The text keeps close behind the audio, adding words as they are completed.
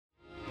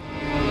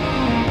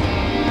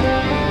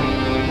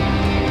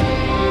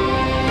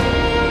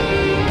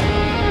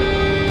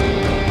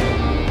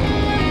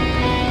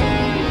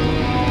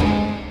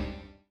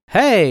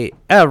Hey,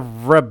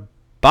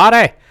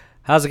 everybody!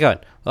 How's it going?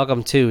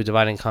 Welcome to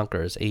Divide and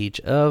Conquer's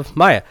Age of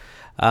Maya.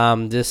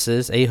 This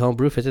is a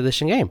homebrew 5th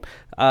edition game.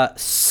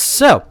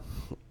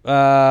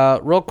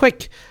 Real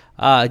quick,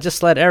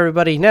 just let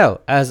everybody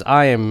know, as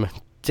I am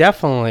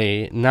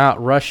definitely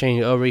not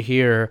rushing over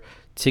here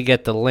to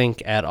get the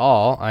link at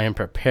all. I am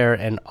prepared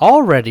and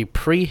already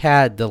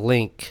had the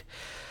link.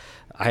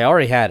 I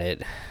already had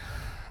it.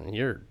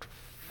 You're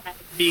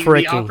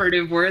the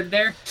operative word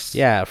there.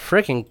 Yeah,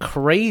 freaking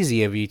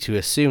crazy of you to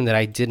assume that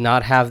I did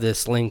not have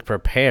this link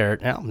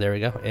prepared. Oh, there we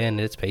go, and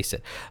it's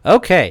pasted.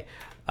 Okay,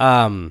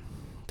 that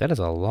is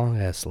a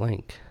long ass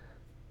link.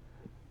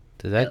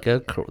 Did that go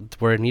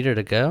where it needed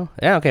to go?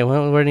 Yeah, okay,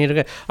 where it needed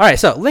to go. All right,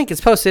 so link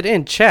is posted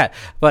in chat,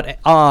 but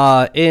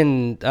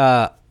in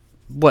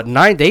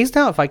 9 days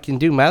now, if I can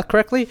do math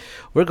correctly,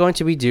 we're going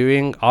to be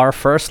doing our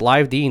first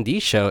live D&D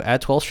show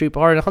at 12th Street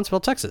Bar in Huntsville,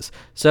 Texas.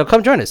 So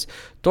come join us.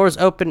 Doors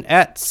open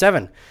at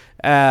 7.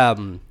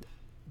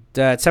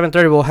 At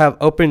 7:30, we'll have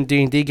open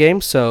D&D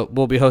games. So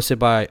we'll be hosted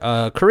by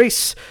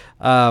Carice,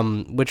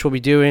 which will be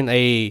doing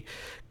a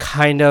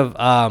kind of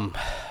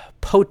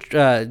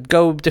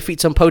go defeat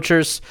some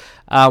poachers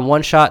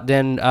one shot.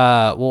 Then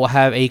we'll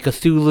have a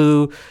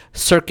Cthulhu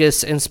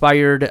circus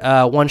inspired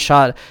one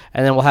shot,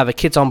 and then we'll have a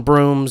Kids on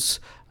Brooms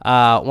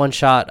one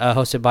shot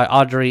hosted by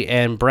Audrey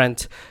and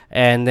Brent.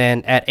 And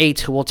then at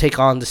 8 we'll take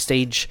on the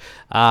stage,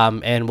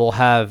 and we'll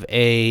have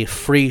a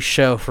free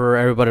show for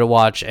everybody to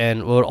watch,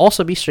 and will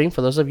also be streamed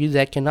for those of you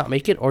that cannot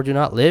make it or do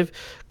not live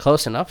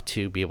close enough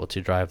to be able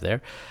to drive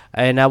there.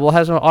 And we'll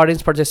have some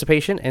audience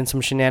participation and some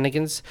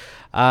shenanigans,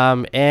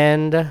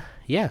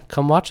 yeah,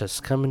 come watch us.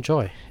 Come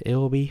enjoy. It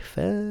will be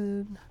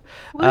fun.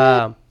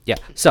 Yeah,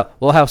 so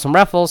we'll have some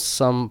raffles,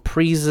 some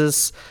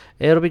prizes.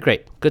 It'll be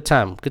great. Good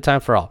time. Good time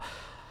for all.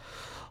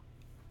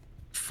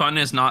 Fun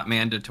is not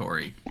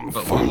mandatory,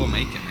 but we will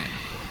make it mandatory.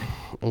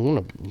 I'm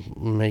going to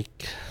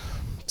make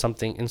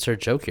something,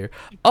 insert joke here.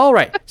 All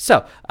right,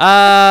 so,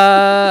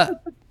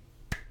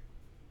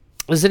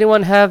 does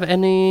anyone have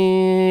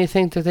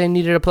anything that they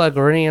needed to plug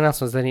or any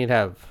announcements they need to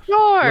have?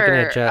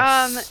 Sure.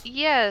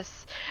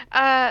 Yes.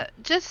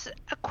 Just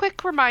a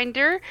quick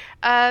reminder.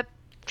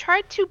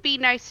 Try to be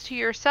nice to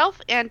yourself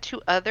and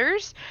to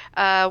others.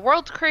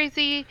 World's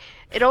crazy.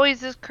 It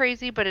always is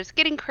crazy, but it's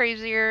getting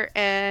crazier.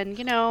 And,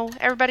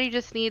 everybody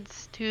just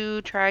needs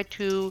to try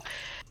to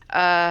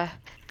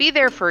be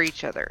there for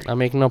each other. I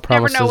make no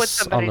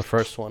promises on the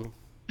first one.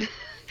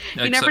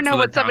 You never know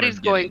what somebody's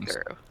going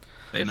through.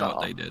 They know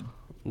what they did.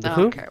 The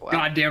who? Okay, well.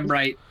 Goddamn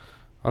right.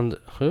 On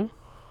the who?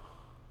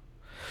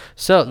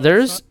 So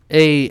there's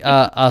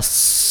a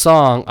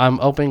song. I'm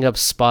opening up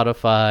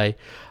Spotify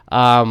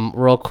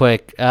real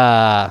quick.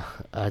 Why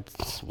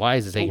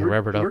is it taking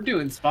forever? We're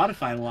doing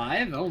Spotify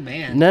live? Oh,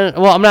 man. No,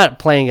 well, I'm not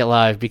playing it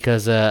live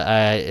because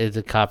it's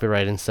a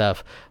copyright and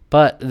stuff.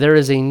 But there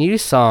is a new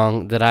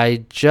song that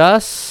I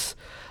just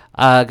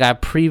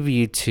got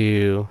previewed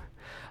to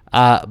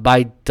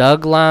by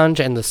Doug Lounge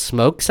and the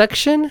Smoke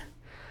Section.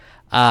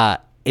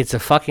 It's a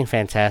fucking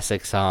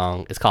fantastic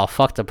song. It's called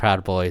Fuck the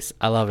Proud Boys.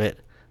 I love it.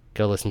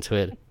 Go listen to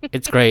it.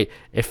 It's great.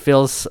 It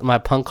fills my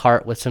punk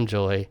heart with some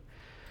joy.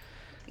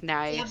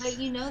 Nice. Yeah, but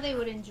they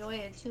would enjoy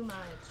it too much.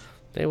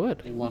 They would.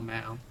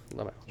 Lamau.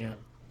 Yeah.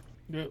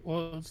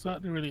 Well, it's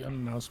not really an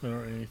announcement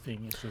or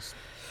anything. It's just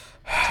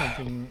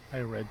something I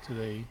read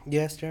today.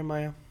 Yes,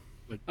 Jeremiah.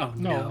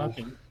 No,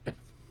 nothing.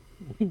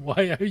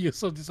 Why are you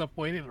so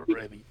disappointed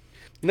already?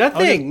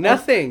 Nothing.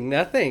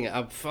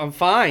 I'm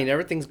fine.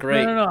 Everything's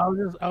great.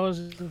 No. I was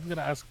just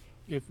gonna ask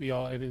if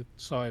y'all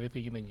saw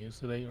anything in the news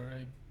today or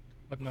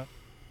whatnot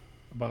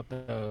about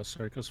the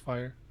circus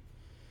fire.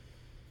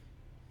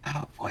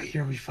 Oh boy,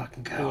 here we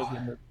fucking go.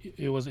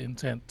 It was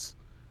intense.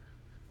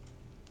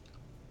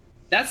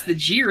 That's the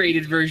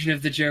G-rated version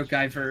of the joke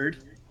I've heard.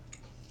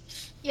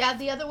 Yeah,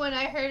 the other one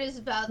I heard is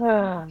about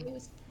it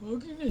was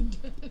fucking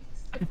intense.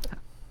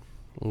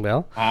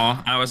 Well,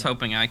 I was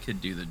hoping I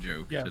could do the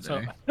joke today.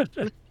 So,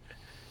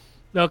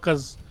 no,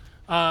 because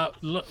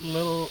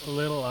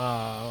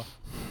little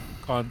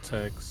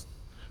context.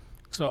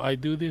 So I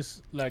do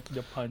this like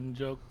the pun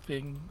joke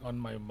thing on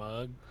my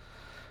mug.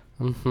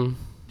 Mm-hmm.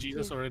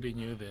 Jesus already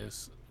knew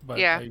this, but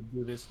Yeah. I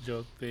do this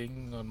joke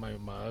thing on my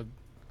mug,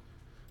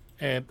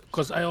 and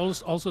because I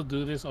also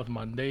do this on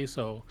Monday.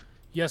 So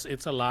yes,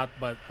 it's a lot,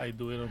 but I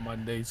do it on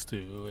Mondays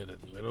too, and I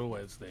do it on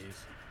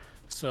Wednesdays.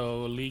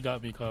 So Lee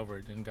got me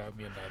covered and got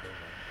me another one.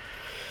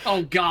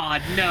 Oh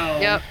God, no.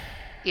 Yep.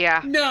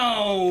 Yeah.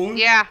 No.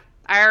 Yeah.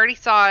 I already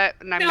saw it,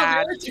 and I'm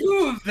mad. There are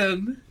two of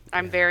them.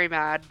 I'm very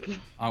mad.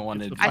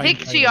 I think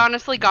she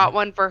honestly got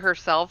one for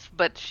herself,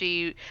 but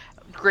she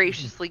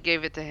graciously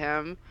gave it to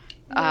him.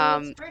 No,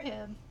 it's for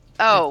him.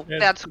 Oh,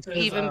 It that's says,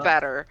 even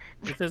better.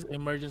 It says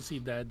emergency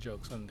dad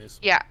jokes on this.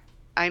 Yeah,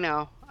 I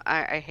know.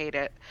 I hate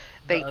it.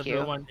 Thank The you.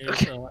 other one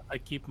is I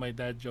keep my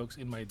dad jokes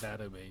in my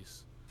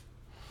database.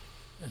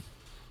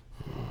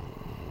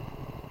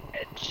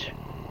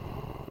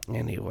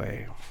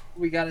 Anyway.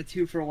 We got a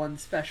 2-for-1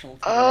 special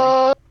today.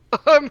 Oh,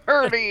 I'm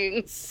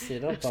hurting.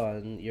 Sit up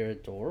on. You're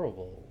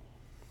adorable.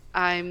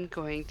 I'm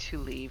going to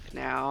leave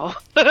now.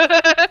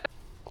 That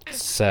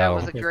So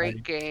was a Okay,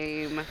 great buddy.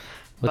 game.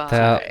 with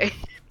that, Bye.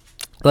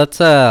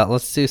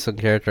 let's do some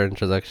character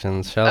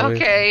introductions, shall we?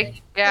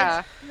 Okay.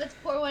 Yeah. Let's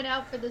pour one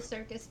out for the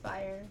circus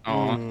fire.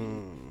 Aw,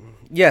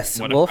 Yes,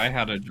 what Wolf. if I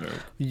had a joke?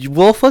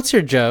 Wolf, what's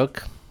your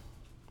joke?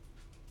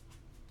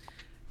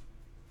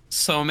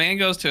 So a man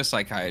goes to a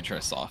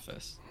psychiatrist's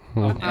office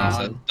and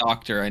says,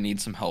 "Doctor, I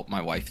need some help.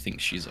 My wife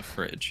thinks she's a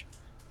fridge."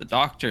 The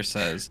doctor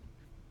says,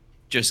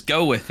 "Just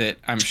go with it.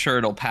 I'm sure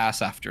it'll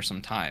pass after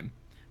some time."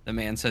 The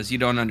man says, "You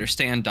don't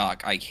understand,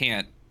 Doc. I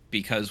can't,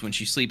 because when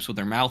she sleeps with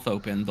her mouth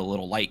open, the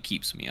little light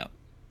keeps me up."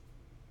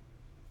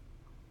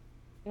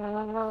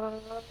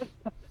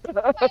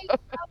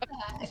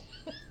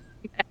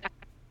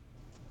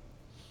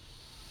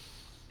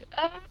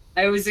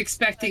 I was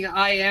expecting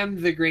I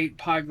am the great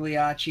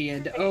Pagliacci,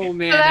 and oh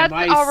man, that's am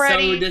I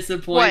already, so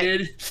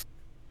disappointed.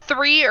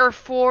 3 or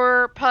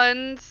 4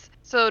 puns,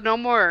 so no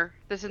more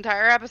this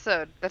entire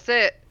episode. That's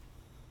it.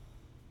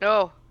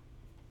 No,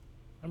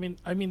 I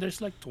mean, there's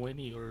like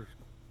 20 or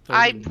 30.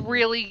 I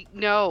really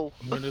no.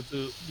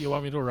 You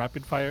want me to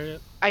rapid fire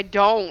it? I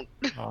don't.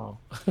 Oh.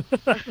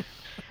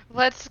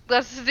 Let's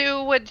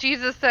do what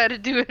Jesus said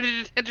and do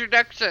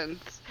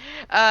introductions.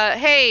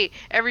 Hey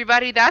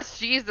everybody, that's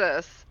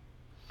Jesus.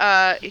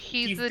 He's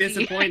He's the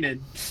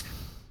disappointed.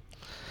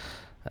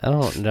 I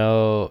don't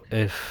know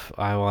if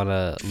I want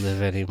to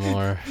live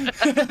anymore. I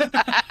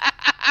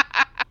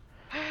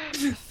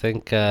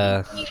think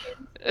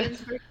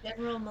Stands for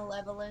general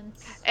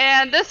malevolence.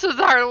 And this was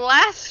our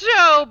last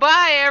show.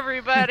 Bye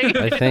everybody.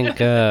 I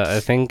think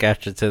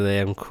after today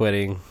I'm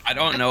quitting. I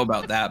don't know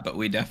about that, but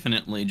we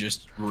definitely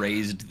just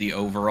raised the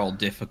overall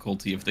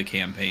difficulty of the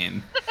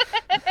campaign.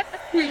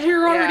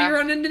 You're already Yeah.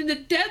 running into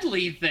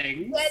deadly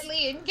things.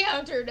 Deadly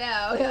encounter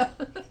now.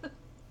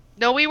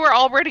 No, we were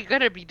already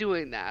gonna be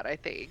doing that, I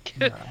think.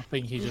 Yeah, I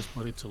think he just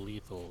put it to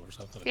lethal or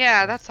something.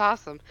 Yeah, that's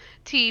awesome.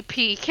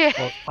 TPK.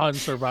 Or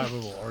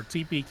unsurvivable or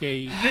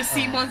TPK. The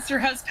sea monster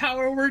has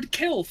power word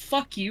kill.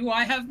 Fuck you,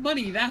 I have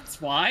money,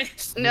 that's why.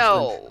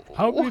 No.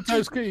 How many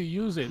times can you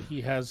use it?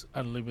 He has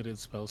unlimited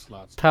spell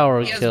slots.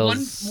 Power He has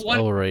kills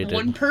overrated.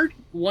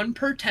 one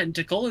per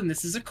tentacle, and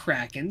this is a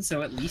kraken,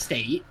 so at least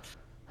 8.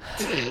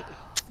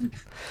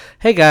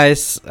 Hey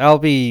guys, I'll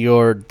be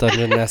your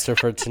dungeon master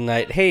for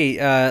tonight. Hey,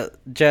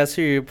 Jess,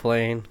 who are you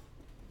playing?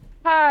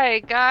 Hi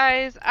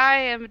guys, I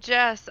am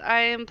Jess. I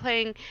am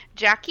playing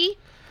Jackie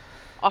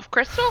off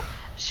Crystal.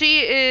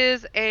 She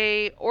is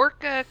a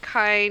orca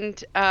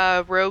kind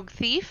rogue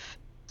thief.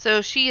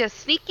 So she is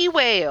sneaky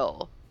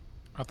whale.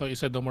 I thought you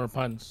said no more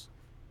puns.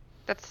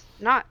 That's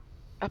not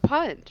a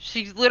pun.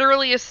 She's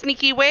literally a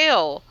sneaky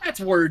whale. That's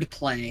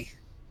wordplay.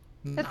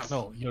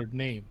 No, your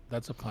name.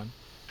 That's a pun.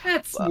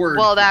 That's word.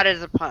 Well, that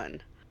is a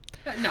pun.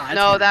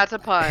 No, that's a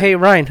pun. Hey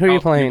Ryan, who are you You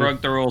playing?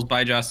 broke the rules.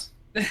 Bye, Jess.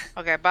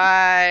 Okay,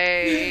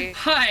 bye.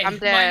 Hi, I'm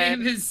dead.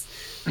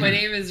 my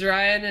name is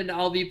Ryan, and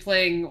I'll be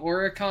playing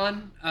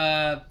Oricon.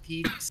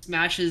 He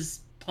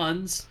smashes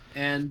puns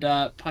and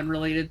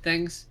pun-related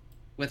things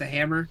with a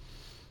hammer,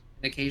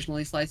 and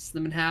occasionally slices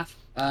them in half.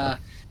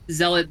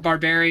 Zealot,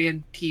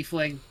 barbarian,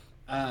 tiefling.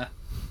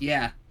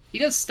 Yeah, he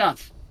does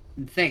stuff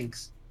and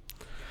things,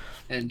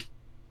 and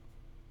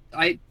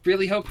I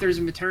really hope there's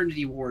a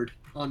maternity ward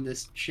on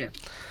this ship.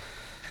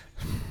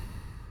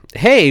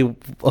 Hey,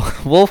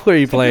 Wolf, who are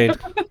you playing?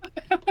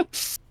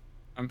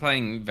 I'm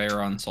playing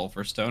Veyron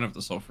Sulfurstone of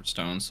the Sulfur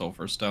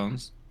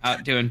Stones.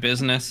 Out doing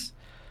business.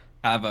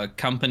 Have a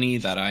company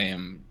that I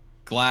am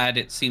glad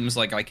it seems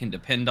like I can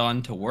depend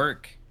on to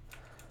work.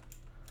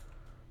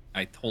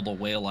 I told a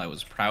whale I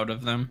was proud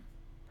of them.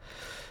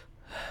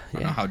 I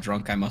don't know how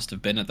drunk I must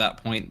have been at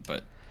that point,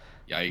 but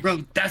yikes.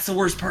 Bro, that's the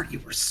worst part. You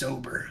were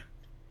sober.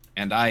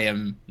 And I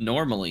am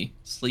normally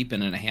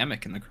sleeping in a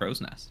hammock in the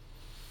crow's nest.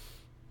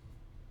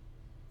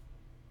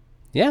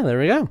 Yeah, there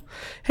we go.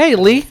 Hey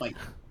Lee, Like,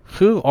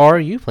 who are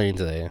you playing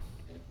today?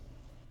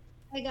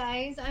 Hi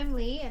guys, I'm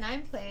Lee, and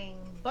I'm playing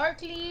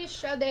Barkley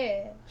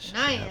Shaudet. And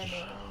I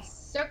am a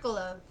Circle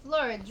of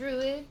Flora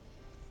Druid,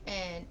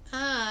 and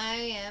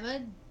I am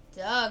a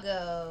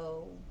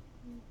doggo.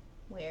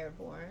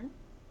 Wereborn.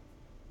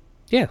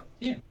 Yeah.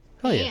 Yeah.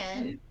 Oh yeah.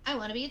 And I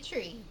want to be a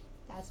tree.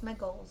 That's my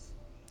goals.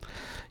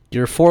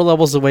 You're 4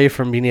 levels away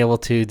from being able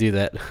to do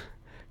that. You're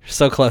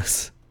so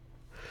close.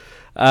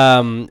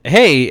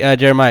 Hey,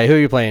 Jeremiah, who are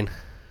you playing?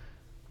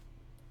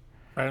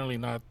 Apparently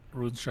not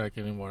Rune Strike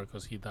anymore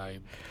because he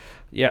died.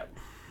 Yeah,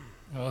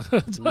 Oh,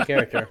 new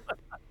character.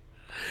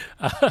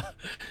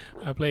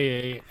 I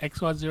play a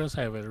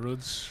X107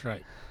 Rune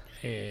Strike,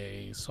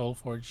 a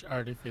Soulforged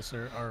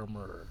Artificer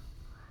Armorer.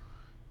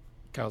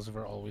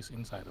 Calcifer always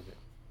inside of it.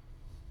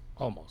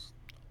 Almost.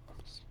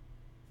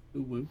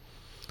 ooh, woo.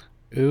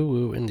 Ooh,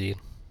 ooh, indeed.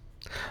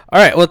 All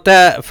right, with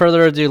that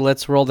further ado,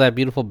 let's roll that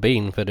beautiful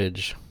Bane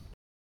footage.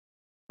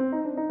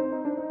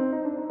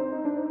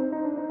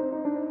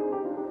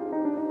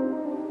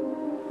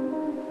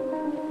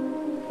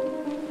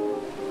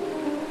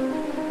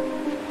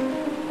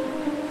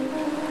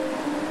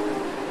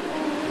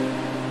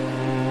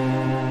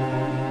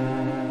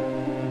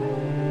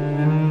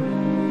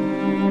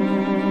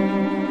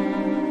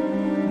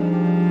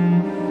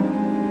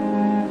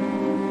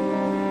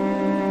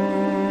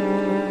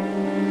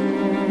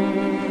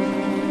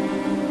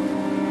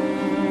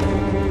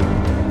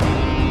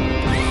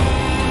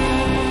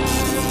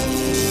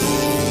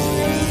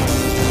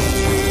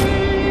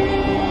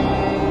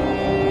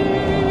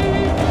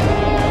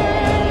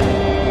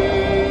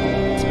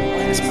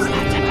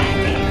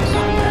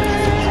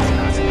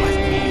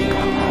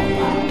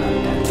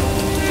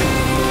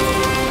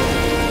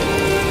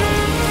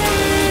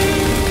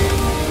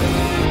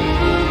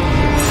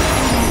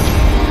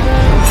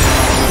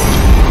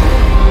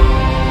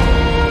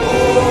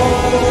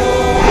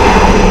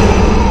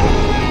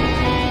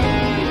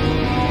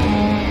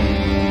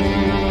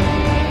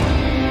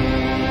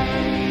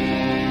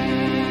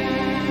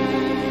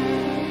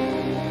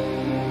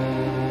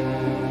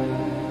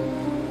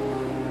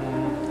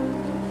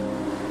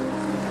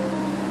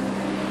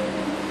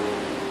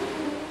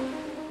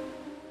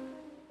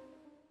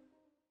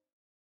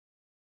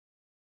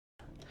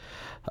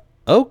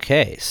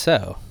 Okay,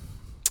 so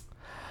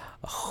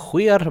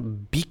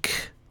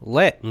Huarbik,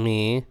 let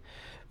me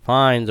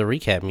find the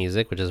recap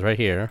music, which is right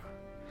here,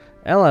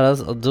 and let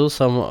us do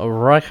some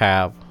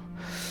recap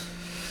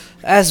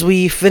as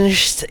we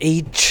finished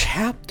a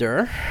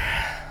chapter,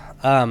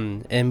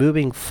 and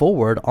moving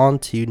forward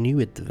onto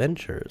new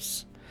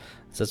adventures.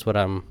 That's what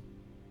I'm.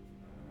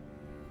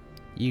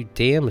 You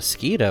damn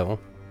mosquito.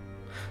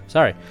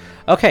 Sorry.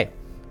 Okay.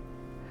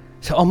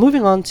 So,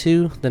 moving on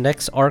to the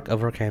next arc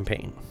of our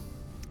campaign.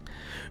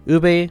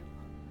 Ube. We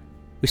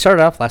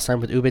started off last time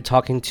with Ube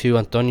talking to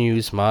Antonio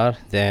Usmar,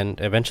 then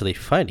eventually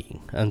fighting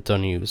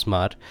Antonio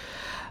Usmar,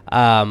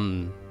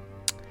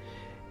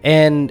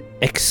 and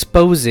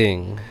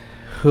exposing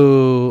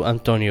who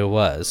Antonio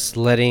was,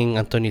 letting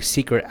Antonio's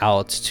secret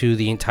out to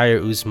the entire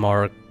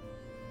Usmar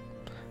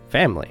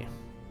family.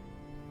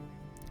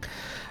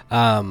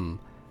 As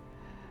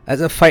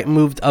the fight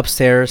moved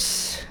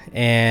upstairs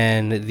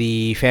and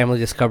the family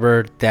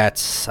discovered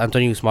that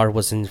Antonio Usmar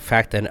was in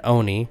fact an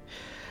Oni,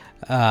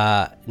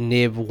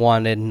 Nib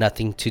wanted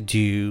nothing to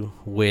do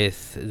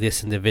with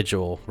this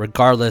individual,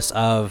 regardless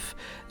of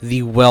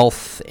the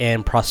wealth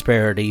and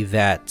prosperity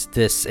that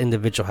this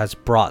individual has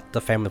brought the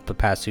family for the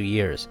past 2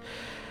 years.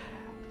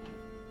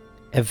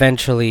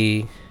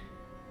 Eventually,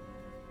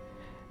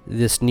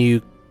 this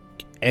new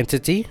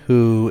entity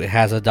who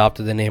has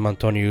adopted the name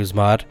Antonio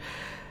Usmar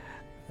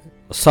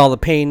saw the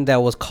pain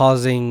that was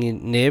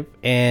causing Nib,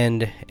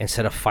 and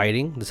instead of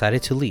fighting,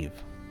 decided to leave.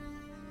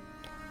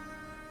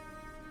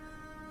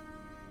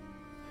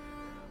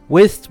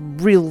 With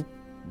real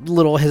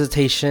little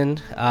hesitation,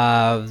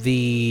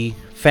 the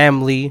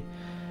family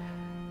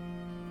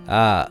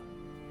let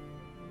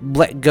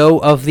go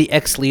of the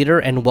ex-leader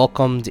and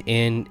welcomed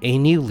in a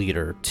new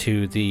leader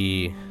to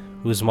the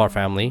Usmar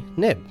family,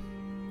 Nib.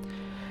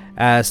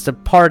 As the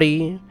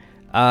party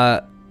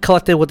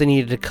collected what they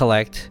needed to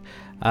collect,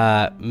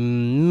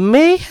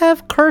 may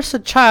have cursed a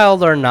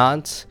child or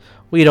not,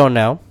 we don't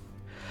know.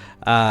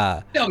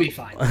 They'll be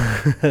fine.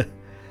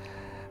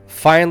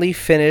 Finally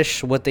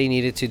finished what they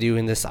needed to do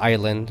in this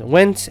island,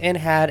 went and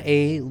had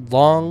a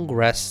long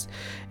rest,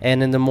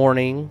 and in the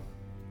morning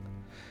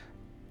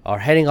are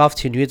heading off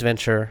to a new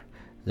adventure.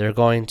 They're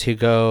going to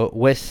go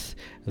with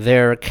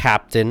their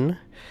captain.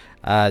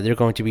 They're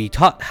going to be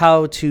taught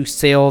how to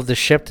sail the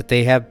ship that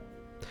they have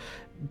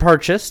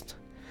purchased,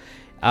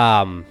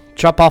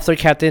 drop off their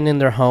captain in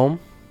their home,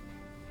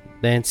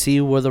 then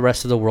see where the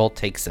rest of the world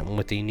takes them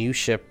with a new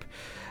ship,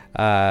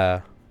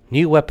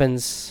 new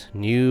weapons,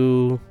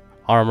 new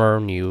armor,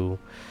 new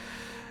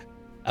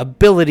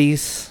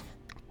abilities,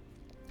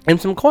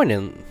 and some coin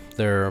in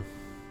their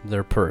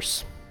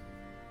purse.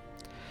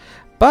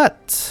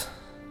 But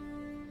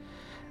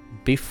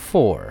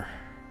before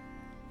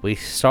we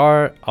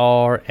start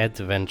our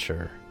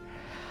adventure,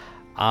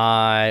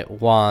 I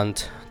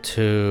want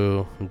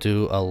to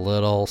do a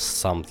little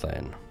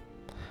something.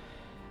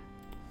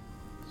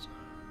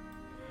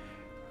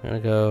 I'm gonna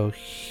go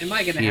Am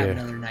I gonna here. have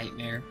another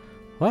nightmare?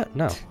 What?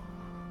 No.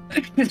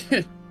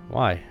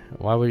 Why?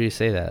 Why would you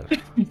say that?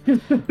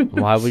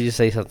 Why would you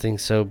say something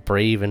so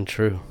brave and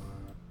true?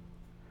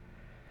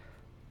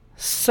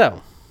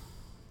 So,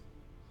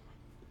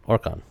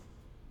 Orkon,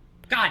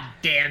 God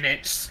damn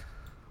it!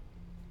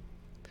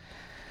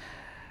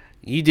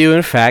 you do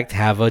in fact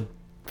have a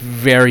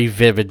very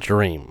vivid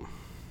dream.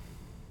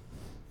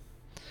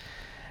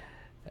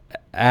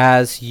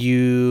 As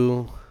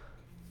you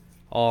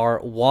are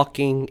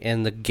walking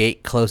and the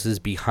gate closes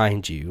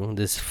behind you,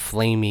 this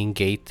flaming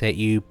gate that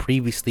you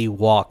previously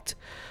walked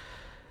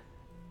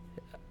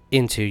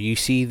into, you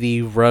see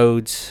the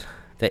roads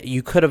that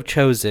you could have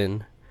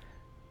chosen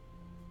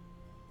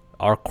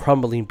are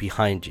crumbling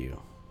behind you.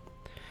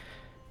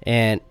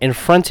 And in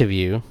front of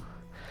you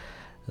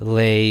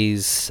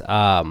lays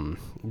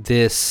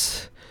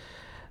this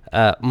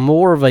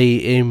more of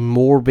a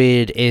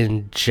morbid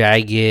and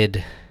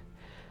jagged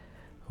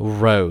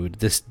road,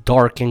 this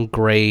dark and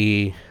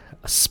gray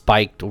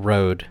spiked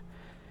road.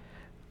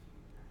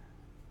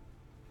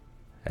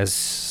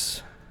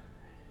 As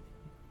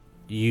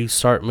you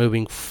start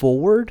moving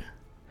forward,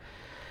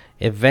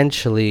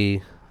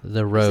 eventually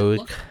the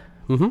road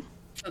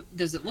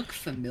Does it look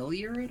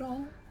familiar at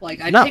all? Like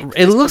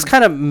it looks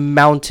kind of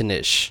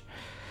mountainish,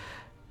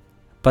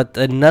 but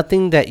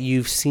nothing that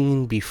you've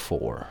seen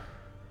before.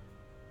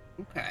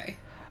 Okay.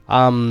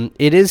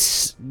 It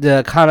is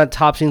the kind of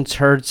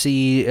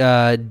topsy-turvy,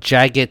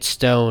 jagged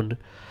stone.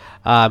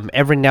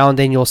 Every now and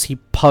then you'll see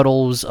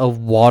puddles of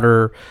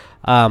water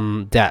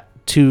that,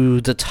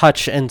 to the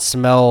touch and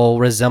smell,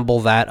 resemble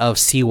that of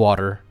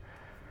seawater.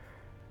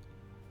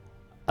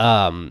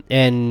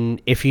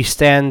 And if you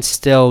stand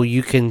still,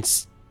 you can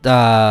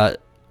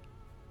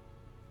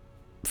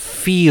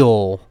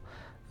feel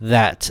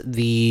that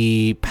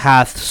the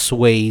path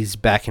sways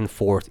back and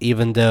forth,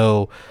 even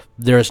though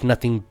there's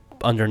nothing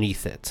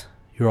underneath it.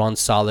 You're on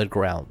solid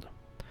ground.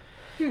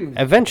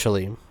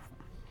 Eventually,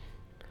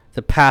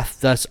 the path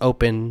does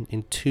open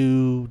in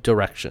two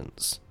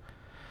directions.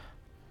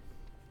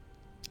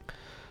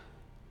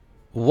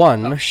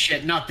 One, Oh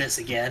shit! Not this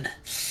again.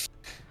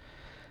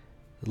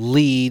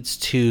 leads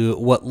to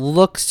what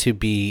looks to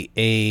be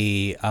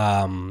a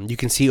you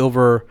can see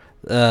over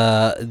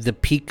the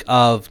peak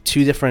of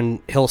two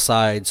different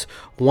hillsides.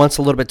 One's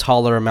a little bit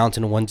taller, a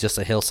mountain, one's just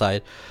a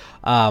hillside.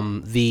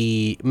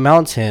 The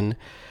mountain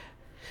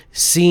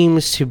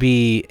seems to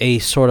be a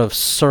sort of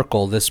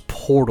circle, this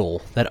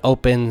portal that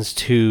opens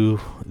to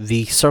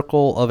the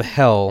circle of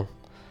hell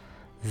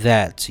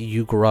that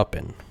you grew up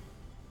in.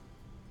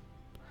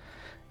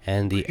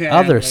 And the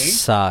other Okay.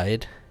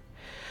 side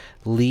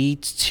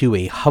leads to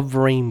a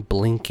hovering,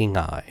 blinking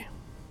eye.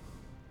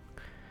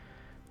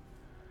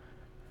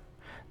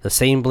 The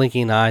same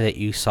blinking eye that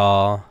you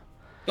saw.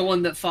 The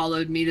one that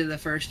followed me to the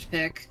first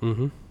pick.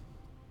 Mm-hmm.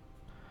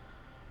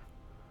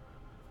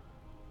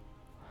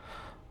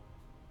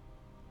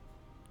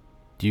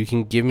 You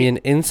can give me an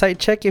insight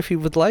check if you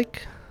would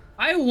like.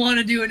 I want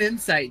to do an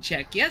insight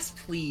check. Yes,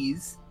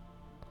 please.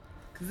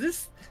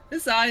 'Cause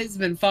this eye has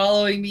been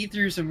following me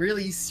through some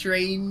really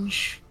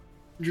strange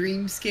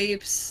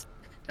dreamscapes.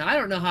 Now, I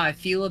don't know how I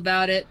feel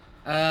about it.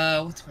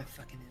 What's my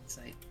fucking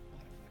insight?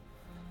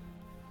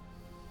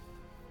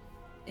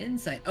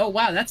 Insight. Oh,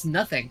 wow, that's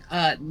nothing.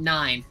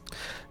 9.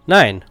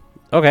 9.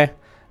 Okay.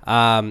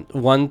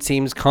 One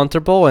seems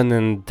comfortable, and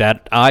then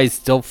that eye's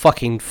still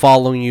fucking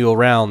following you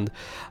around.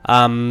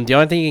 The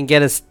only thing you can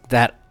get is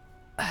that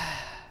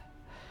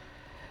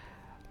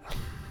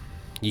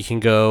you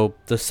can go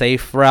the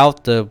safe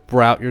route, the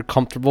route you're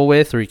comfortable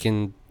with, or you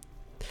can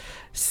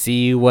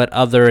see what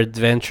other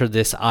adventure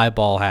this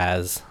eyeball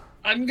has.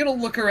 I'm gonna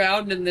look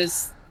around in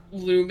this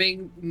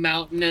looming,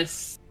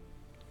 mountainous,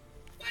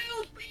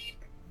 wildly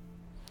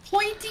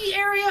pointy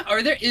area.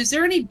 Is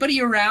there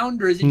anybody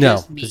around, or is it No,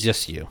 just me? it's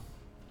just you.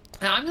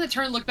 Now I'm gonna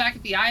turn and look back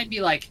at the eye and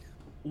be like,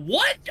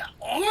 "What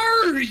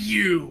are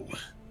you?"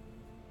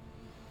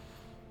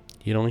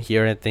 You don't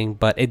hear anything,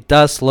 but it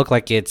does look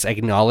like it's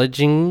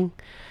acknowledging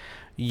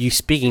you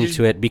speaking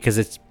to it because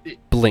it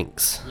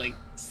blinks. Like,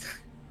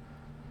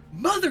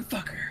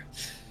 motherfucker.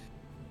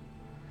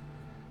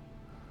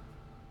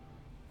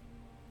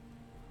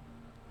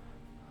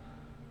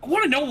 I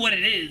want to know what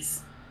it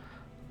is.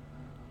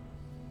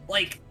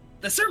 Like,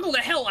 the circle to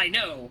hell I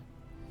know.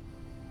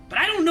 But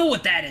I don't know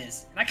what that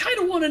is. And I kind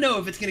of want to know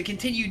if it's going to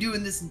continue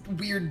doing this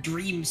weird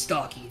dream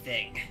stalky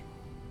thing.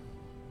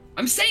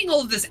 I'm saying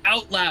all of this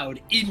out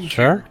loud in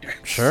Sure,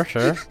 character.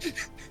 sure.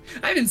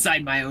 I'm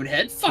inside my own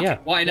head. Fuck Yeah.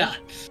 it, why not?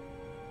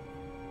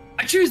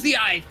 I choose the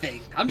eye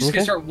thing. I'm just Okay.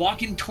 gonna start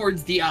walking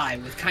towards the eye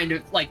with kind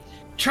of like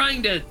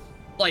trying to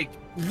like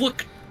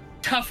look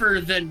tougher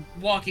than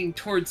walking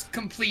towards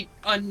complete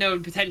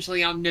unknown,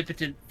 potentially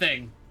omnipotent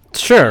thing.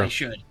 Sure. I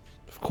should.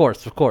 Of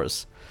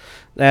course.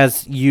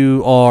 As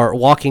you are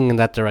walking in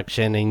that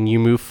direction and you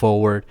move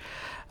forward,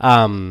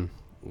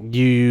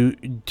 you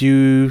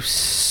do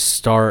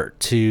start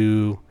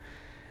to,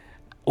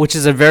 which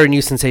is a very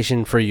new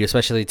sensation for you,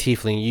 especially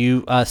Tiefling.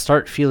 You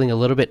start feeling a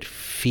little bit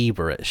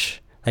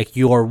feverish, like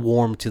you are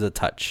warm to the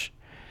touch,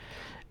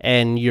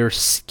 and your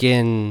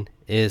skin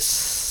is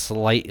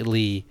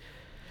slightly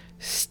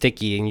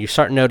sticky, and you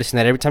start noticing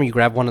that every time you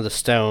grab one of the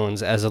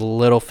stones, as a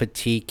little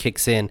fatigue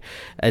kicks in,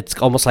 it's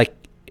almost like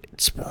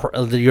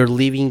you're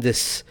leaving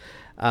this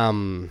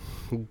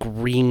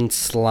green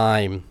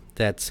slime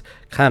that's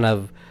kind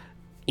of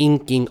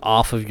inking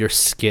off of your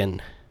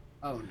skin.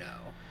 Oh no.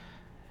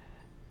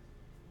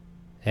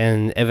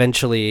 And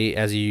eventually,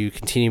 as you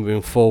continue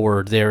moving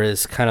forward, there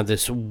is kind of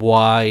this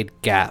wide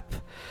gap,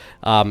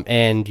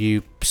 and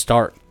you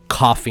start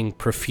coughing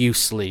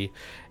profusely,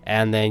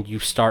 and then you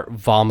start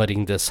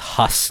vomiting this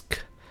husk,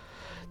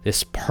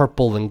 this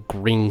purple and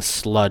green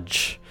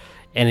sludge,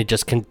 and it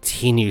just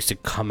continues to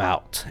come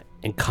out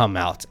and come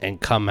out and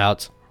come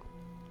out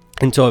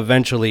until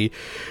eventually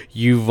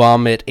you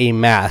vomit a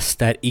mass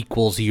that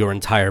equals your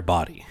entire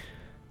body.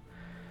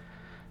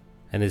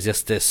 And it's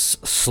just this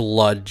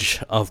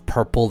sludge of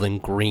purple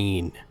and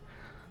green.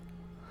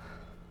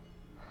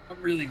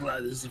 I'm really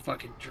glad this is a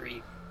fucking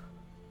dream.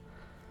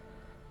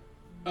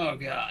 Oh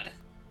god.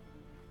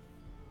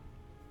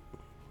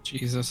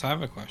 Jesus, I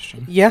have a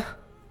question. Yeah.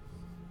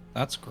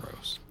 That's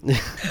gross.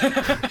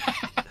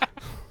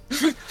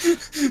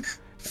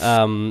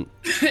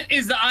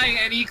 Is the eye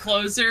any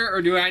closer,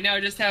 or do I now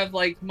just have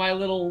like my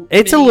little?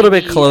 It's a little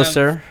bit mini,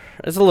 closer.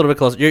 It's a little bit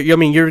closer. I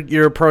mean,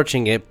 you're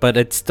approaching it, but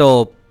it's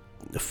still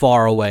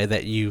far away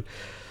that you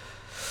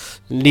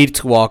need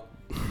to walk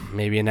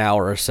maybe an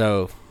hour or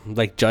so,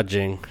 like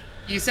judging.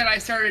 You said I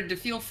started to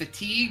feel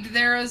fatigued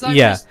there as I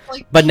Yeah, was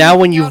like. but now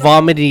when puking you out of-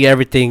 vomiting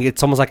everything,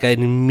 it's almost like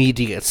an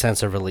immediate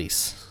sense of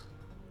release.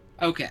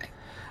 Okay.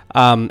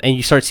 And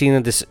you start seeing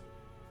that this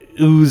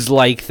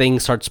ooze-like thing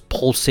starts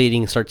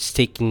pulsating, starts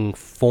taking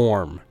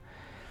form.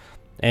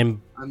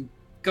 And I'm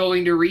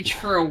going to reach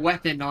for a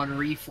weapon on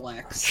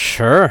reflex.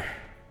 sure,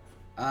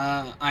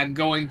 I'm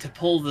going to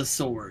pull the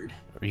sword.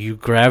 you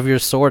grab your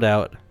sword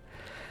out,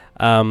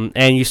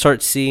 and you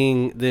start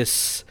seeing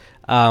this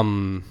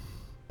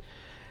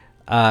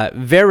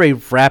very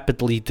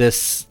rapidly,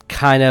 this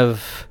kind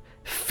of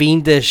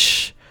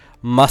fiendish,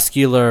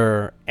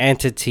 muscular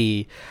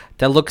entity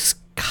that looks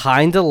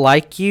kind of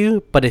like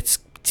you, but it's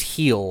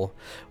teal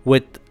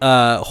with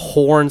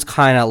horns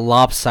kind of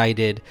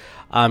lopsided.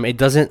 It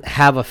doesn't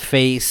have a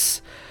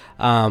face.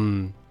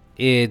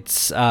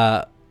 It's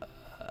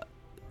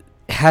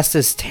has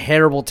this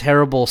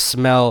terrible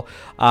smell.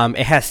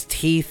 It has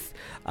teeth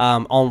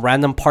on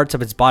random parts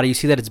of its body. You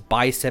see that its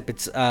bicep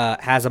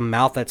has a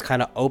mouth that's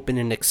kind of open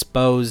and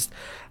exposed.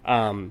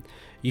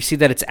 You see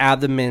that its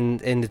abdomen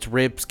and its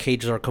ribs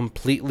cages are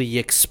completely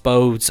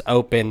exposed,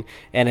 open,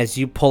 and as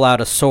you pull out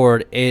a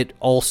sword, it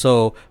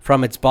also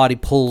from its body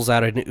pulls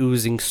out an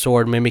oozing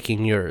sword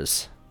mimicking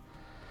yours.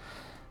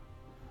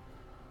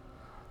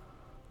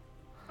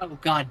 Oh,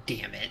 god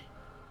damn it.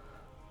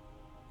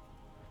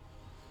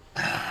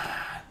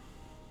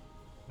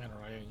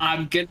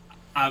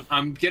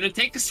 I'm gonna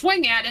take a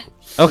swing at it.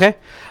 Okay.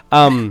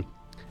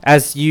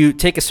 As you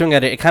take a swing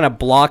at it, it kind of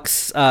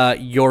blocks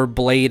your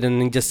blade, and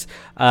then just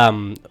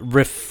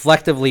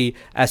reflectively,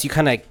 as you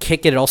kind of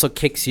kick it, it also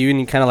kicks you, and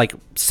you kind of like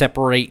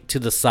separate to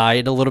the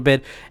side a little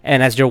bit.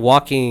 And as you're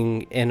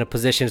walking in a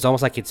position, it's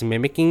almost like it's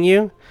mimicking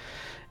you.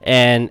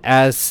 And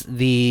as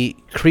the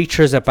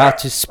creature is about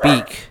to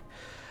speak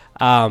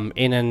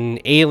in an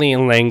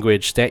alien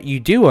language that you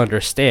do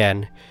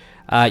understand,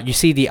 you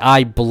see the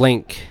eye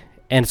blink,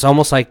 and it's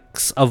almost like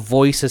a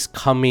voice is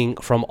coming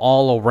from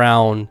all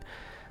around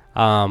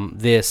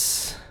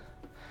this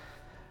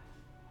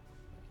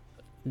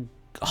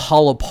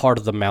hollow part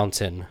of the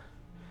mountain.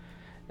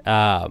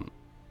 And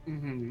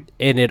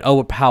it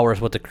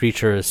overpowers what the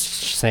creature is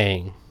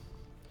saying.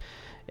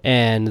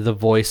 And the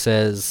voice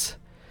says,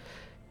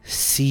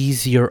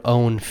 "Seize your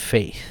own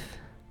faith,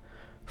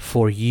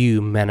 for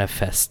you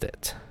manifest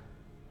it."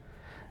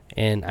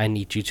 And I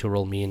need you to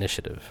roll me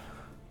initiative.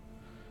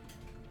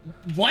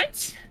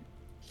 What?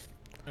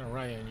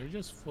 Ryan, you're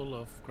just full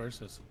of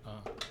curses.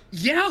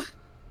 Yeah,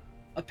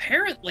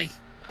 apparently.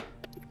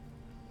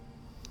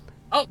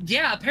 Oh,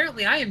 yeah,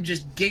 apparently I am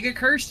just giga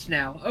cursed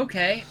now.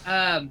 Okay,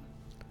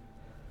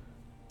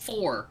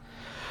 4.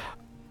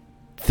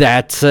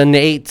 That's an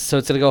 8, so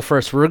it's going to go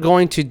first. We're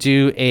going to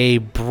do a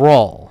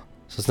brawl.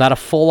 So it's not a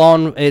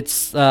full-on,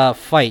 it's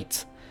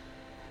fight.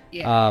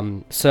 Yeah.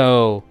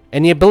 So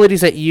any abilities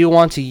that you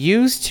want to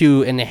use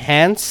to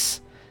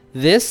enhance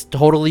this,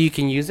 totally you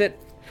can use it.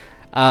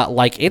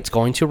 Like it's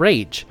going to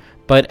rage,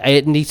 but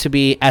it needs to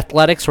be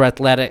athletics or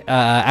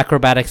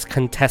acrobatics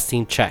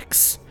contesting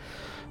checks.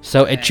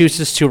 So it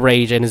chooses to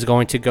rage and is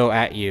going to go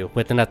at you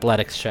with an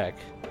athletics check.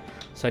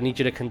 So I need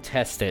you to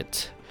contest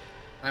it.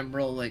 I'm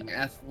rolling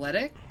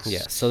athletics.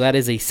 Yeah, so that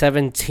is a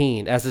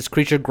 17. As this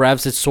creature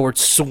grabs its sword,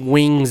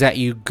 swings at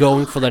you,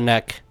 going for the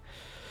neck.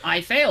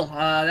 I fail.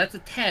 That's a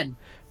 10.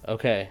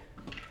 Okay.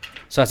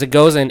 So as it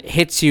goes and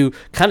hits you,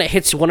 kind of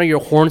hits one of your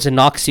horns and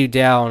knocks you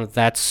down,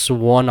 that's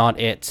 1 on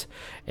it.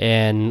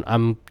 And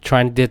I'm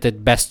trying to get the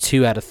best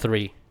 2 out of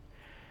 3.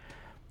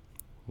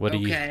 What do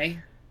you... Okay.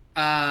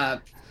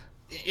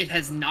 It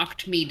has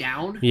knocked me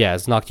down. Yeah,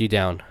 it's knocked you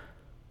down.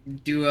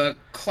 Do a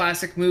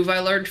classic move I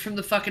learned from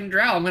the fucking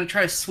drow. I'm gonna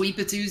try to sweep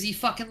its oozy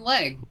fucking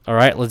leg. All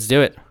right, let's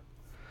do it.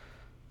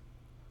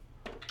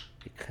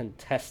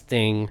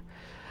 Contesting.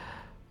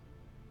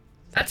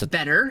 That's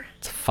better.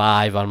 It's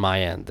 5 on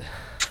my end.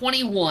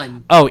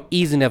 21. Oh,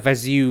 easy enough.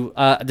 As you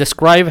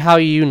describe how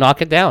you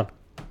knock it down.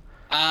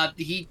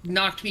 He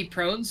knocked me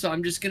prone, so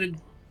I'm just gonna,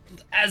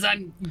 as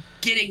I'm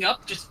getting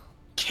up, just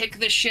kick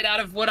the shit out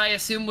of what I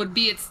assume would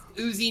be its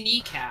oozy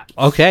kneecap.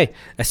 Okay.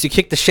 As you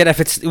kick the shit out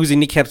of its oozy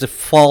kneecaps, it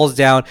falls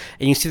down,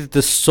 and you see that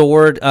the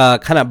sword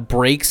kind of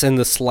breaks and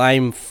the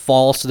slime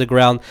falls to the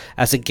ground.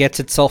 As it gets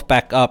itself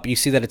back up, you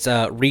see that it's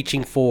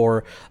reaching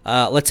for,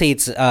 let's say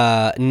its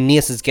knee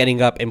is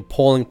getting up and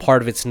pulling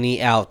part of its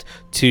knee out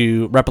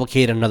to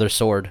replicate another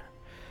sword.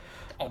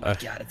 Oh my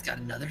god, it's got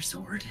another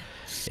sword.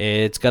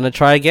 It's going to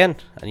try again.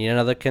 I need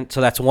another,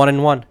 so that's 1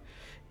 and 1.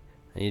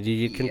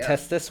 You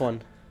contest this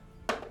one.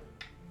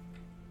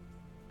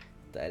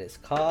 That is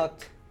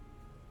cocked.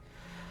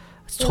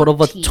 It's a total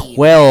of a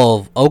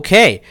 12.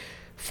 Okay.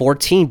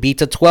 14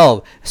 beats a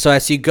 12. So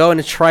as you go and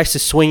it tries to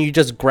swing, you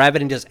just grab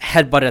it and just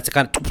headbutt it. It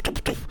kind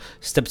of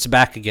steps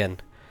back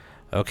again.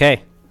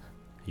 Okay.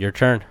 Your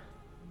turn.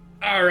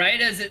 Alright,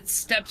 as it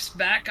steps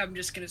back, I'm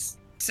just gonna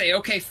say,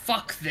 okay,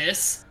 fuck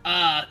this.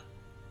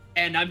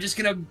 And I'm just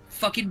gonna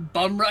fucking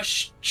bum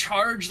rush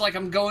charge like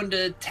I'm going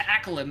to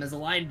tackle him as a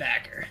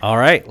linebacker. All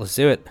right, let's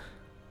do it.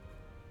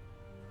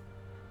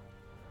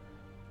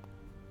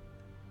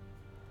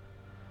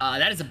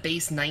 That is a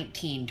base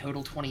 19,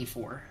 total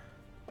 24.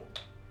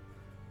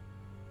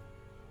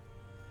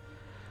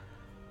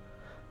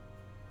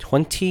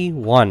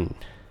 21.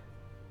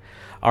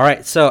 All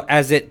right, so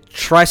as it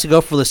tries to go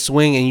for the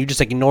swing and you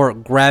just ignore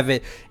it, grab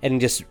it, and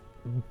just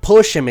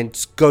push him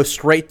and go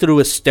straight through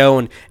a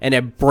stone, and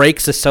it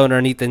breaks the stone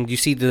underneath, and you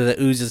see the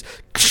oozes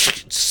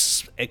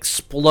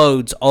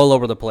explodes all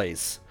over the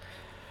place.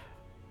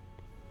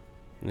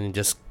 And it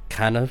just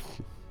kind of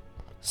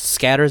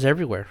scatters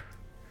everywhere.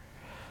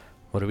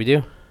 What do we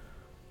do?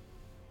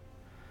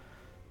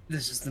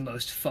 This is the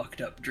most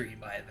fucked up dream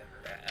I have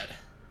ever had.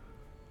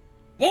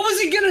 What was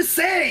he gonna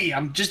say?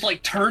 I'm just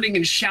like turning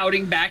and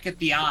shouting back at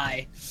the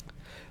eye.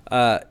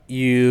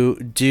 you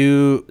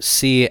do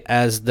see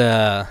as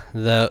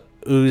the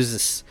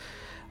ooze,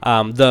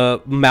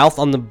 the mouth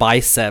on the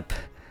bicep,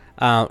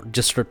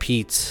 just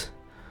repeats,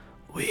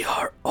 "We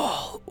are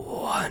all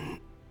one."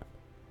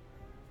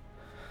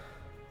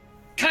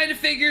 Kind of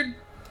figured,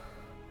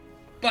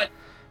 but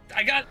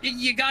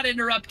you got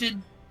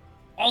interrupted.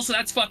 Also,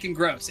 that's fucking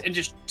gross, and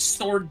just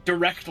soared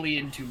directly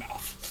into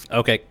mouth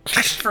Okay.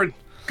 for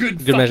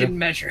good Good fucking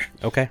measure.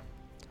 Okay.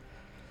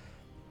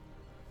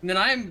 And then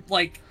I'm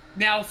like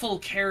now full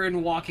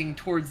Karen walking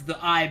towards the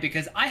eye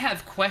because I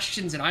have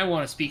questions and I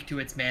want to speak to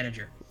its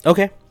manager.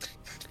 Okay.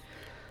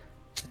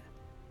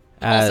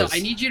 Also, I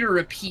need you to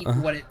repeat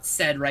what it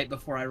said right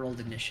before I rolled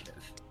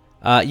initiative.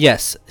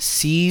 Yes,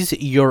 seize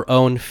your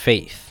own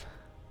faith,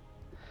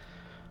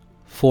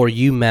 for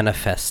you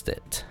manifest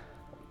it.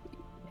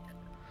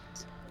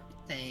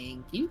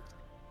 Thank you.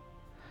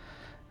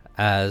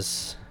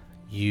 As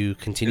you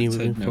continue It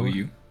moving said, know forward.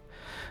 you.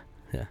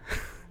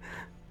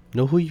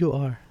 Know who you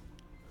are.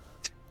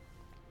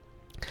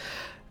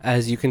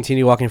 As you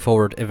continue walking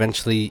forward,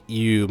 eventually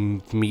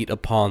you meet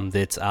upon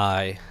its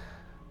eye.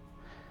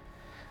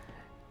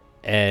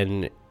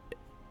 And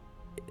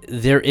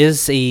there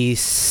is a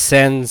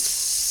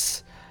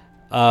sense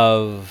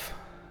of...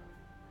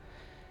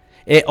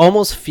 It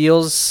almost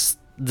feels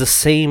the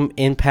same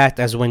impact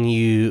as when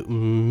you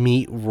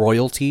meet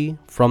royalty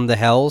from the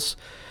Hells.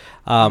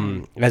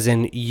 As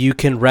in, you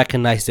can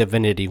recognize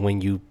divinity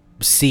when you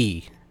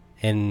see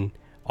and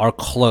are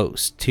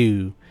close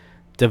to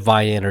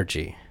divine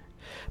energy.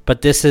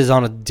 But this is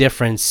on a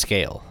different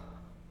scale.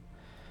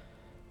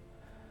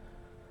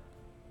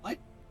 What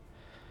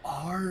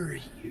are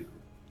you?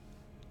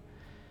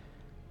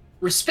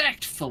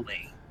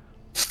 Respectfully.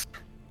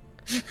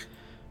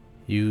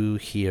 You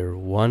hear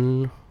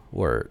one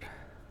word.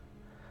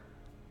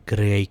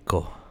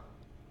 Greiko.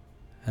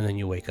 And then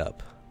you wake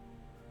up.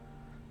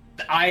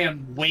 I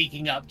am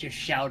waking up just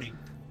shouting.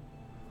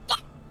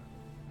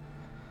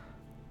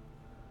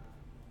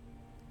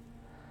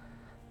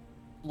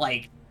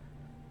 Like,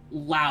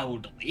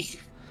 loudly.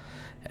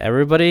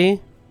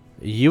 Everybody,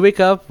 you wake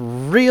up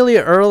really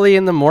early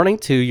in the morning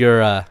to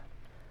your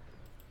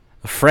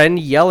friend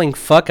yelling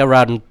fuck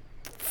around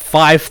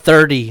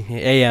 5:30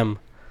 a.m.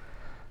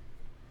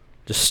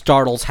 Just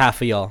startles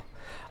half of y'all.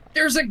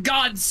 There's a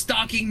god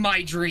stalking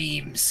my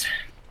dreams.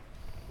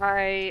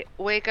 I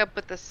wake up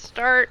with a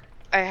start.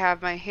 I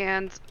have my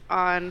hands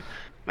on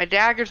my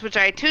daggers, which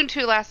I attuned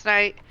to last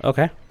night.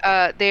 Okay.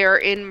 They are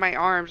in my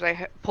arms.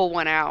 I pull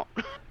one out.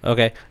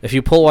 Okay. If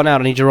you pull one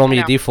out, I need you to roll me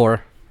a I know.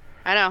 d4.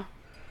 I know.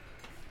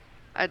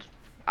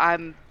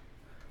 I'm.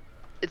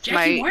 It's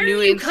Jackie, my why are new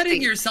you instinct.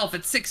 cutting yourself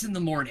at 6 in the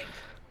morning?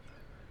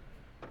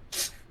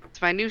 It's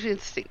my new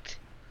instinct.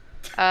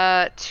 2.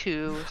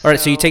 All right,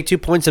 so you take 2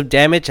 points of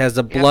damage as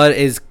the blood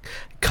is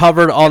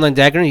covered on the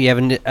dagger. You have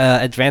an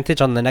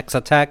advantage on the next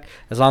attack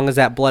as long as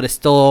that blood is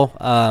still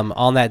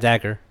on that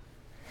dagger.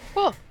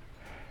 Cool.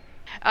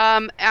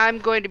 I'm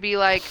going to be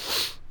like,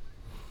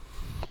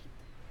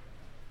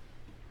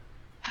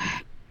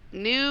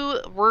 new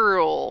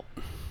rule.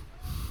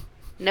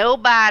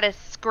 Nobody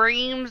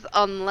screams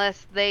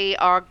unless they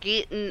are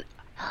getting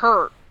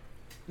hurt.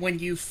 When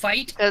you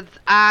fight, Because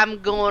I'm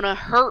going to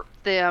hurt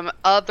them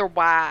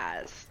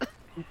otherwise.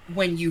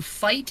 when you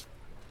fight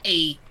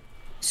a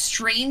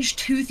strange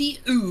toothy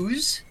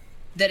ooze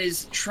that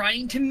is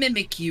trying to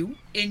mimic you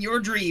in your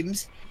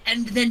dreams,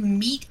 and then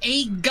meet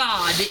a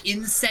god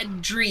in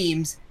said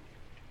dreams,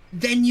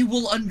 then you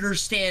will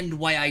understand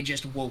why I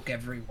just woke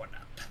everyone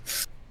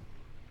up.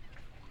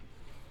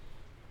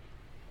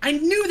 I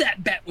knew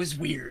that bet was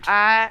weird.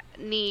 I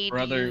need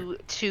Brother. you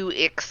to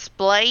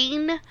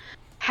explain.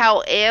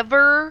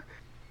 However,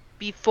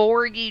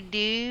 before you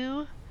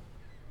do,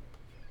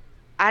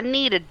 I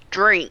need a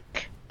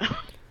drink.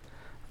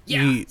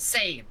 Yeah, You-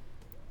 same.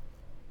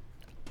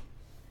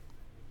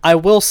 I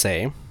will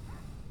say,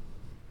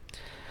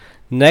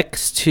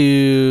 next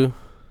to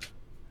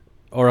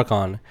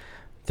Oregon,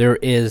 there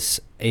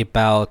is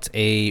about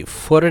a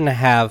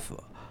 1.5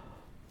 foot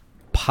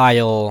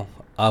pile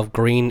of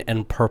green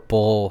and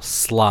purple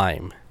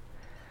slime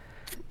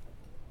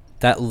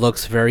that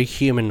looks very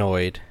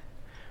humanoid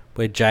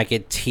with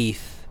jagged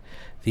teeth,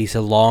 these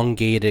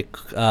elongated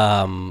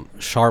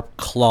sharp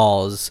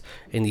claws,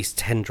 and these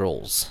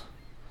tendrils.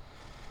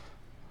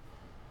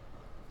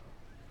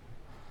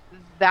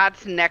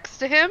 That's next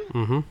to him?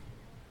 Mm-hmm.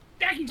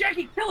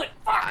 Jackie, kill it!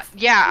 Fuck!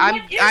 Yeah,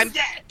 What is I'm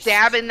that?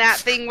 stabbing that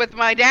thing with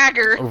my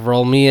dagger.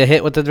 Roll me a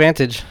hit with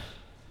advantage.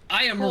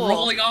 I am Cool.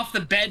 rolling off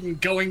the bed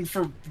and going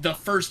for the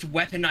first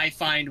weapon I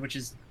find, which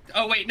is...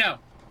 Oh, wait, no.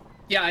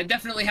 Yeah, I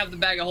definitely have the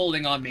bag of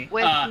holding on me.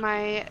 With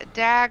my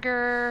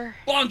dagger,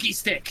 Bonky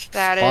stick.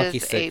 that Bonky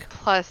is stick.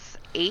 a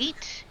 +8.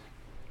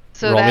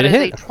 So Roll me that to is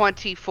hit. a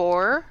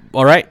 24.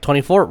 All right,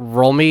 24.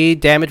 Roll me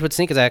damage with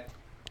sneak attack.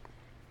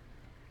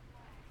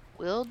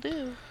 Will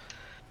do.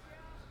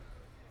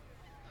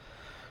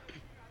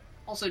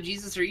 Also,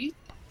 Jesus,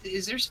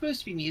 is there supposed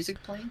to be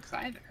music playing? Because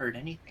I haven't heard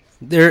anything.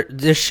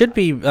 There should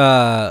be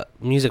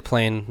music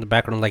playing in the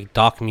background, like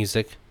dock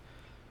music.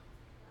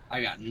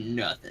 I got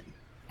nothing.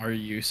 Are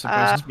you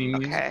supposed to be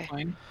music okay.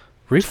 playing?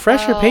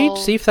 Refresh your page,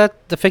 see if that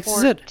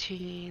fixes it.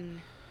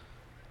 14.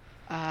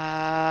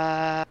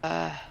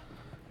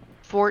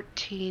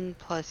 14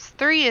 plus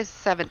 3 is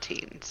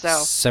 17. So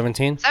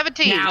 17.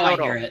 17 Now I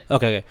total. hear it.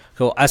 Okay,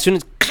 cool. As soon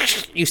as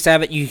you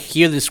stab it, you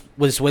hear this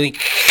wailing,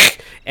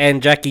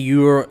 and Jackie,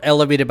 you're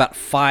elevated about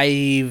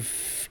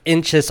 5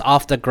 inches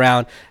off the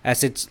ground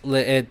as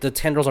the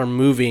tendrils are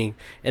moving,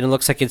 and it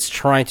looks like it's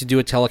trying to do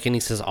a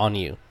telekinesis on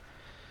you.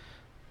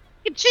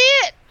 Good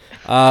shit.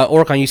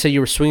 Orcon, you said you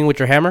were swinging with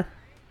your hammer.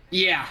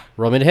 Yeah.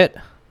 Roll me to hit.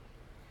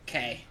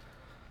 Okay.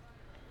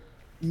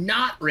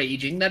 Not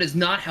raging. That is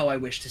not how I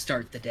wish to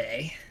start the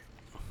day.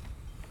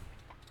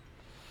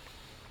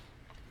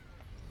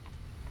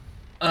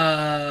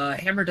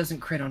 Hammer doesn't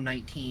crit on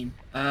 19.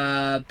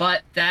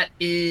 But that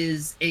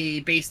is a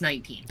base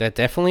 19. That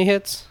definitely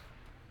hits.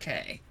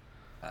 Okay.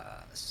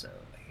 So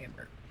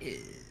hammer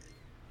is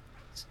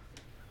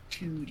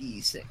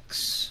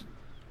 2d6.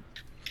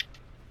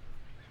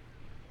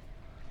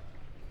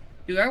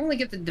 Do I only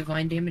get the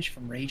divine damage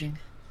from raging?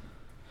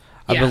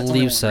 I Yeah, it's only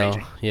believe one so.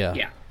 raging. Yeah.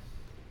 Yeah.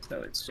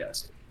 So it's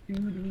just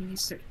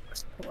 2d6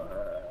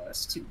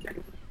 plus 2.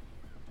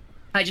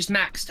 I just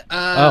maxed.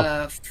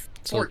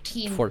 So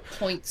 14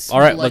 points.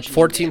 All right, look, bludgeoning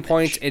 14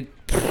 damage.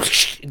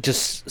 points. It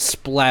just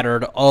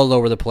splattered all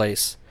over the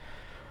place.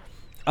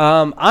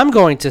 I'm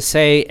going to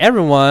say,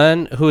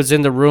 everyone who is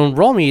in the room,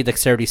 roll me a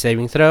dexterity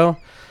saving throw.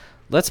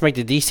 Let's make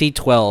the DC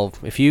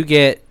 12. If you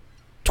get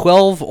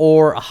 12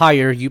 or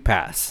higher, you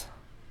pass.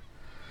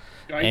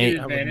 Do I Hey, get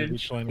I would maybe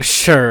advantage? 20.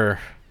 Sure.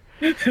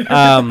 If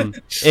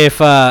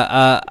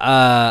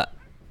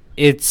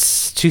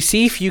it's to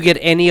see if you get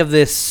any of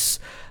this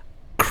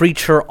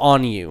creature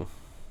on you.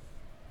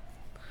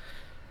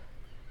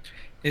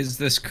 Is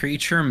this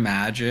creature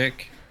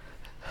magic?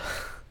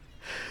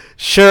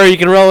 Sure, you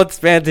can roll with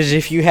advantage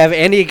if you have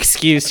any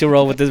excuse to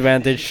roll with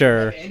advantage.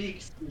 Sure. Okay,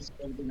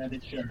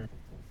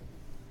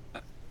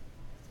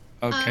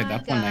 I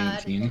that's a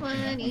got 19.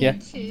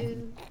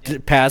 22.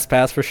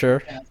 Pass for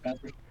sure.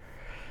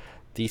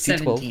 DC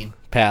 12. 17.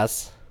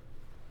 Pass.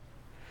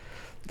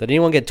 Did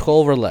anyone get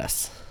 12 or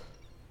less?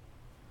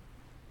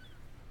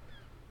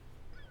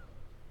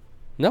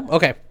 No?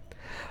 Okay.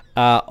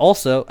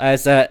 Also,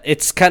 as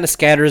it's kind of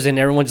scatters and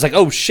everyone's like,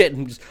 oh shit,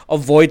 and just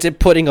avoids it,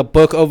 putting a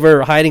book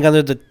over, hiding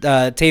under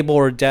the table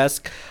or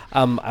desk.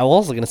 I'm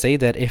also going to say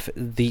that if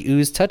the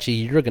ooze touch you,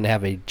 you're going to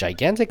have a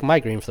gigantic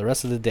migraine for the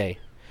rest of the day.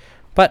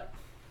 But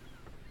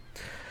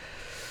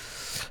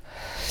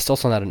it's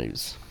also not an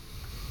ooze.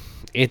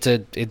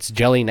 It's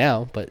jelly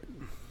now, but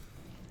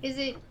Is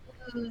it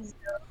ooze?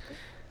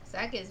 'Cause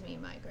that gives me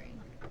migraine.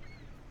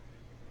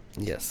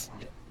 yes.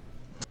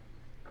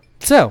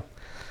 So,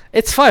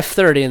 it's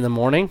 5:30 in the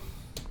morning.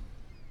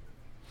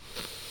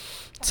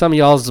 Some of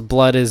y'all's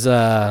blood is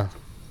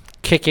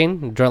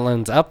kicking,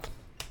 adrenaline's up.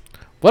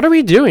 What are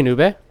we doing,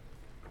 Ube?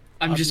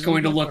 I'm just Do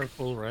going to we get our look.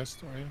 full rest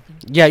or anything.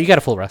 Yeah, you got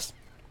a full rest.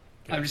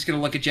 I'm just going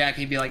to look at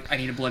Jackie and be like, I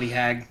need a bloody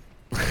hag.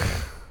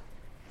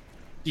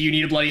 Do you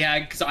need a bloody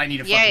hag? Because I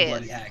need a fucking Yes.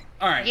 bloody hag.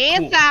 All right. Yes,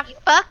 cool. I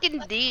fucking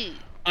do.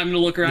 I'm gonna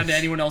look around to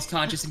anyone else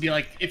conscious and be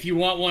like, if you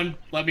want one,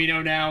 let me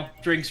know now.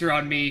 Drinks are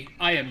on me.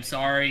 I am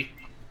sorry,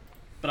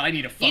 but I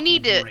need a fucking You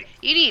need to drink.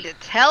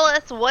 tell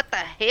us what the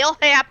hell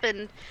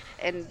happened,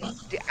 and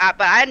but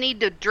I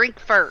need to drink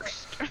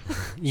first.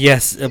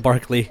 Yes,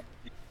 Barkley.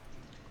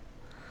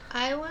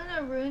 I want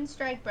a rune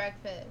strike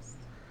breakfast.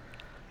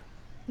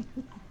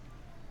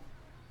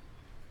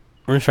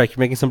 Runestrike, you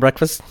making some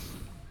breakfast?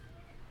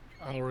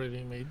 I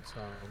already made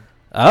some.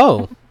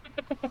 Oh.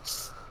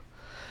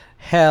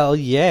 Hell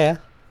yeah.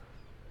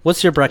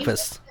 What's your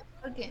breakfast?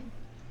 Again.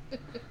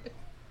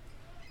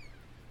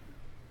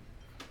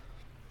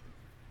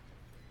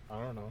 I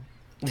don't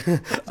know.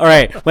 All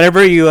right.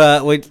 Whenever you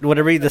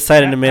whatever you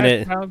decide in a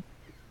minute. Hash browns,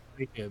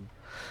 bacon.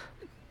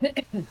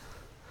 Can't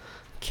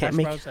Hash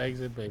make. browns,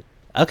 eggs, and bacon.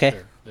 Okay.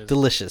 There, there's-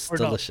 Delicious. or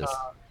Delicious.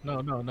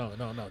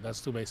 No,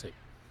 that's too basic.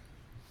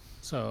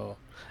 So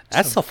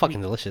That's so some fucking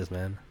fruit- delicious,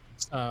 man.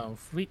 some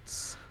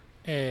fruits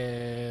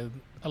and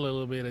a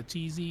little bit of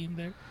cheesy in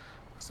there,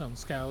 some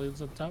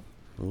scallions on top,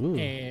 Ooh.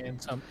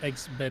 and some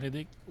eggs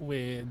Benedict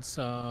with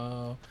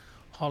some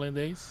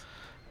hollandaise.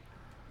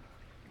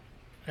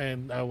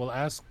 And I will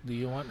ask, do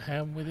you want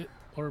ham with it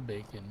or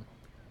bacon?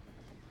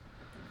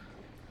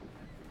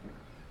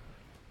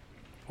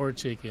 Or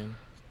chicken?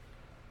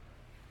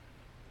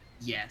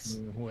 Yes.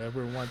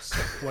 Whoever wants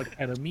what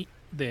kind of meat,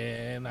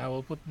 then I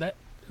will put that.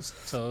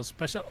 So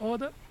special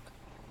order.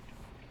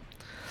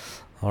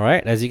 All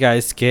right, as you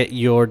guys get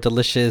your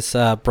delicious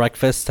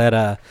breakfast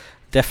that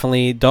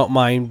definitely don't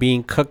mind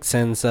being cooked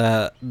since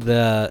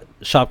the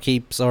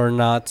shopkeepers are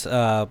not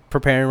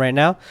preparing right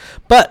now.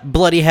 But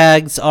bloody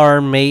hags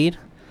are made.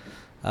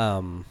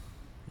 I'll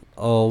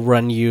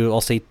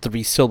say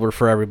 3 silver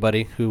for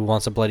everybody who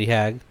wants a bloody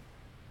hag.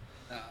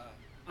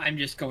 I'm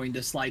just going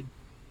to slide.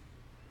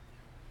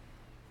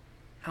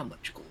 How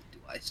much gold do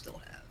I still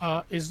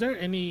have? Is there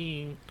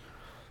any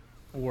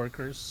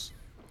workers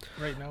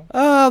right now?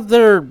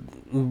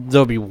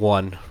 There'll be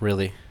one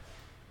really.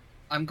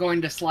 I'm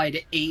going to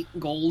slide 8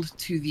 gold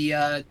to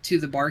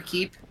the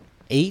barkeep.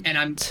 8. And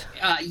I'm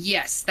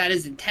yes, that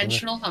is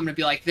intentional. I'm gonna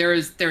be like, there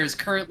is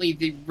currently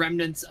the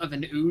remnants of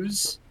an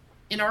ooze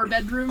in our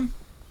bedroom.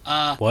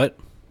 What?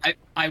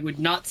 I would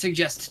not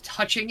suggest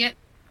touching it,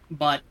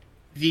 but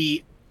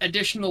the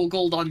additional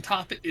gold on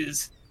top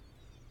is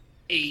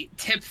a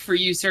tip for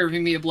you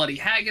serving me a bloody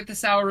hag at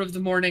this hour of the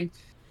morning,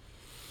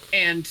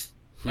 and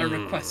a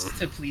request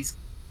to please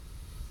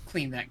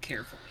clean that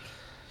carefully.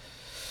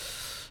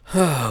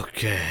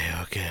 Okay.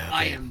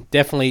 I am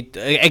Definitely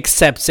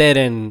accepts it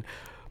and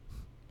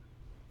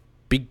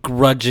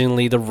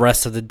begrudgingly the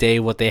rest of the day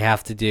what they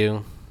have to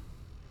do.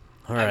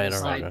 All I right. will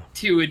slide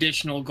 2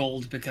 additional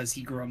gold because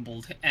he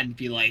grumbled, and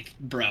be like,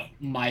 bro,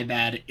 my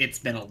bad. It's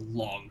been a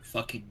long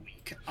fucking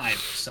week. I'm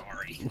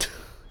sorry.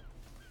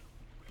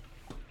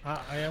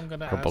 I am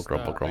gonna Grumble, ask.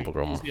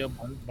 grumble. Is he a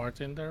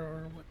bartender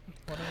or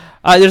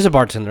whatever? There's a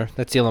bartender.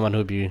 That's the only one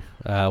who'd be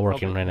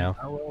working Okay, right now.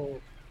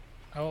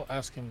 I will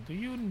ask him. Do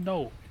you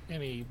know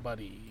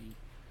anybody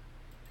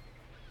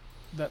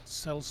that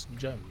sells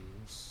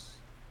gems?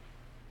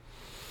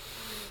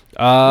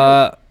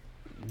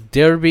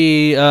 There'd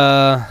be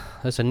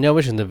there's a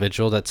newish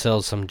individual that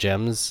sells some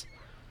gems.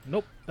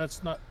 Nope,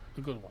 that's not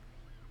a good one.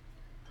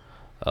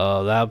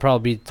 That'd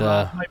probably be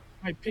the.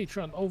 My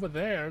patron over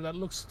there that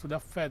looks the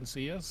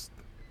fanciest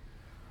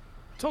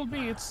told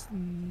me it's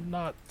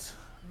not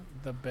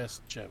the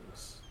best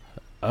gems.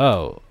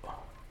 Oh.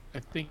 I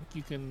think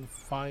you can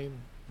find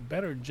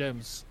better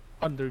gems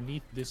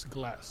underneath this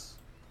glass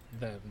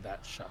than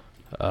that shop.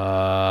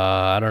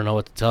 I don't know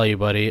what to tell you,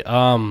 buddy.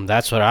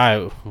 That's what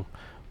I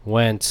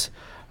went.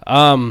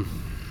 There's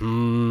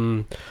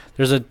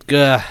a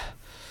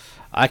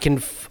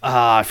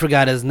I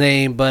forgot his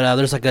name, but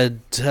there's like a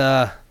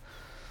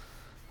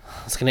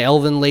it's like an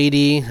elven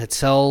lady that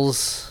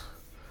sells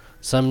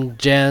some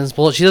gems.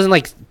 Well, she doesn't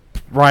like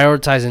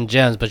prioritize in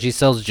gems, but she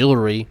sells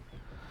jewelry.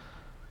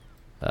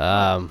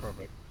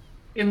 Perfect.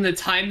 In the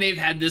time they've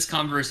had this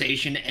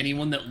conversation,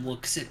 anyone that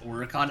looks at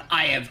Oricon,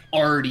 I have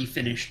already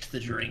finished the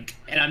drink,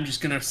 and I'm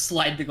just gonna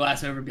slide the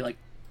glass over and be like,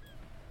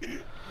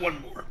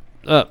 one more.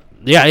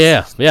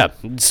 Yeah.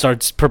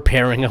 Starts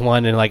preparing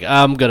one and like,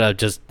 I'm gonna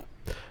just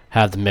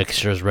have the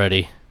mixtures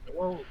ready.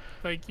 Well,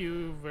 thank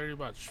you very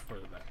much for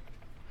that.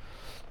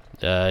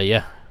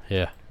 Yeah.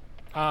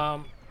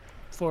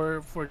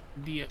 For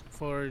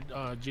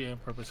GM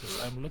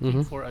purposes, I'm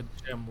looking for a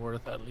gem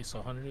worth at least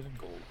 100 in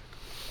gold.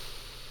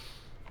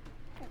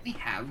 We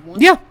have one.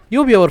 Yeah,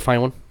 you'll be able to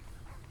find one.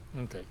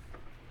 Okay.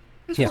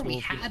 That's Yeah. what we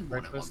had one at one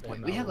Breakfast, point.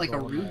 and We I had will like a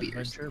go on an ruby or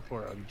adventure something.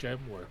 for a gem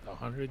worth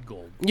 100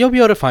 gold. You'll be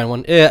able to find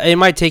one. It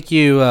might take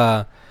you.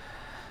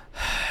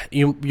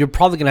 You're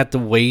probably gonna have to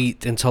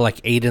wait until like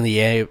 8 in the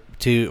a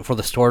for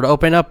the store to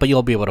open up, but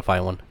you'll be able to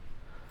find one.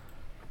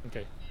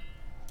 Okay.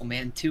 Oh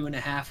man,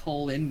 2.5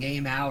 whole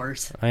in-game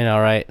hours. I know,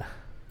 right?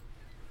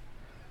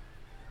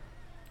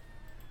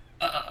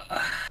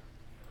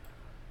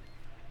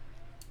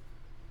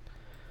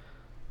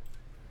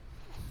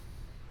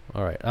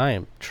 All right, I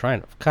am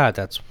trying to. God,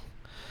 that's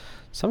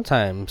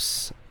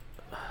sometimes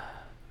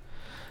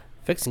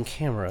fixing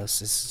cameras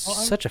is Oh,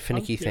 such a I'm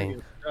finicky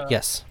thing. curious,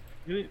 Yes.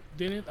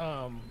 Didn't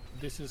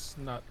this is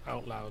not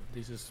out loud.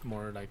 This is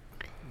more like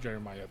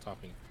Jeremiah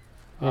talking.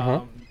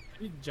 Uh-huh.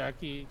 Did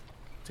Jackie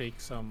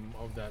take some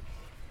of that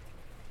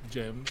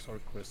gems or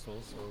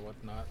crystals or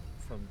whatnot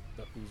from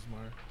the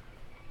Uzmar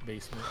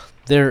basement?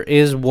 There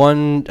is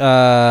one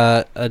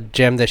a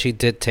gem that she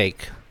did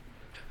take.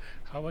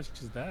 How much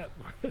is that?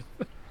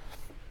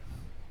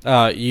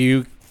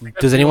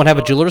 Does anyone have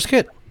a jeweler's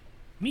kit?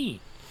 Me.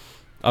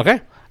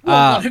 Okay.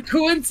 Well, what a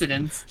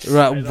coincidence.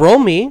 Roll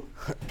me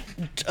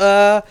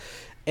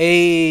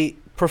a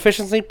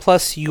proficiency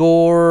plus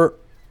your,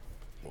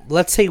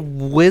 let's say,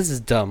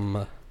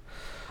 wisdom.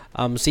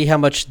 See how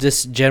much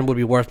this gem would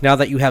be worth. Now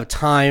that you have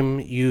time,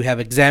 you have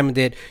examined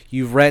it,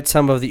 you've read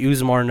some of the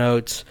Uzmar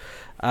notes,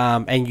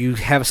 and you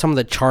have some of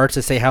the charts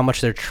that say how much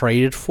they're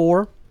traded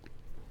for.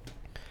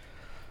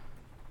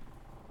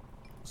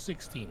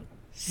 16.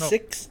 No,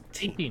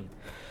 16. 18.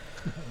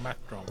 Math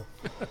wrong.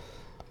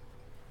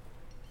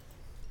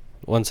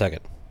 1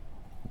 second.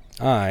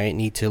 I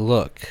need to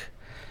look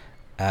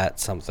at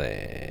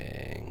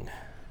something.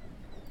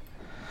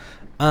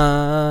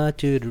 Where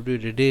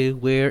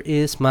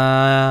is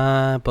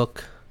my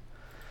book?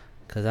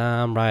 'Cause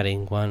I'm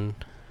writing one.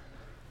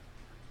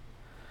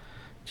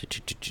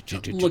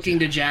 Looking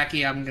to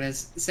Jackie, I'm gonna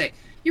say,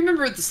 you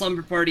remember at the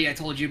slumber party I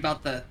told you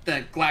about the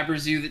Glabber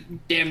Zoo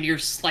that damn near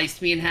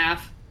sliced me in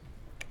half?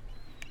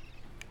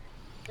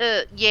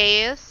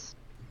 Yes.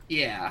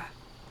 Yeah.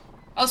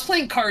 I was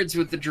playing cards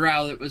with the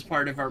drow that was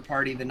part of our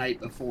party the night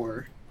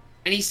before,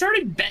 and he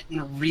started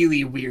betting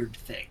really weird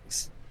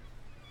things.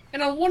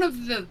 And on one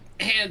of the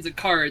hands of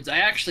cards, I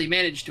actually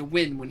managed to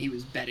win when he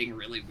was betting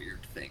really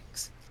weird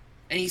things.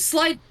 And he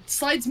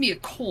slides me a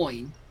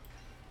coin,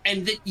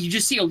 and then you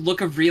just see a look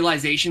of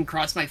realization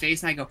cross my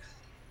face, and I go,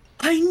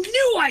 I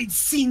knew I'd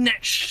seen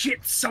that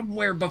shit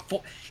somewhere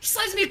before. He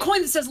slides me a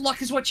coin that says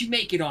luck is what you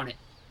make it on it.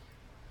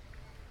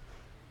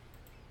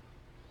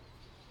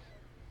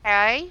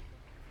 Okay.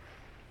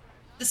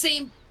 The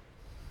same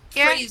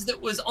Yeah. phrase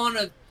that was on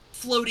a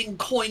floating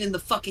coin in the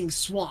fucking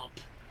swamp.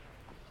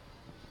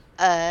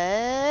 Oh.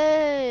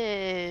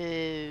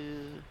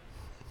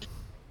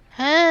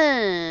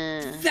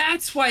 Huh.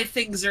 That's why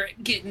things are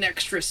getting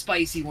extra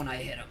spicy when I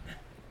hit them.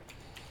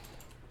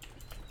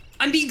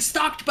 I'm being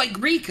stalked by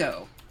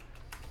Greco.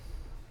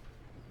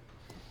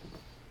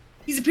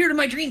 He's appeared in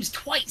my dreams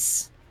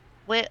twice.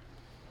 Well,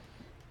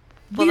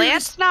 Weirdest-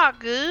 that's not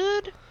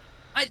good.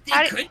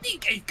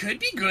 It could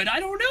be good. I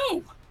don't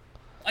know.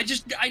 I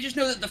just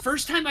know that the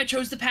first time I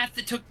chose the path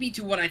that took me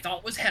to what I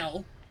thought was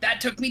hell,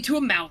 that took me to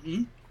a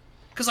mountain.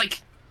 Cause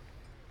like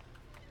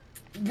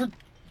we're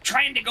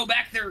trying to go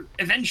back there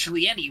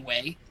eventually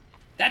anyway.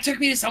 That took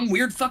me to some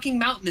weird fucking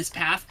mountainous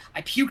path.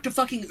 I puked a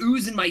fucking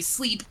ooze in my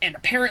sleep, and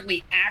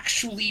apparently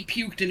actually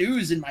puked an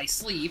ooze in my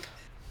sleep.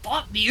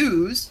 Fought the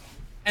ooze,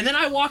 and then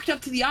I walked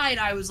up to the eye and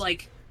I was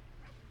like,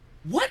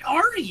 "What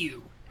are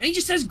you?" And he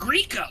just says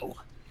Greco.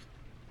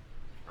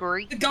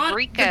 The god,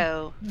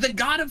 Greco. The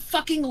god of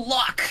fucking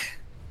luck.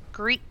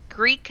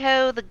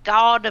 Greco, the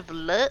god of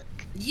luck.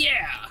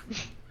 Yeah.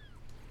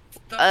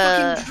 The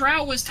fucking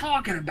drow was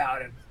talking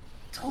about him.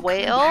 It's all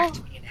coming back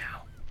to me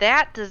now.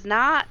 That does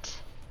not.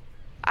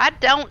 I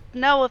don't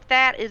know if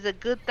that is a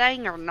good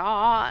thing or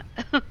not.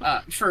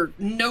 For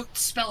note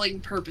spelling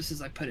purposes,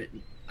 I put it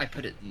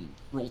in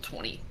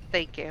Roll20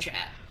 Thank you.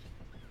 chat.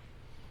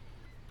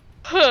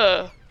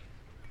 Huh.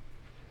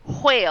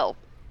 Well,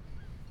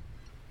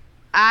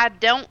 I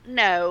don't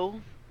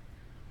know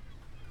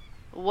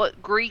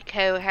what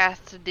Greco has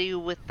to do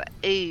with the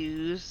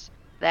ooze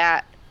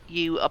that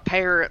you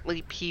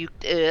apparently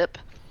puked up.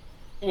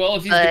 Well,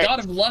 if he's the god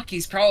of luck,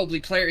 he's probably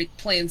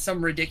playing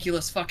some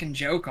ridiculous fucking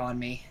joke on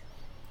me.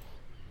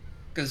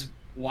 Because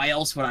why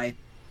else would I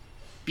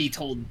be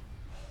told?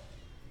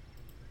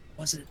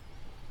 Was it?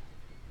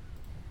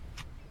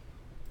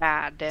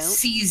 I don't.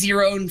 Seize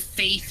your own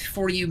faith,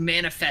 for you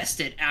manifest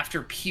it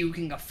after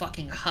puking a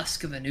fucking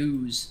husk of an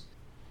ooze.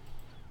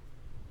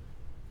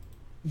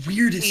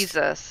 Weirdest.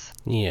 Jesus.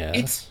 Yeah.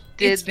 It's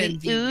Did been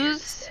the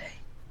weirdest ooze? day.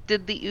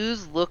 Did the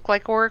ooze look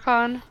like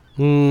Oricon?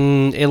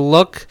 It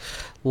looked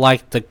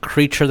like the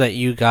creature that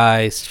you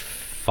guys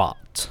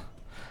fought.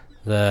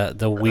 The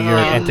weird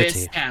In entity.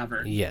 this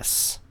tavern.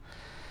 Yes.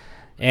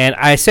 And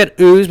I said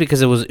ooze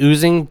because it was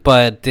oozing,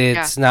 but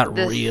it's not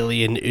the-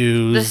 really an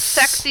ooze. The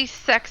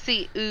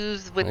sexy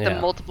ooze with the Yeah.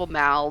 multiple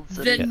mouths.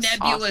 The and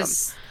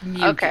nebulous Okay.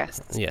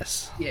 mucus.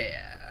 Yes.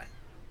 Yeah.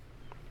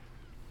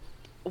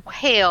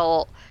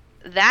 Hell,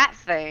 that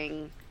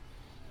thing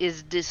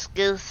is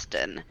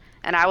disgusting,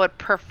 and I would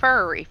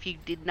prefer if you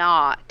did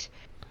not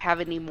have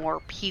any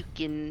more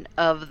puking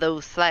of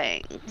those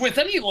things. With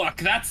any luck,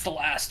 that's the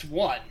last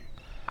one.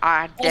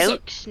 I Also-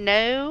 don't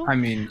know. I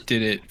mean,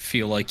 did it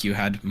feel like you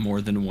had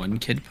more than one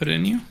kid put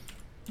in you?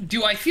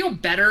 Do I feel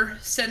better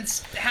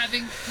since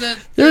having the...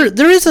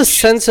 There is a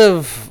sense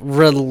of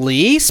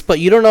release, but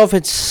you don't know if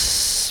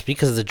it's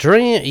because of the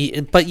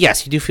dream. But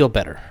yes, you do feel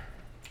better.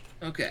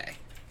 Okay.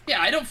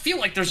 Yeah, I don't feel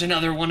like there's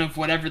another one of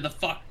whatever the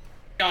fuck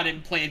got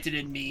implanted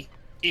in me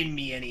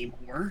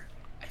anymore,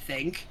 I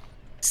think.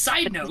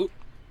 Side note,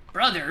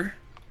 brother,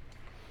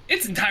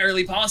 it's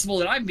entirely possible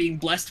that I'm being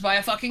blessed by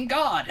a fucking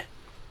god.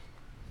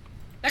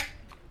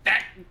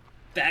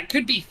 That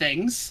could be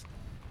things.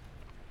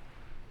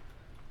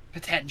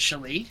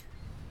 Potentially.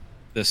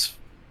 This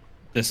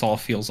all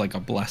feels like a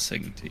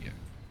blessing to you.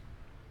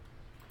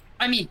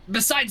 I mean,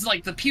 besides,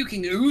 like, the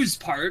puking ooze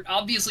part,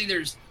 obviously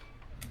there's...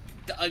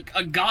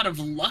 A god of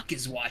luck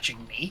is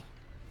watching me.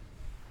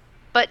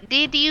 But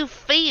did you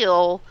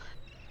feel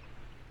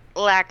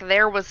like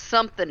there was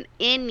something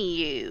in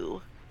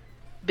you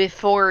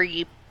before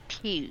you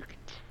puked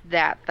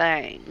that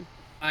thing?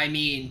 I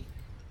mean...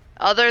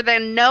 Other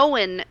than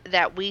knowing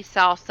that we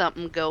saw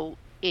something go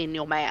in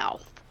your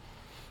mouth.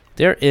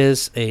 There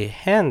is a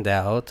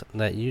handout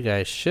that you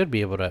guys should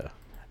be able to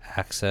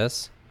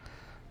access.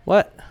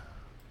 What?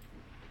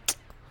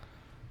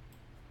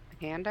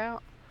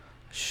 Handout?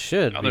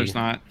 Should No, be. there's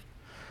not.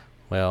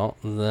 Well,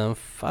 then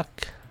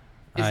fuck.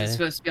 Is I- it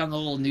supposed to be on the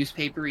little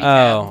newspaper?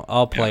 Oh,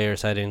 all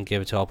players. I didn't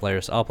give it to all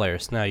players. All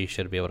players. Now you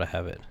should be able to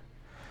have it.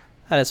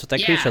 That is what that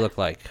Yeah. creature looked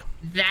like.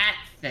 That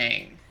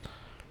thing.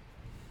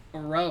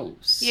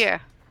 Gross. Yeah.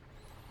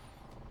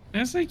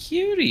 That's a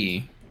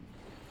cutie.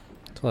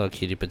 It's a little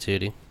cutie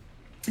patootie.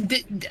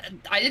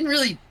 I didn't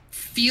really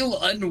feel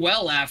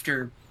unwell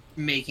after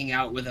making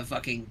out with a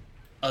fucking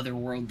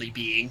otherworldly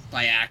being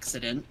by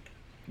accident.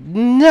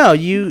 No,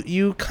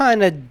 you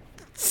kind of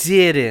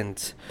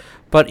didn't,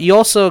 but you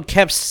also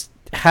kept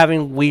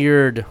having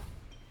weird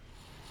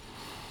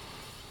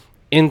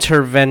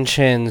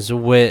interventions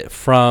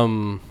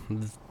from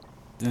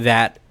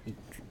that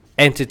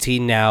entity.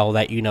 Now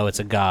that you know it's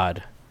a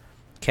god,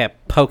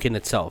 kept poking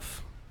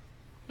itself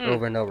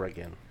over and over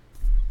again.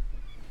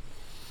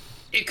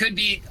 It could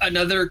be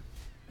another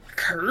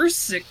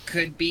curse. It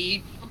could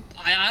be...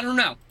 I don't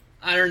know.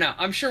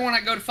 I'm sure when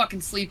I go to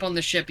fucking sleep on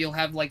the ship, you'll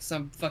have, like,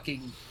 some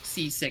fucking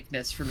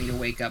seasickness for me to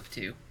wake up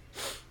to.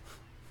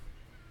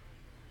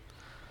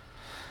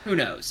 Who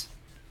knows?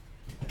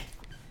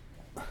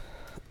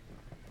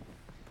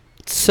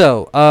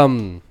 So,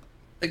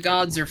 The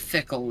gods are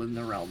fickle in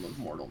the realm of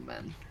mortal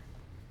men.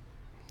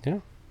 yeah,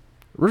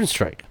 Rune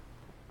Strike.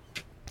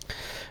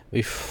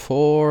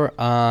 Before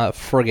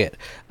forget,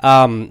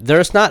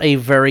 there's not a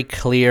very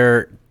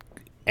clear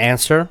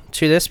answer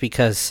to this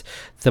because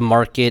the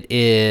market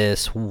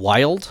is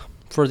wild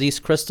for these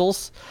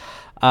crystals.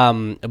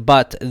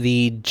 But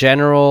the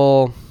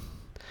general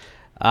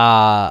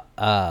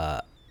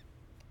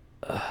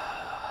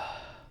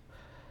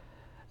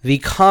the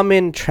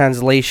common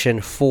translation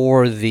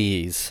for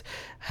these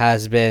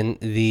has been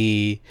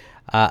the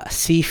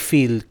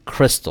Seafield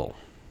crystal.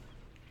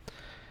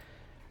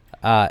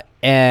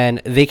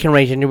 And they can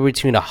range anywhere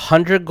between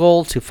 100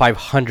 gold to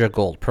 500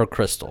 gold per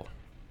crystal,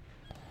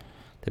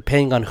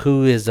 depending on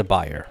who is the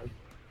buyer.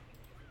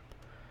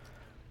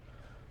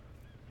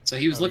 So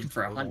he was looking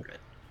for 100.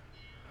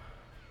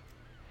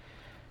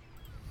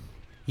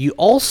 You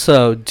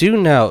also do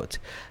note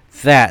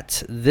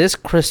that this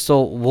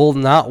crystal will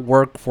not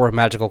work for a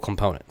magical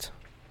component.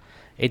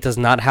 It does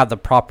not have the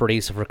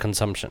properties for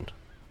consumption.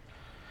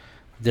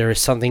 There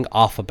is something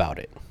off about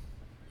it.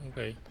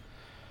 Okay.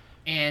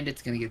 And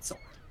it's gonna get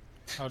sold.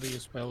 How do you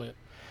spell it?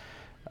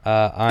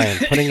 I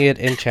am putting it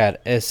in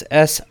chat. It's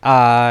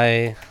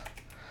S-I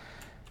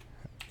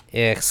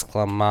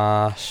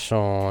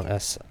exclamation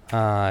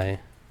S-I.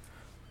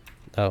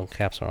 Oh,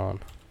 caps are on.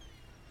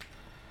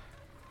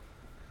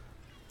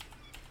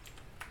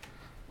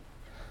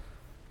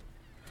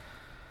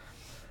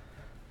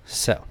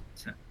 So.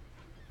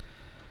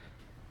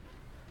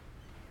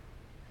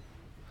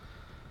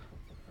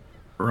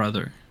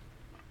 Brother,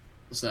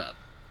 What's up?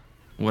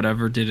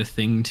 whatever did a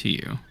thing to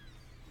you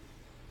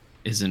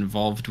is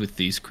involved with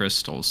these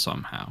crystals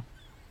somehow.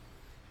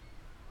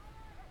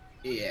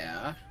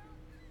 Yeah.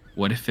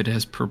 What if it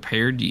has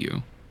prepared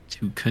you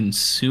to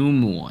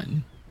consume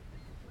one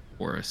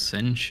for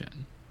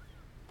ascension?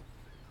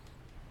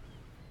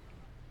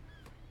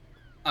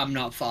 I'm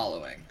not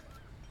following.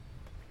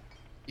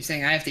 You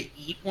saying I have to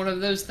eat one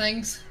of those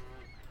things?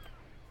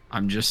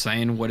 I'm just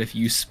saying, what if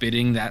you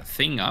spitting that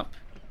thing up?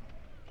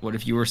 What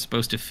if you were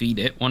supposed to feed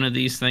it one of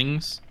these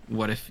things?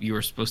 What if you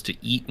were supposed to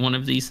eat one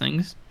of these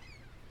things?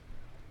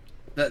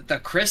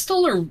 The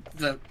crystal or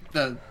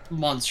the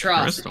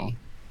monstrosity? Crystal.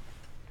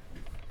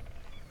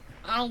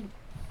 I don't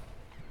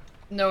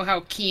know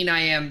how keen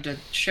I am to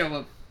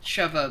shove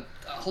a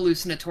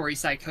hallucinatory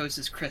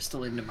psychosis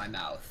crystal into my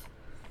mouth.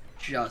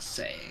 Just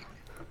saying.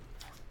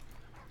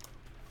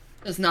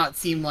 Does not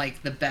seem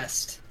like the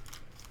best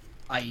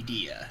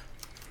idea.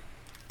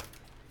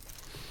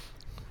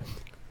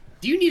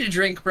 Do you need a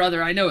drink,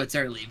 brother? I know it's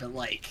early, but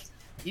like,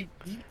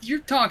 you're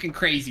talking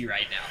crazy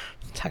right now.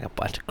 Talk a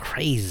bunch of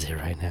crazy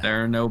right now.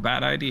 There are no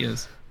bad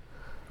ideas.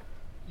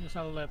 Yes,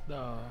 I'll let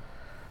the.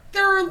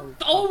 There are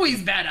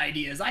always bad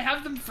ideas. I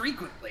have them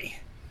frequently.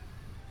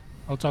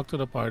 I'll talk to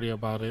the party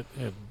about it,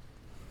 and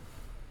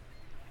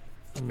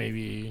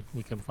maybe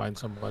we can find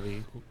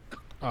somebody,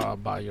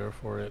 buyer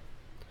for it.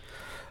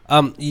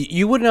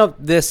 You would know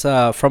this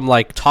from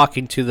like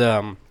talking to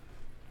the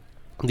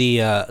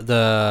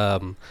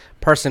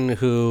person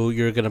who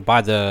you're gonna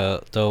buy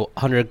the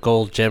 100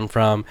 gold gem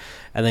from,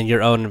 and then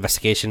your own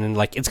investigation, and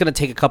like it's gonna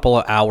take a couple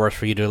of hours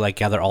for you to like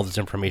gather all this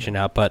information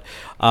out. But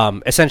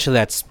essentially,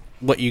 that's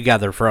what you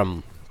gather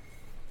from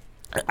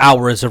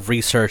hours of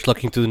research,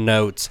 looking through the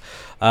notes,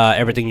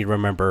 everything you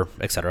remember,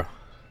 etc.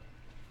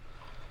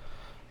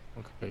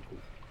 Okay, cool.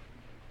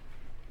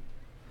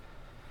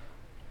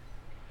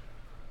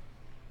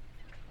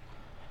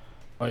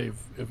 I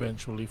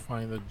eventually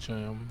find a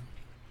gem.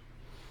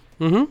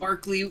 Mm-hmm.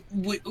 Barkley,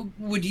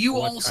 would you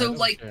What also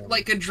kind of gem?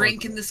 like a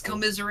drink in this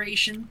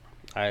commiseration?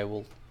 I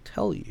will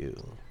tell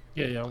you.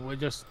 Yeah, we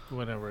just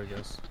whenever, I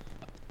guess.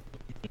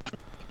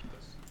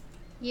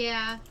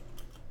 Yeah,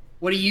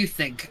 What do you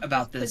think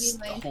about putting this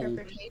my whole?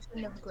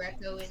 interpretation of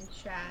Greco in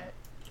chat.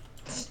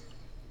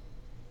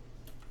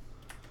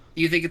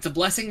 Do you think it's a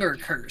blessing or a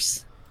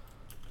curse?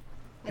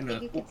 I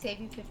think it could save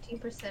you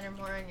 15% or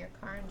more on your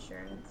car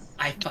insurance.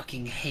 I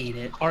fucking hate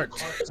it. Cart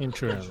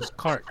insurance.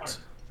 Cart.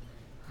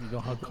 You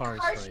don't have cars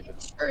Car right now.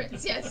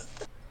 insurance, yes.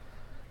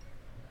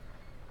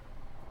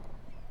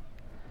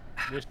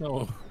 There's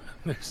no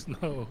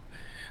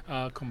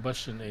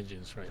combustion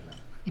engines right now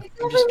It's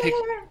I'm over just pic-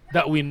 there.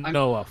 that we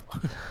know of.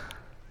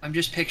 I'm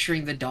just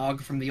picturing the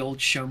dog from the old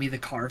 "Show Me the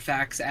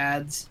Carfax"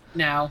 ads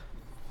now.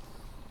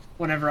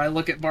 Whenever I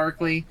look at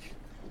Barkley,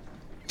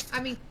 I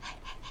mean,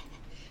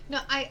 no,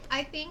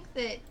 I think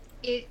that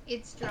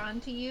it's drawn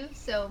to you,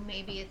 so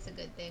maybe it's a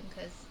good thing,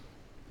 because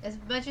as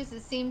much as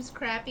it seems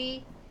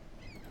crappy,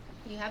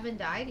 you haven't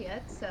died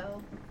yet,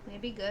 so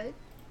maybe good.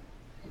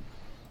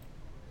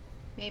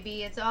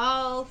 Maybe it's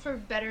all for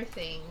better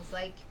things,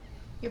 like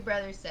your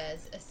brother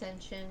says,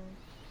 ascension,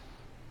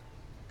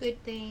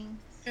 good things,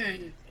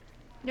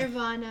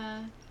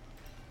 nirvana,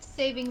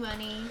 saving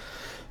money.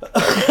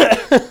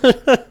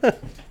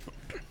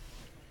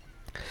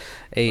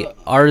 A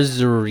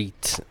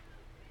Arzurit.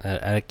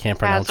 I can't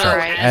pronounce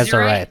Azurite. it.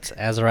 Azurite.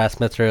 Azurat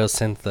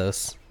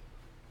Meteorosynthos.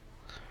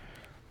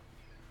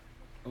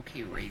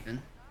 Okay,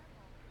 Raven.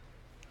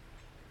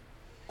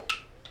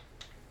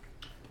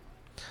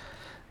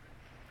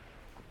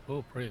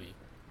 Oh, pretty.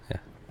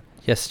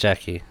 Yes,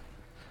 Jackie.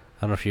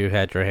 I don't know if you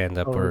had your hand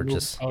up or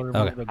just. I'll Okay.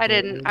 remove the I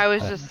didn't. gold. I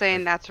was just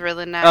saying that's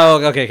really nice.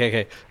 Oh,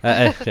 okay.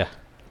 Yeah.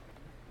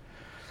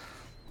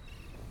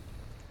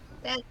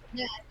 That's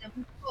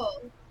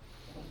cool.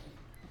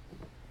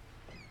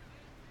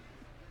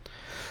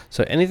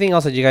 So, anything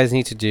else that you guys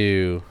need to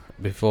do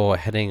before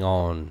heading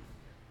on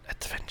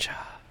adventure?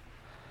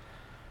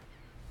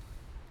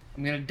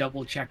 I'm gonna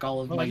double check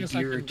all of Well, I my guess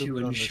I gear can do to it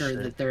on the ensure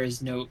ship, that there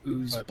is no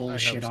ooze But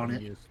bullshit I have on some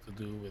it. use to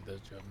do with the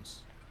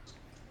gems.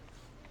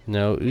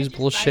 No, ooze just buy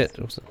bullshit.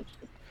 some-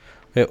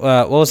 Wait,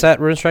 what was that,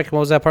 Rune Strike? What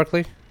was that,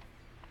 Parkley?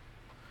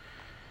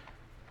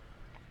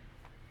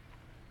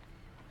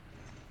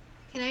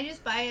 Can I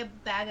just buy a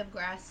bag of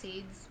grass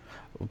seeds?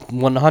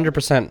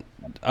 100%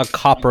 a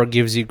copper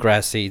gives you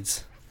grass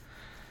seeds.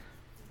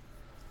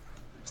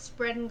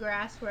 Spreading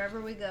grass wherever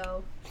we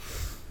go.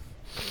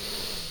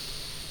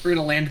 We're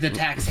gonna land the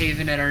tax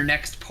haven at our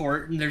next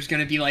port, and there's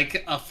gonna be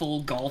like a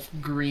full golf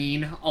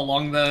green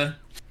along the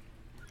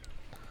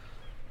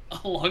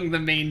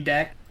main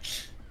deck.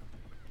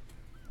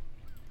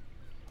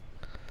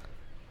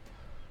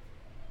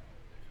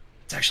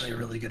 It's actually a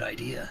really good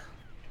idea.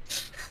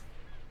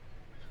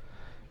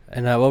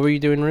 And what were you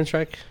doing, Rune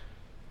Strike?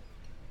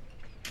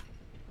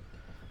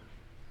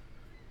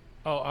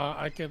 Oh,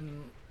 I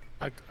can.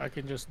 I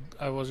can just.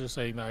 I was just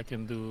saying that I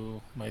can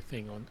do my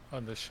thing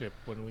on the ship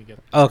when we get.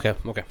 Okay.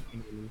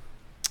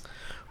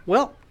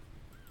 Well,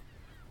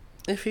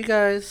 if you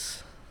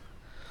guys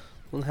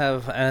don't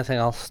have anything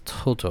else,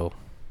 Toto,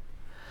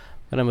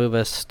 I'm gonna move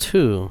us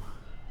to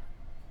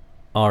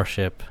our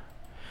ship,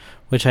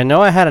 which I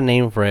know I had a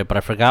name for it, but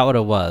I forgot what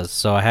it was,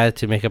 so I had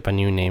to make up a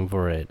new name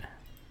for it.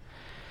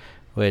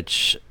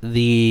 Which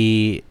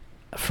the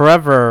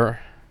forever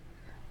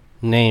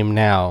name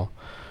now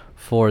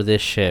for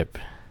this ship,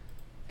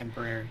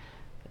 Temporary.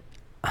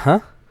 huh?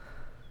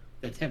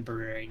 The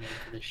temporary name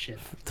for this ship.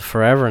 The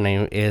forever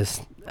name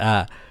is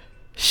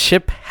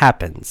Ship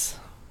Happens.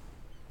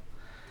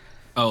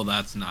 Oh,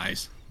 that's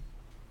nice.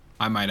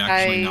 I might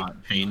actually I-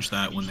 not change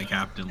that when the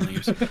captain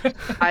leaves.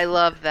 I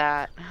love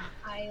that.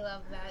 I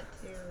love that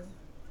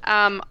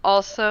too.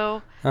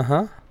 Also,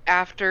 Uh-huh.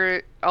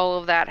 after all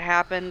of that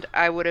happened,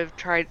 I would have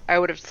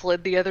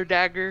slid the other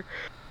dagger,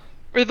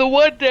 or the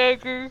one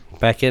dagger,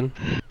 Back in.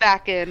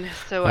 back in,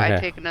 so I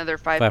Okay. take another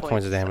 5 5 points.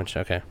 points of damage.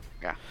 Okay.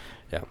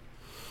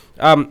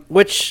 Yeah.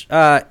 Which,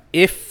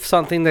 if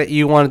something that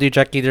you want to do,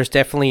 Jackie, there's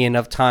definitely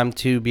enough time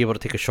to be able to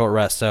take a short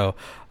rest. So,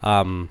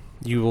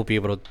 you will be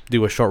able to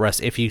do a short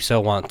rest if you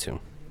so want to.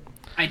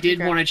 I did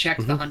Okay. want to check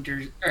the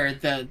hunter or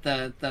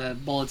the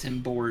bulletin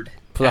board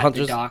For the at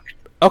hunters? dock.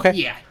 Okay.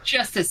 Yeah,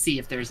 just to see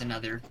if there's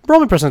another.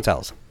 Roll me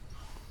percentiles.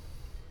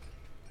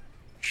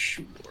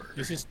 Sure.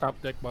 This is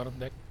top deck, bottom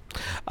deck.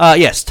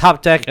 Yes,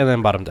 top deck and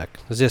then bottom deck.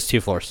 There's just 2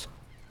 floors.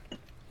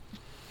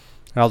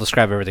 I'll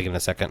describe everything in a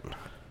second.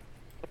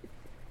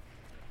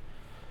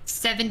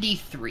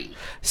 73.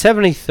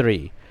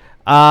 73.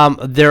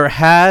 There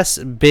has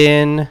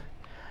been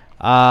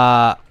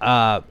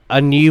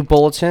a new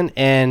bulletin,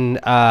 and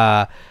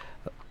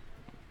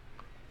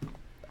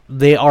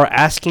they are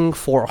asking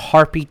for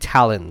harpy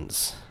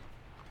talons.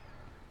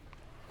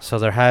 So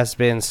there has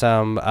been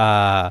some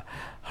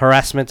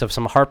harassment of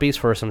some harpies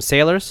for some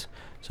sailors.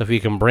 So if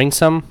you can bring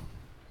some,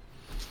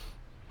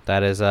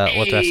 that is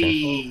what they're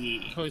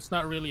asking. Hey. So it's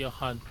not really a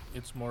hunt.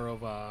 It's more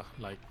of a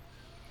like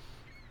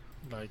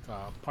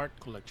part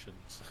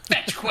collections.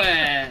 Fetch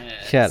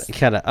quest.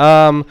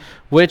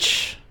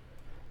 Which,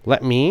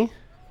 let me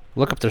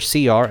look up their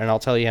CR, and I'll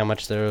tell you how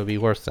much they will be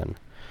worth then.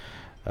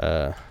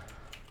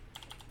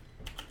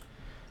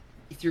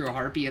 He threw a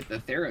harpy at the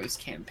Theros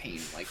campaign,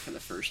 like for the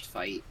first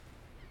fight.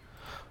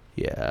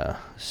 Yeah.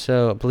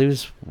 So I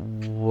believe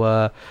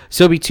so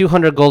it'll be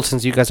 200 gold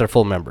since you guys are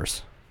full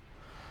members.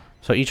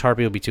 So each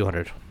harpy will be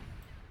 200.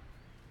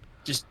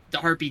 Just the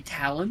harpy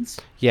talons.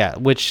 Yeah,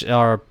 which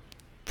are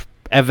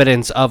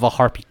evidence of a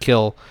harpy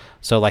kill.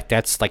 So like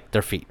that's like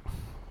their feet.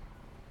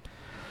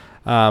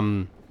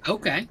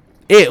 Okay.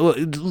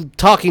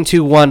 Talking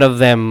to one of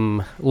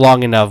them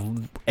long enough,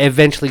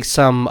 eventually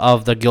some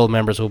of the guild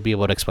members will be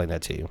able to explain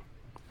that to you.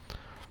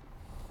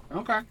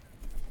 Okay.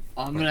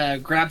 I'm gonna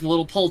grab the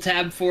little pull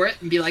tab for it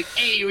and be like,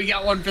 "Hey, we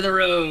got one for the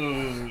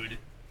road."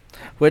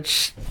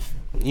 Which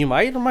you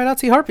might or might not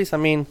see harpies. I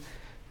mean,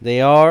 they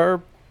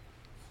are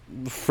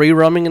free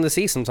roaming in the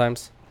sea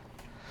sometimes.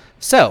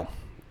 So,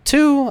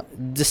 to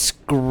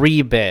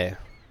describe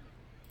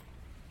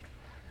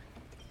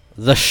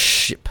the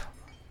ship,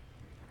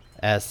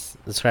 as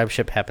described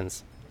ship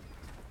happens.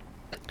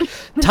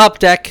 Top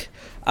deck,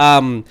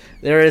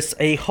 there is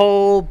a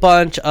whole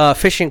bunch of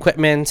fishing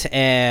equipment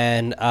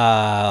and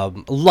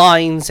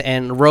lines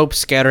and ropes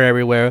scattered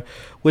everywhere,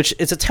 which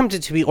is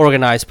attempted to be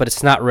organized, but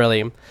it's not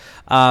really.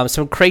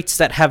 Some crates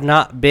that have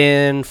not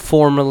been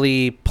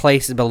formally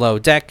placed below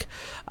deck,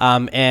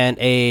 and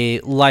a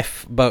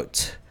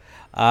lifeboat.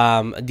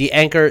 The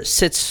anchor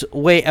sits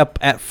way up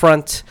at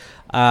front,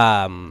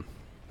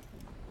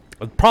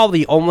 probably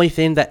the only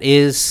thing that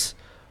is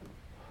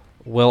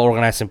well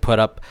organized and put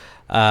up.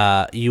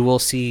 You will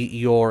see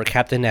your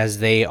captain as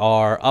they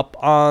are up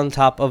on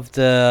top of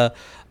the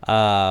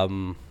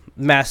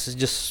mast,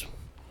 just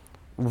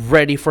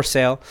ready for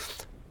sail.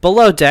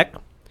 Below deck,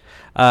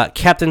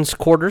 captain's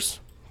quarters.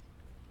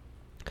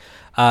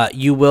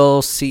 You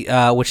will see,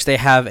 which they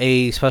have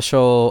a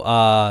special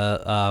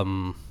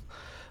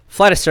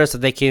flight of stairs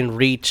that they can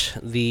reach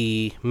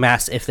the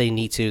mast if they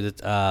need to.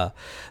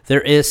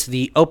 There is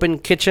the open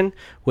kitchen,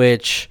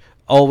 which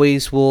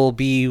always will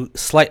be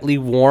slightly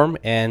warm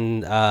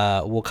and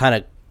will kind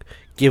of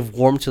give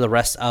warmth to the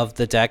rest of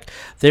the deck.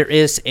 There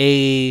is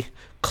a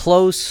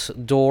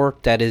closed door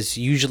that is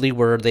usually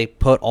where they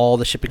put all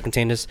the shipping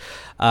containers,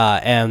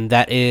 and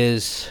that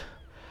is,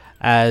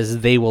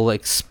 as they will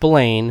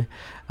explain,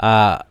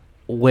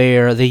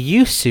 where they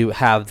used to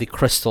have the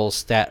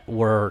crystals that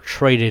were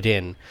traded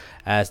in,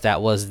 as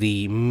that was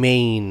the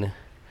main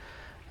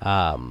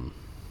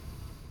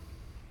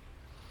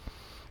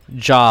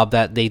job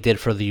that they did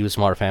for the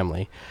Usmar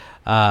family.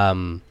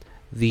 A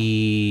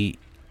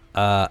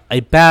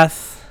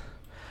bath,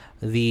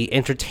 the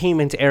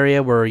entertainment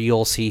area where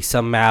you'll see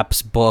some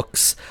maps,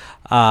 books,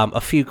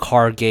 a few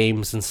card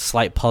games and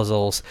slight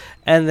puzzles,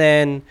 and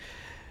then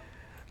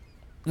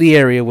the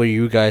area where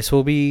you guys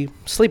will be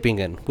sleeping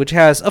in, which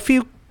has a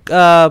few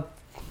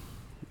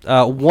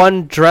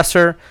one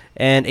dresser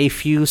and a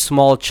few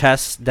small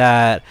chests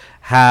that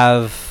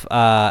have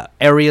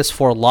areas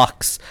for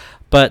locks,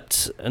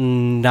 but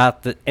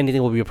not that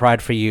anything will be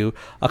provided for you.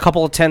 A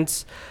couple of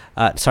tents,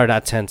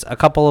 not tents, a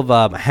couple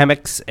of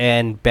hammocks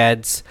and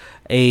beds,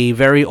 a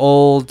very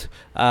old,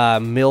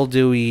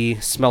 mildewy,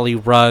 smelly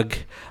rug.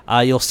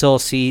 You'll still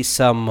see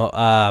some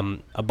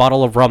a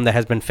bottle of rum that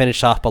has been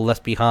finished off but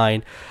left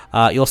behind.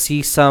 You'll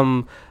see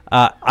some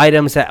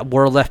items that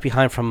were left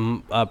behind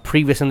from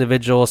previous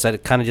individuals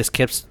that kind of just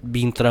kept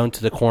being thrown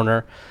to the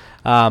corner.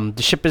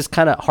 The ship is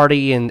kind of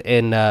hardy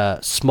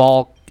and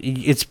small.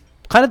 It's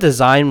kind of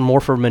designed more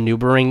for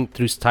maneuvering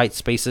through tight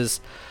spaces.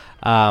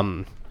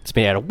 It's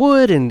made out of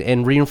wood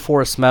and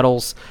reinforced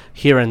metals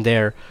here and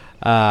there.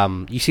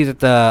 You see that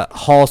the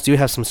hulls do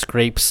have some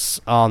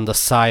scrapes on the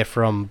side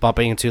from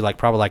bumping into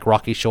probably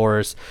rocky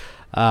shores.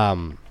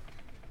 And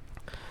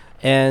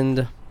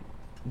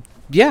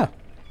yeah,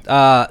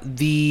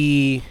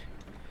 the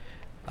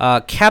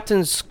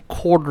captain's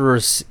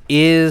quarters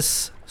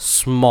is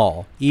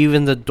small.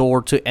 Even the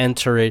door to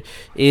enter it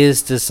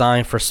is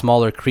designed for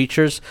smaller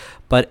creatures,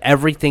 but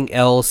everything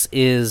else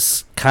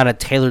is kind of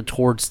tailored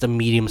towards the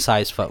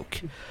medium-sized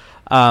folk.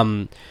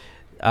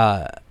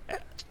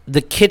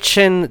 The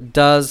kitchen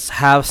does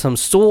have some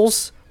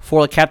stools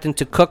for the captain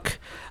to cook,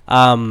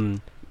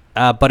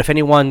 but if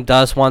anyone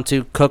does want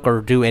to cook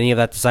or do any of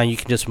that design, you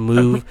can just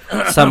move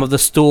some of the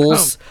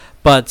stools.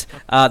 But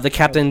the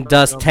captain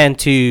does tend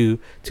to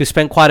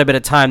spend quite a bit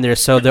of time there,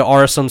 so there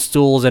are some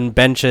stools and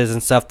benches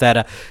and stuff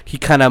that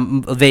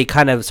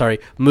they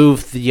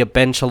move the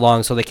bench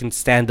along so they can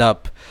stand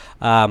up.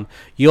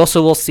 You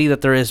also will see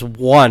that there is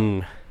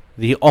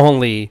the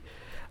only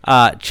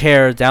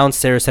chair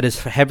downstairs that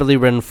is heavily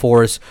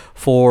reinforced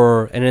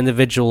for an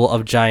individual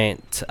of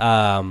giant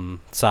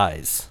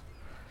size,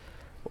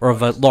 or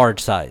of a large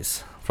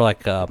size, for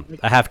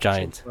a half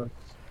giant.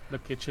 The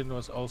kitchen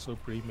was also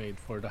pre-made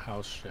for the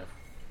house chef.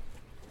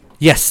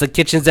 Yes, the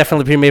kitchen's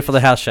definitely pre-made for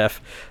the house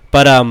chef,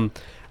 but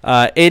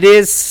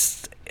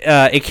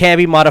it can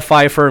be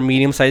modified for a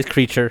medium-sized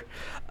creature.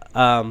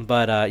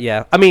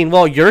 Yeah, I mean,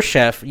 well, your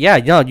chef, you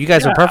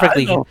guys are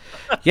perfectly.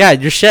 Yeah,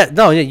 your chef.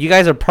 No, you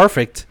guys are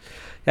perfect.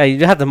 Yeah, you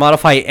don't have to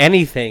modify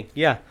anything.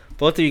 Yeah,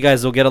 both of you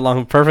guys will get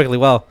along perfectly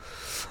well.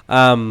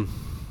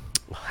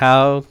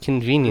 How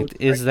convenient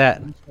is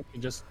that? You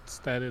just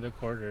stand in a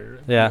corner.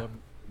 Yeah.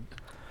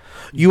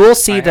 You will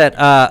see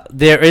that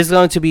there is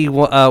going to be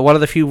one of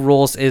the few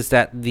rules is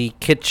that the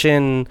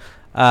kitchen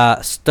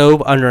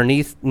stove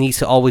underneath needs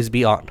to always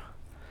be on,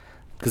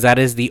 because that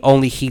is the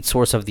only heat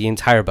source of the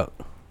entire boat.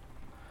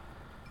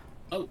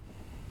 Oh.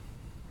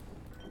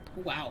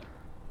 Wow.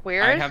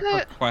 Where I is have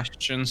it? a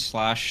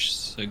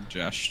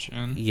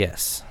question/suggestion.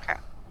 Yes. Okay.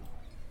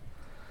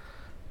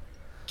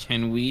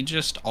 Can we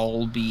just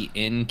all be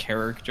in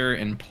character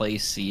and play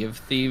Sea of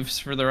Thieves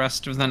for the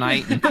rest of the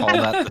night and call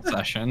that the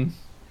session?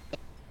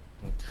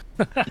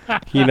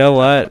 You know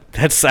what?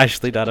 That's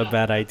actually not a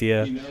bad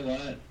idea.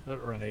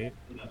 Right.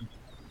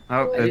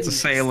 Oh, it's a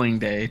sailing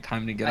day.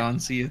 Time to get on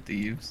Sea of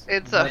Thieves.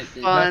 It's a Right,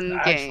 fun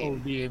That game. will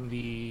be in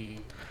the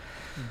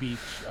beach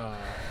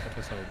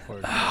episode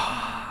for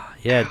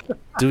Yeah.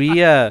 Do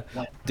we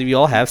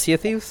all have Sea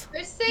of Thieves?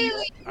 We're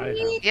sailing. I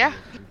have. Yeah.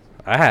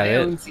 I have I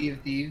own it. Sea of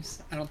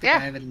Thieves. I don't think Yeah. I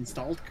have it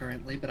installed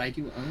currently, but I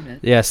do own it.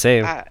 Yeah,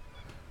 same. I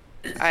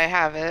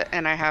have it,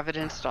 and I have it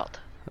installed.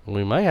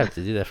 We might have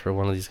to do that for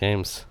one of these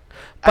games.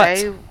 But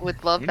I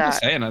would love I'm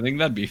just that. saying, I think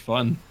that'd be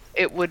fun.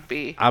 It would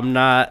be. I'm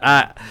not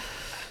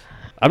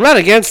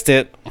against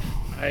it.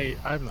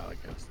 I'm not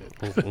against it.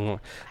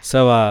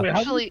 So Wait, how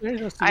Actually, many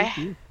players I-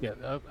 do you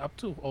get? Up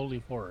to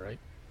only 4, right?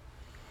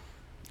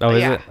 oh,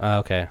 is yeah. it?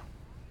 Okay.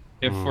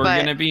 If we're But-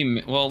 gonna be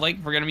if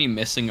we're gonna be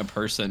missing a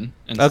person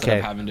instead Okay.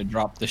 of having to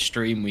drop the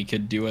stream, we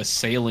could do a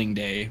sailing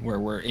day where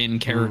we're in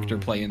character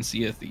playing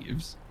Sea of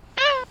Thieves.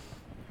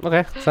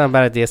 Okay, it's not a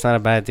bad idea. It's not a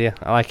bad idea.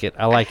 I like it.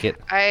 I like it.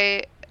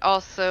 I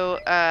also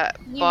Can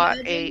you bought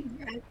imagine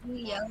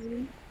Jackie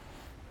yelling?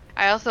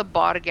 I also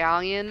bought a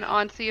galleon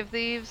on Sea of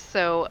Thieves,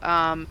 so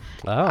Oh.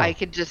 I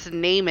could just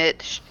name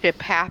it Ship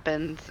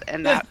Happens,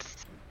 and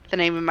that's the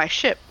name of my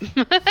ship.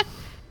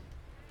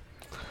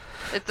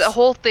 It's a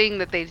whole thing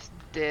that they just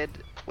did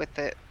with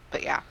it,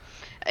 but yeah.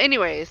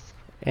 Anyways,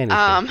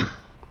 Anything.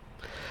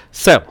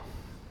 So,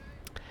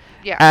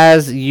 yeah.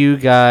 as you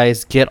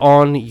guys get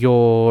on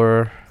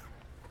your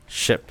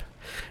ship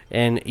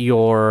and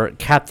your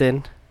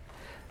captain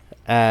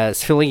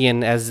is filling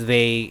in as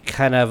they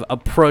kind of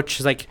approach,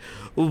 is like,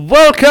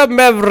 welcome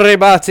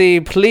everybody,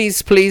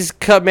 please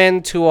come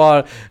into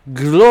our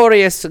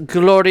glorious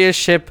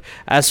ship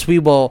as we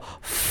will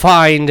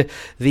find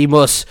the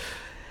most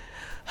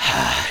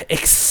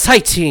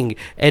exciting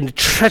and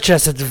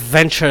treacherous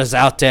adventures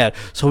out there,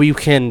 so you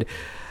can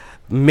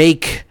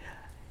make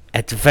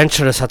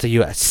adventurers out of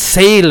you,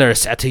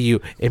 sailors out of you,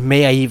 and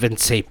may I even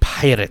say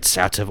pirates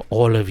out of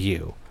all of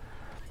you.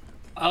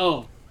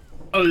 Oh,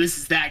 this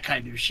is that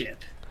kind of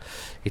ship.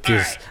 It All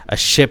is right. a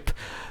ship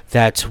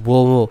that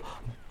will,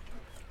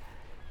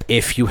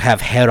 if you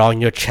have head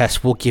on your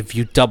chest, will give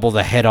you double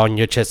the head on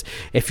your chest.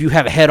 If you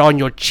have head on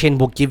your chin,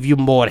 will give you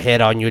more head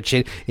on your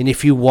chin. And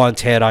if you want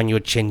head on your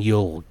chin,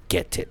 you'll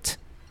get it.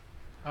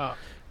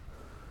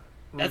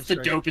 That's the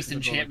Runestrike dopest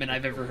gonna go enchantment like,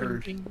 I've ever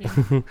heard. ding,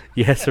 ding, ding.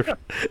 Yes, sir.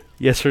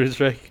 Yes, sir. Is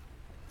right.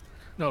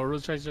 No,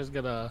 Runestrike's just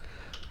gonna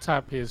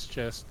tap his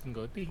chest and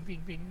go ding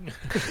ding ding.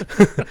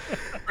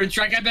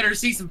 Strike, I better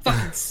see some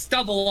fucking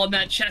stubble on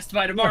that chest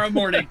by tomorrow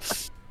morning.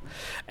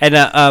 And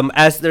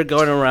as they're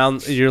going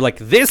around, you're like,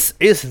 this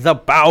is the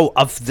bow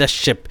of the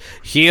ship.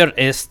 Here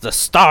is the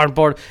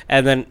starboard.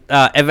 And then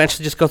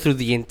eventually just go through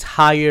the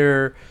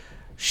entire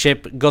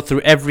ship, go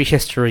through every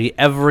history,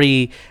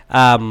 every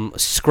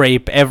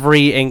scrape,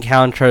 every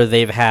encounter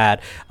they've had,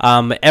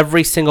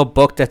 every single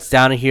book that's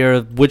down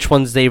here, which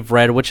ones they've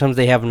read, which ones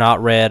they have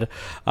not read.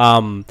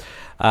 When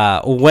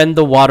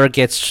the water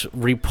gets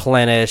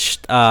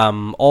replenished,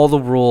 all the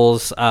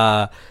rules,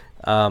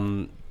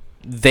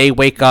 they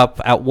wake up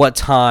at what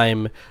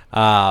time,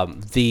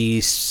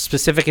 the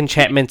specific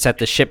enchantments that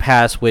the ship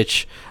has,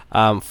 which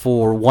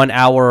for 1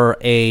 hour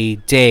a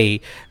day,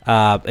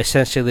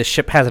 essentially the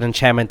ship has an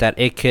enchantment that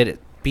it could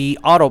be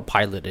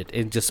autopiloted.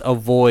 It just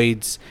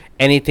avoids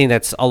anything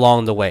that's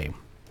along the way.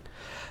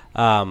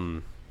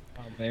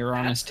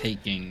 Veyron is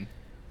taking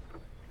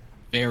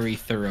very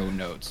thorough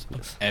notes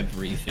of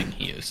everything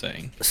he is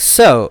saying.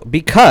 So,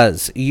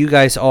 because you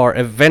guys are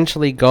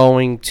eventually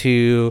going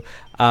to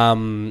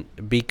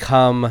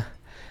become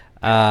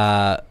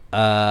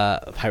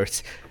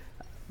pirates,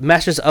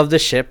 masters of the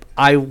ship,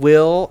 I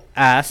will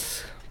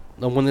ask,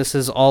 when this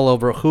is all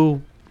over,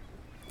 who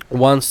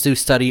wants to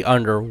study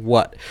under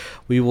what.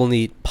 We will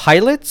need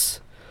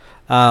pilots.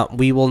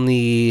 We will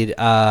need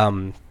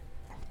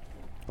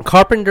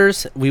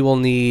carpenters. We will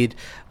need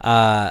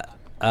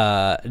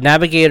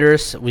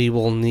navigators. We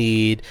will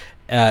need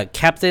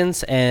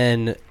captains,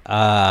 and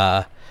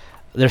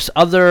there's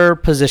other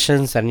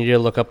positions I need to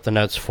look up the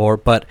notes for,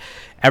 but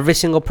every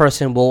single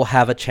person will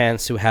have a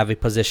chance to have a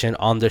position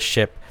on the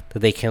ship that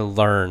they can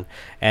learn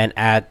and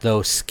add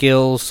those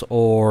skills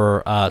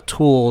or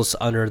tools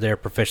under their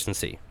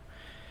proficiency.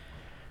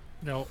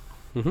 No,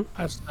 Mhm.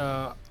 as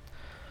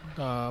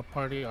the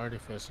party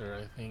artificer,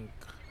 I think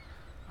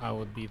I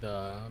would be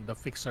the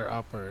fixer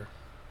upper.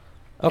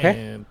 Okay.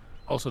 And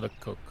also the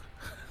cook.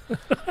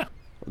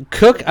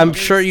 Cook, I'm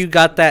sure you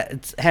got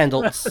that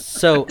handled.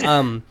 So,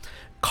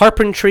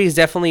 carpentry is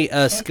definitely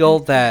a skill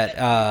that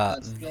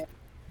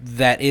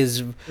that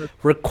is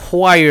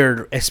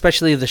required,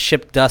 especially if the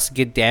ship does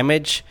get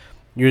damaged.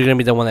 You're gonna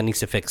be the one that needs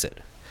to fix it.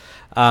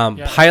 Yeah.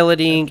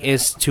 Piloting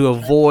is to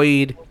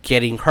avoid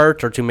getting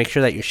hurt or to make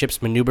sure that your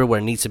ship's maneuvered where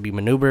it needs to be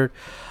maneuvered.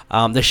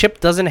 The ship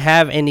doesn't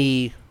have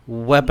any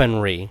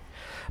weaponry,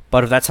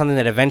 but if that's something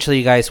that eventually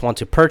you guys want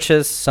to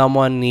purchase,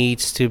 someone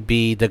needs to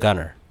be the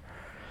gunner.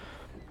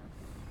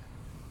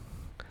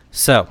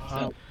 So,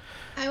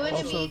 I want to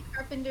Also- be a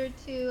carpenter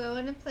too. I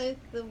want to play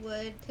with the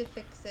wood to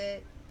fix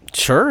it.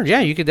 sure, yeah,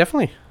 you could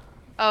definitely.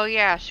 Oh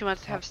yeah, she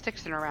wants to have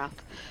sticks in her mouth.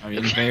 I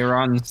mean,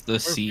 Veyron's the We're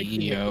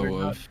fixing it, we're CEO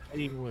not of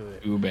playing with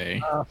it.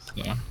 Ube,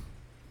 so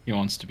he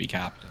wants to be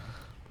captain.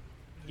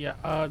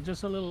 Yeah,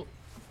 just a little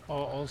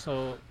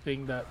also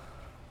thing that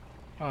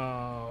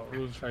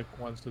Runestrike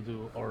wants to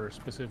do, or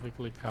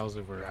specifically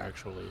Calcifer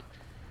actually,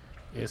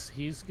 is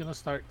he's gonna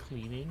start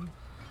cleaning,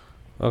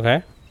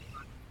 Okay.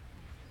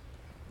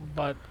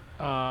 but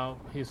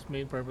his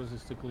main purpose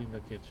is to clean the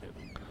kitchen.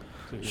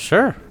 to his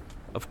Sure. pleasure.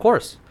 Of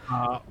course.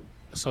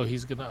 So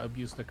he's gonna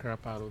abuse the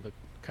crap out of the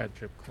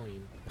cantrip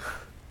clean,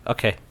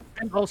 Okay.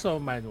 and also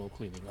manual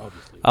cleaning,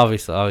 obviously.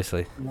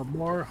 Obviously. The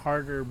more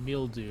harder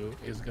mildew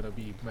is gonna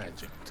be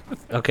magic.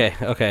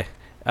 Okay.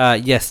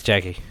 Yes,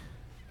 Jackie.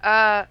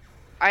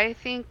 I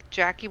think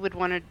Jackie would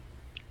want to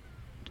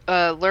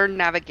learn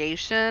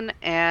navigation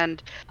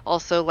and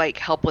also like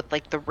help with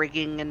like the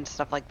rigging and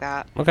stuff like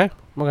that. Okay.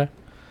 Okay.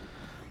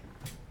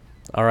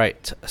 All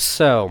right.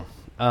 So,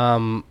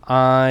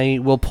 I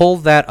will pull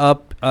that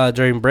up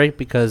during break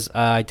because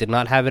I did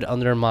not have it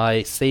under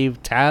my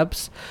save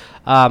tabs,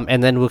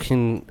 and then we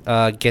can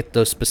get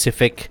those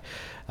specific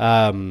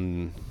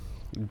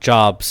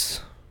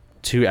jobs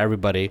to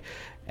everybody,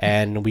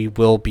 and we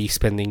will be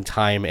spending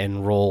time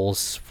and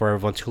roles for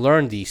everyone to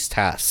learn these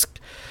tasks.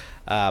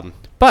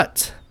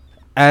 But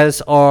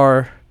as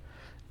our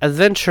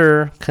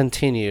adventure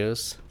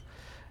continues,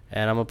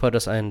 and I'm gonna put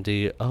us in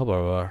the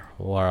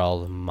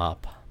overworld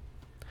map.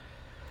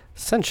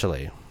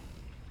 Essentially,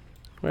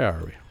 where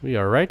are we? We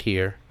are right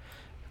here.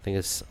 I think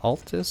it's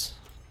Alt is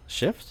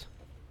Shift.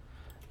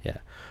 Yeah,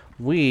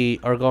 we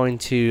are going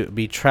to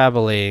be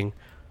traveling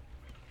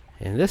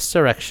in this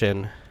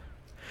direction,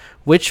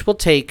 which will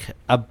take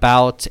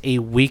about a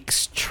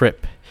week's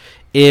trip.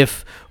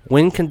 If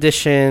wind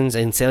conditions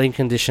and sailing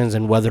conditions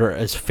and weather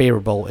is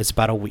favorable, it's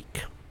about a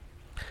week.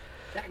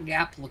 That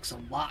gap looks a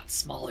lot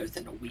smaller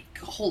than a week.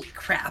 Holy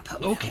crap.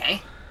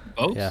 Okay.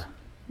 Boats? Yeah.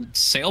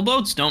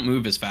 Sailboats don't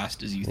move as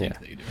fast as you think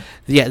they do.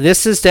 Yeah,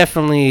 this is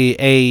definitely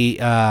a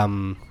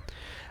Well,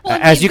 I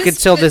as mean, you can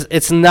tell, this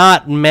it's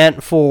not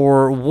meant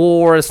for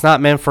war. It's not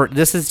meant for.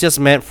 This is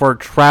just meant for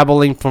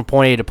traveling from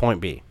point A to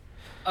point B.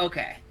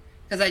 Okay.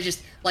 Because I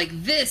just, like,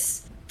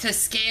 this, to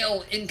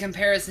scale in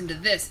comparison to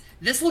this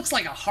looks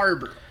like a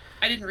harbor.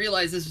 I didn't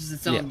realize this was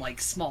its own,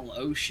 like, small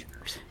ocean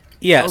or something.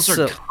 Yeah, Those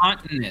so are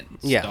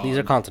continents. yeah, these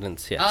are dog.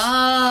 continents. Yes.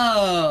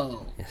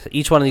 Oh. So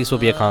each one of these will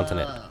be a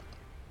continent. Goodness.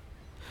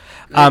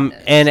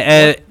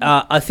 And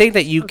a thing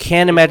that you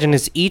can imagine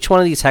is each one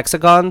of these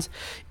hexagons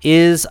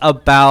is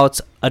about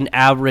an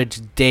average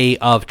day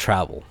of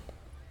travel.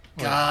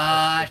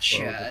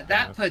 Gotcha.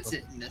 That puts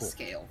it in the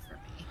scale for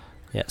me.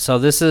 Yeah, so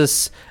this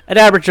is an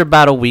average of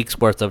about a week's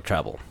worth of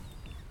travel.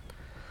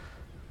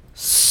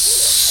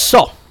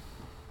 So,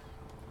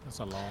 That's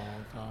a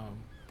long time.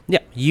 yeah,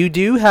 you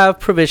do have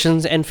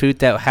provisions and food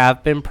that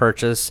have been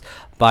purchased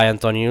by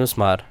Antonio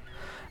Usmar.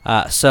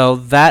 So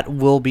that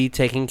will be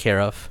taken care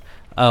of.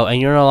 Oh,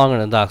 and you're no longer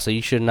in the dock, so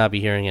you should not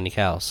be hearing any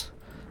cows.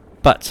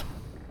 But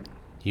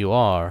you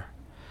are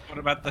What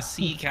about the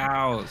sea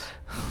cows?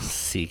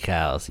 sea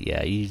cows.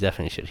 Yeah, you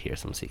definitely should hear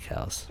some sea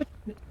cows.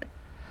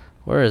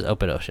 Where is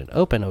open ocean?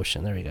 Open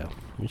ocean. There we go.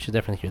 You should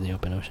definitely hear the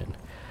open ocean.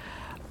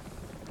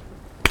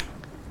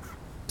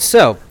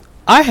 So,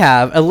 I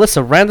have a list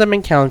of random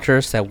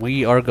encounters that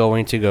we are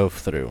going to go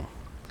through.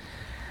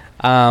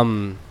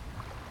 Some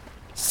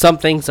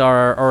things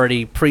are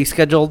already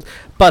pre-scheduled,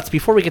 but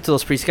before we get to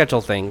those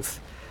pre-scheduled things,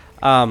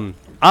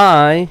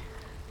 I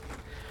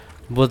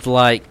would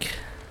like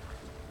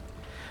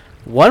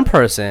one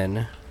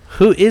person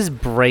who is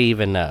brave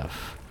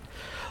enough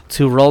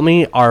to roll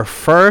me our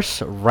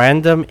first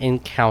random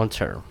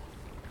encounter.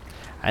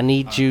 I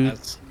need you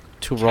As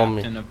to roll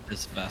me. captain of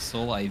this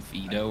vessel, I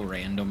veto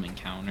random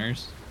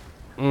encounters.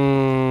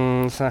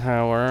 That's not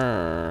how it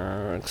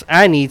works.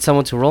 I need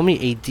someone to roll me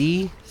a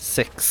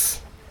d6.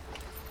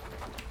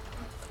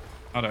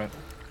 How do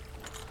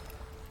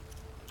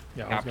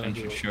Yeah, I was captain gonna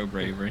do should it. show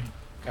bravery?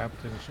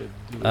 Captain should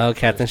do Oh, it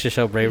captain first. should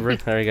show bravery.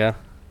 There we go.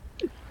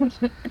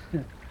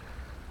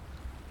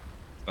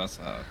 That's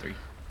 3.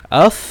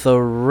 A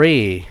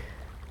 3.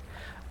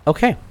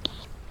 Okay.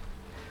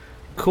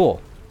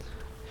 Cool.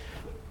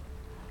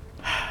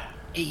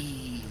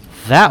 Hey.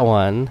 That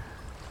one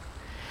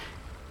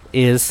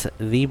is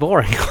the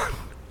boring one.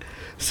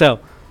 So,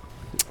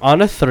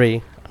 on a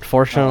 3,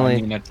 unfortunately.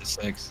 I mean, that's a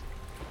 6.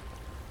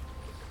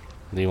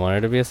 Do you want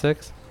it to be a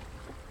 6?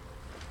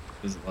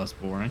 Is it less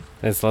boring?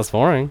 It's less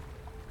boring.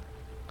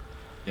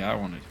 Yeah, I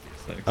want it to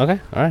be a 6. Okay,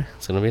 alright.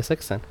 It's gonna be a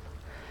 6 then.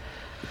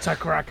 It's a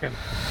kraken.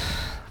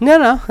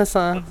 No, that's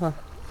not.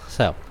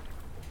 So.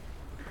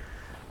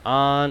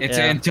 On. It's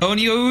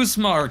Antonio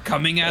Usmar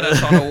coming at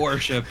us on a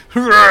warship.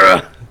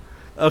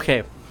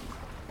 Okay.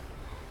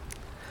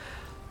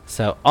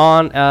 So,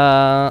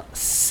 on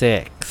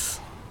 6.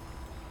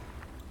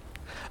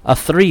 A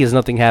 3 is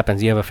nothing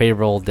happens. You have a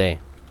favorable day.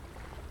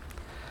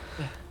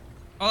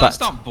 Oh, that's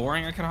But- not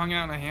boring. I could have hung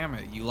out in a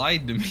hammock. You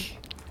lied to me.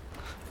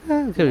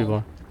 It could be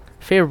more.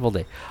 Favorable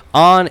day.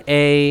 On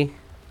a.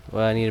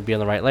 Well, I need to be on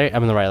the right layer.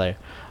 I'm in the right layer.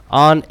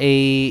 On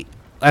a.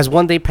 As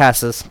one day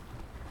passes.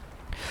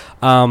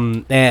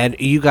 And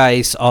you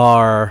guys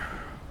are.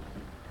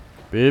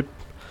 Boop.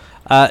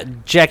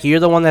 Jackie,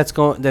 you're the one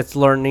that's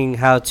learning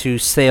how to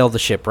sail the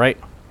ship, right?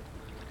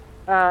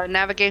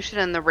 Navigation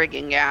and the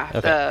rigging, yeah.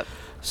 Okay.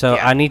 So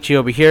Yeah. I need you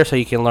over here so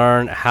you can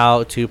learn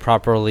how to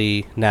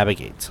properly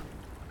navigate.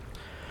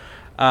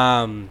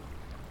 Where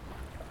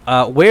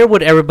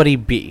would everybody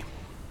be?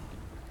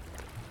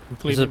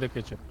 Cleaning the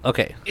kitchen.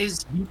 Okay.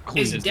 Is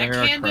Is there a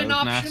deckhand an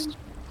crow's option? nest?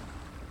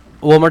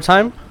 One more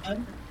time.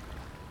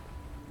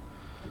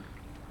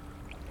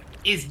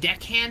 Is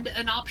deckhand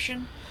an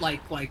option? Like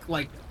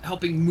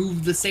helping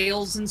move the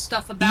sails and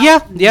stuff about? Yeah,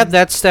 yeah,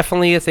 that's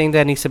definitely a thing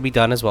that needs to be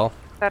done as well.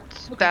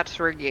 That's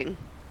rigging.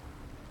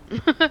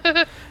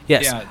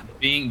 Yes. Yeah,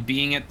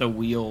 being at the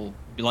wheel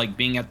like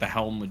being at the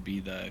helm would be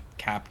the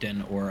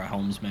captain or a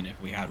helmsman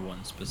if we had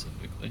one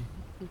specifically.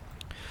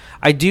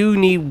 I do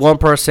need one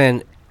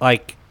person,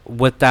 like,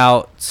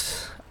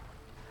 without...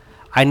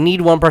 I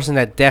need one person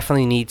that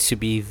definitely needs to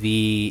be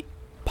the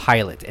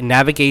pilot. And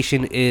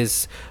navigation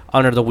is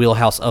under the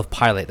wheelhouse of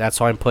pilot. That's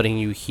why I'm putting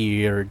you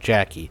here,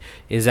 Jackie.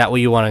 Is that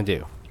what you want to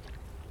do?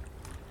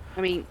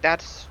 I mean,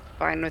 that's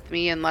fine with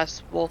me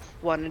unless Wolf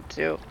wanted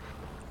to.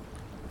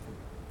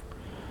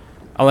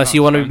 Unless Oh,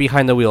 you want to be fine.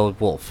 behind the wheel,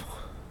 Wolf.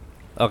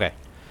 Okay.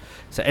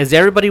 So is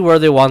everybody where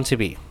they want to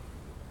be?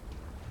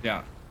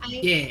 Yeah.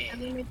 Yeah. I'm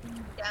gonna be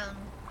down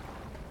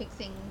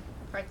fixing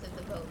parts of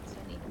the boat, so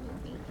I need to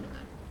move me. Hang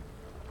on.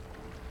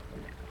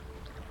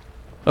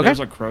 Okay. There's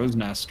a crow's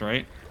nest,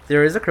 right?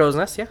 There is a crow's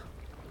nest, yeah.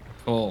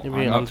 Cool.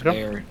 Maybe I'm on up to go?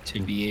 there to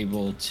be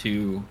able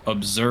to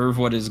observe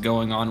what is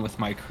going on with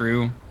my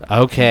crew.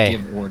 Okay.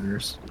 Give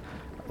orders.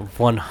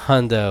 One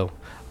hundo.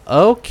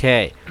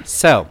 Okay.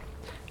 So,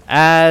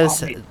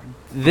 as Oh, wait.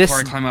 this... Before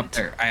I climb up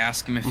there, I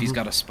ask him if he's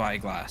got a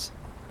spyglass.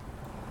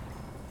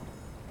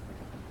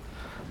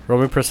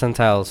 Roman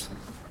percentiles.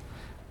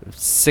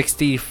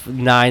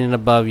 69 and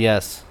above,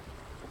 yes.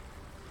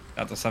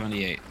 Got the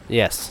 78.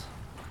 Yes.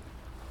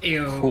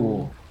 Ew.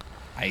 Cool.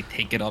 I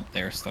take it up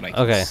there so that I can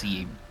Okay.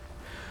 see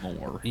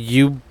more.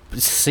 You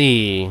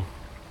see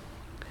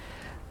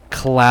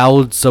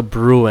clouds a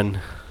brewing.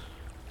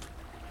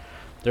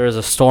 There is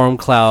a storm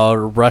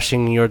cloud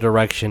rushing in your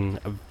direction.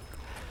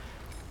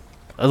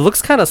 It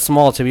looks kind of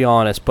small, to be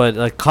honest, but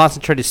a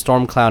concentrated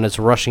storm cloud is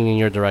rushing in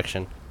your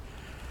direction.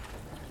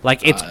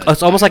 Like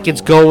it's almost like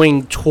it's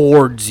going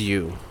towards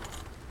you.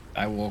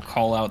 I will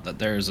call out that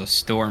there is a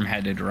storm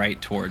headed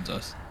right towards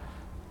us.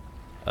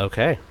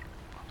 Okay.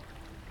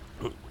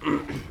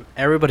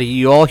 Everybody,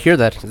 you all hear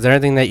that? Is there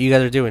anything that you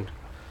guys are doing?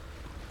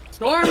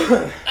 Storm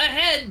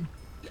ahead!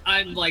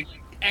 I'm like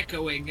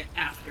echoing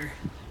after.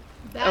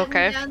 Batten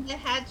Okay. down the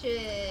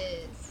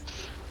hatches.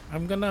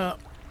 I'm gonna,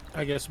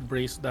 I guess,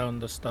 brace down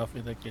the stuff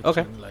in the kitchen.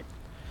 Okay. Like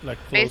Bas-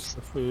 close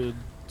the food,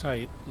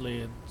 tight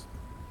lids.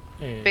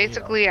 And,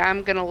 Basically,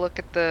 I'm gonna look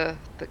at the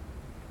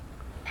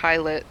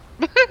pilot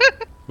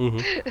hmm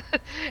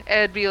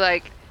and be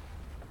like,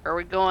 "Are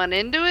we going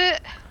into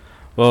it?"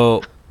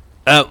 Well,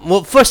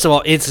 first of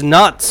all, it's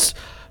not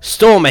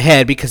storm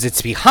ahead because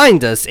it's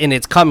behind us and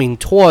it's coming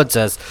towards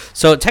us.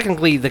 So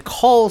technically, the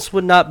calls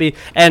would not be.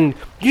 And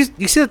you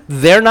see that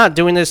they're not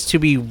doing this to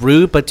be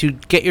rude, but to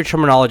get your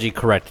terminology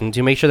correct and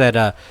to make sure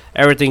that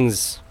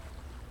everything's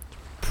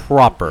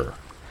proper.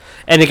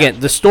 And again,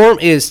 the storm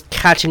is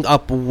catching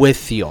up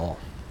with y'all.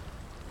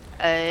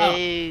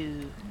 Oh.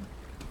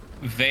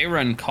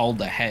 Veyron called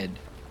ahead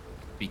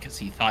because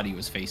he thought he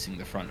was facing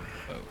the front of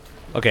the boat.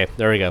 Okay,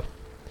 there we go.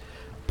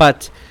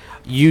 But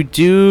you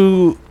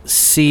do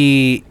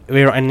see,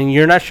 and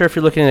you're not sure if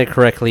you're looking at it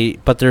correctly,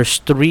 but there's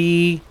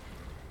 3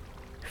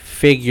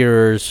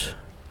 figures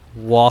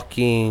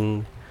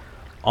walking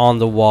on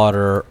the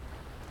water,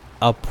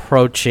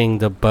 approaching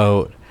the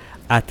boat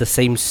at the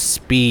same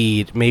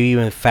speed, maybe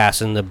even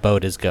faster than the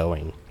boat is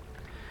going.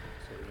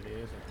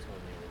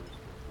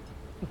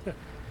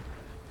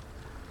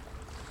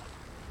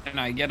 Can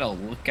I get a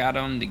look at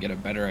them to get a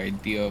better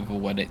idea of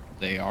what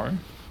they are?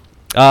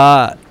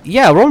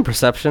 Yeah, roll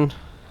perception.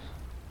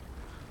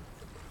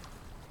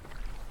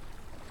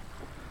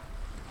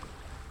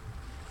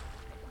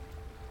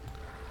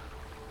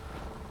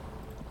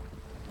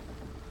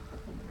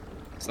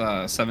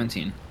 It's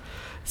 17.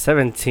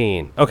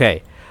 17.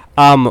 Okay.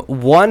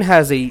 One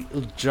has a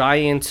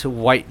giant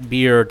white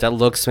beard that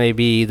looks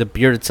maybe the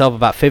beard itself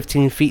about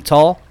 15 feet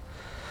tall.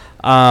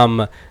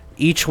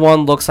 Each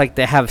one looks like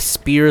they have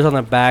spears on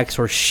their backs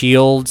or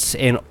shields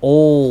and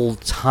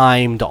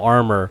old-timed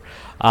armor.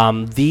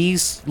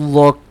 These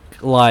look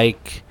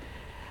like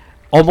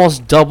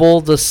almost double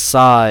the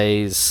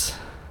size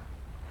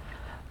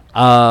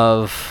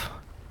of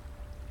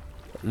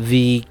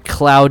the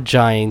cloud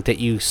giant that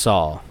you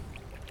saw.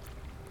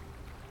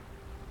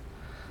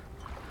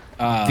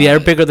 They are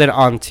bigger than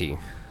Auntie.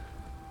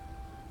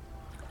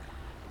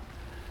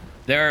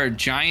 There are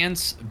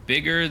giants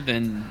bigger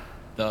than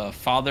the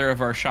father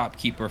of our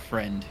shopkeeper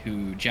friend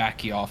who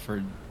Jackie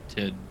offered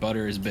to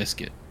butter his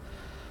biscuit.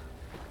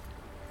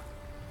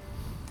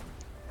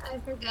 I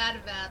forgot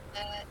about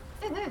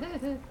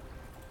that.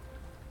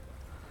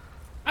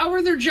 How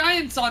are there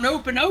giants on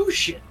open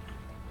ocean?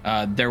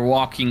 They're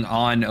walking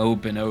on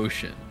open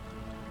ocean.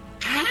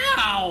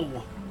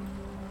 How?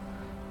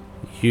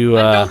 You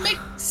That don't make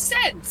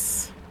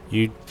sense.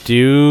 You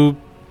do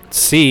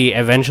see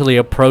eventually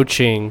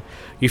approaching.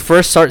 You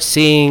first start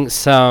seeing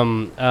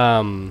some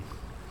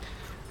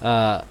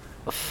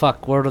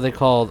fuck, what are they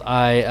called?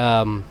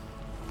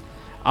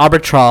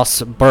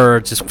 Albatross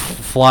birds just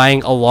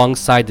flying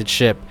alongside the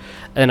ship,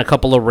 and a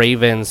couple of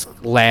ravens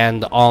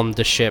land on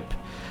the ship,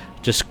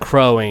 just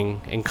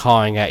crowing and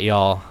cawing at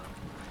y'all.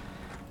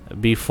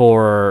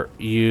 Before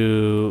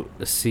you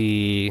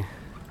see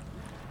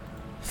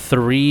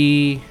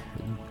 3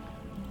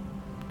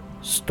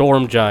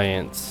 storm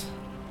giants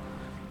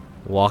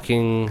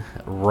walking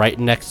right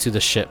next to the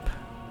ship.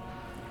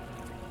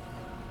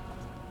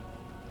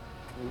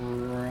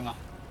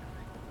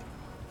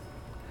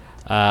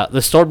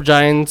 The storm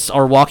giants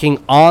are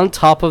walking on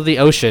top of the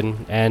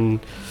ocean,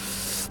 and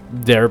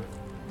the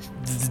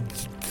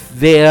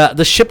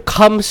ship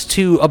comes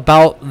to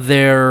about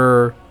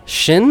their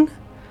shin.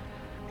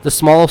 The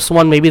smallest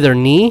one, maybe their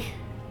knee.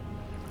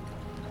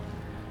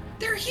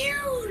 They're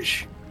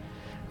huge.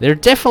 They're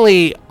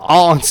definitely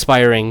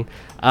awe-inspiring.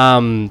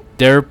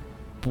 They're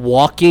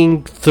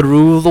walking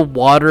through the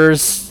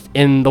waters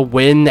in the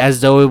wind as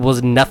though it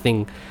was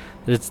nothing.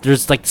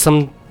 There's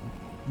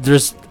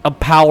a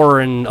power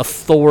and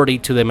authority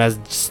to them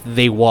as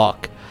they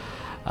walk.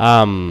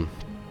 I'm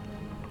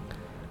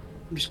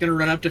just gonna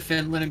run up to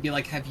Finland and be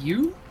like, "Have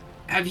you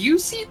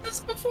seen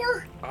this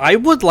before?" I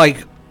would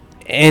like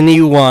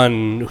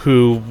anyone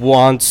who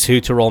wants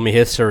to roll me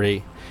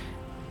history,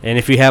 and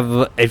if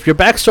your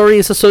backstory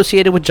is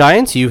associated with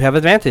giants, you have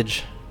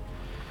advantage.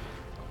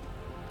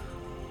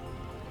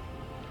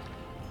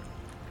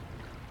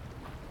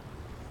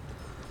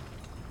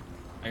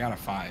 I got a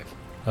 5.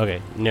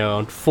 Okay, no,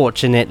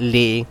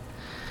 unfortunately.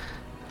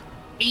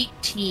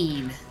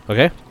 18.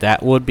 Okay,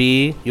 that would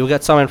be, you'll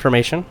get some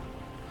information.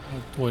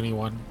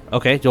 21.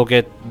 Okay, you'll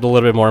get a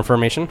little bit more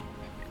information.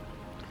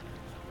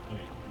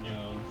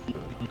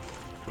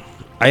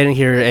 I didn't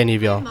hear any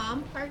of y'all.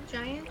 Mom, part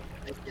giant?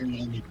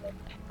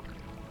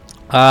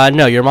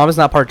 No, your mom is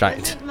not part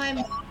giant. Wasn't my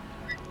mom?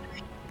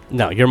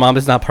 No, your mom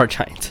is not part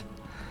giant.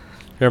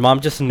 Your mom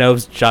just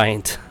knows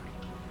giant.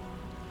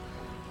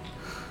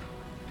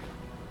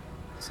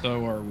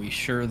 So are we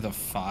sure the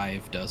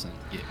 5 doesn't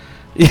get...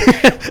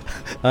 Yeah.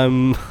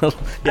 I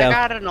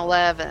got an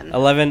 11.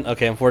 11.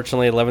 Okay,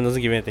 unfortunately, 11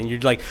 doesn't give you anything. You're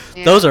like,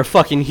 Yeah. those are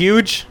fucking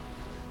huge.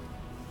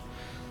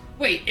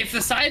 Wait, if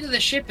the side of the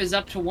ship is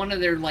up to one of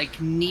their like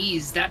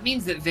knees, that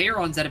means that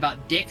Veyron's at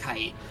about dick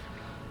height.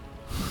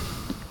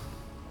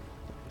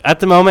 At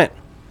the moment.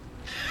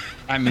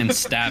 I'm in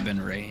stabbing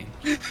range.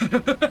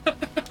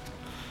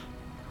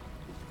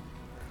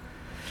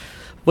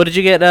 What did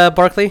you get,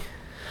 Barkley?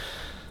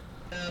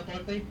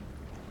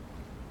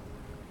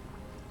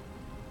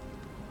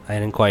 I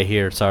didn't quite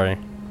hear. Sorry.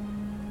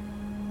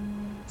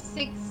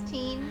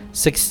 16.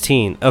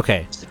 16.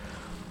 Okay.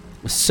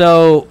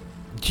 So,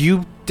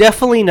 you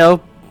definitely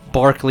know,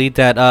 Barkley,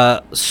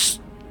 that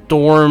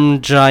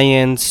storm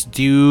giants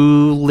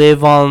do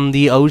live on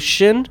the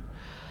ocean.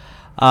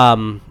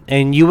 And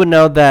you would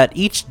know that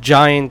each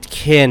giant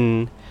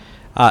can,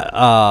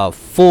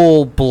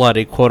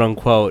 full-blooded,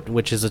 quote-unquote,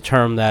 which is a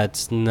term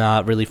that's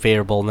not really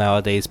favorable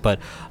nowadays, but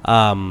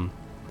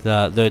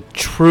the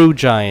true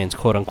giants,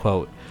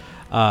 quote-unquote,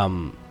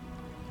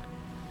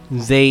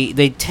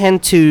 they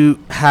tend to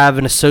have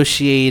an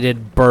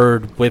associated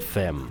bird with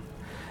them,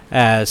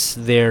 as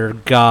their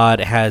god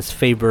has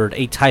favored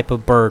a type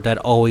of bird that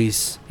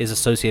always is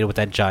associated with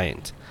that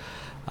giant.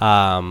 You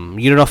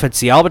don't know if it's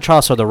the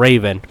albatross or the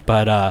raven,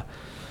 but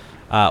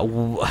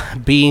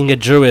being a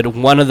druid,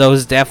 one of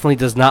those definitely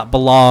does not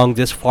belong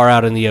this far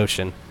out in the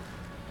ocean.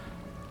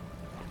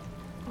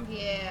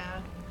 Yeah.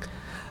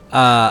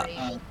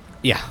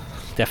 Yeah,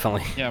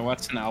 definitely. Yeah,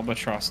 what's an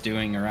albatross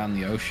doing around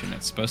the ocean?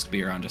 It's supposed to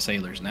be around a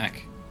sailor's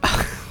neck.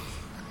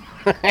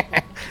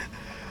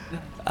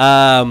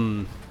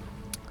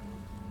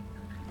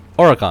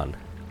 Oregon.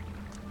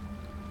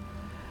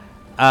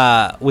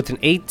 With an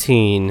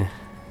 18,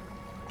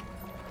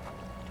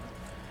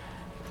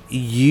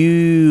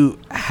 you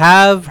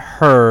have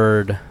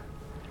heard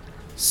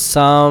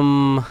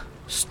some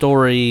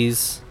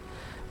stories,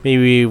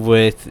 maybe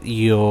with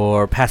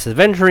your past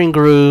adventuring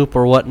group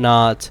or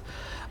whatnot,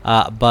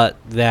 but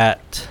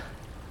that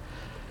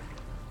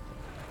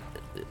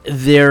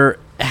there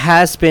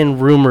has been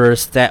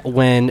rumors that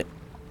when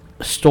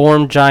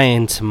storm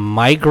giants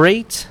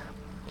migrate,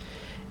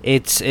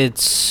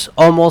 it's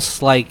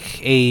almost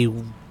like a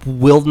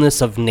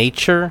wilderness of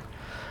nature,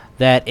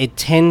 that it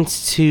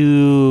tends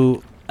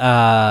to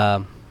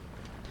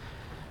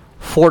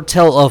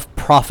foretell of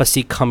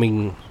prophecy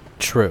coming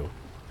true.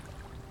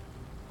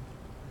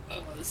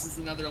 Oh, this is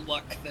another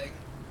luck thing.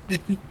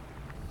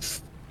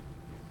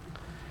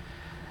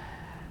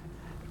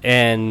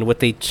 And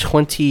with a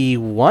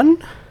 21,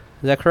 is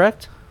that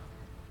correct?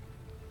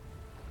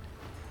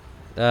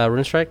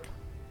 Rune Strike?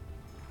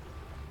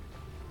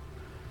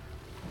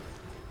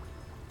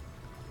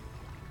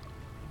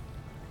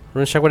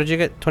 Rune Strike, what did you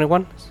get?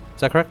 21?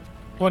 Is that correct?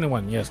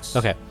 21, yes.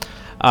 Okay.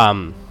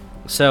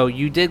 So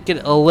you did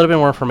get a little bit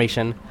more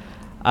information.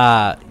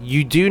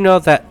 You do know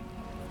that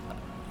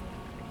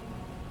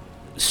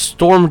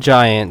storm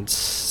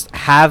giants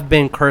have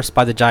been cursed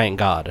by the giant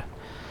god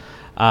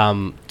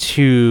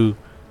to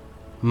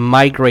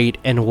migrate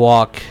and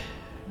walk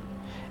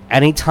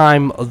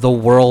anytime the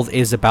world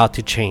is about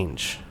to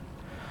change.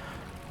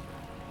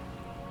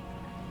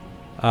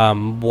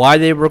 Why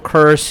they were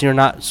cursed, you're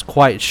not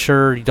quite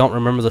sure. You don't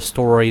remember the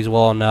stories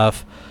well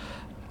enough.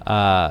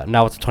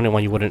 Now with the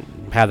 21, you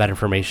wouldn't have that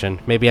information.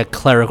 Maybe a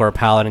cleric or a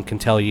paladin can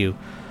tell you.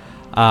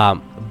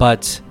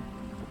 But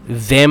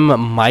them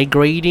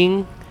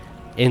migrating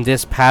in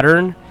this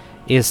pattern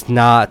is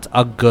not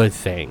a good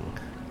thing.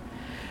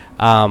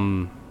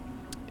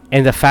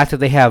 and the fact that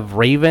they have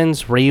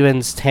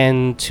ravens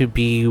tend to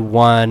be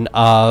one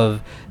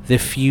of the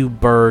few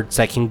birds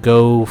that can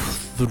go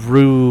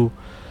through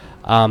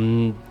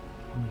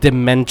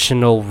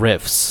dimensional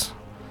rifts,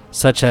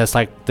 such as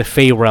like the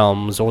Fey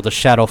Realms or the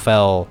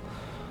Shadowfell.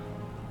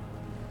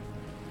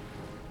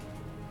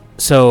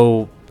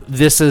 So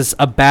this is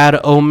a bad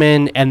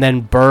omen, and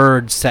then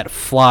birds that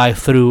fly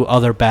through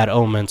other bad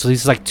omens. So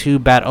these are like two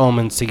bad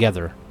omens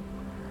together.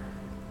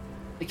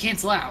 They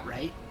cancel out,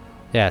 right?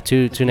 Yeah,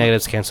 two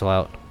negatives cancel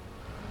out.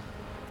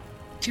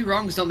 2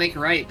 wrongs don't make a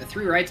right, but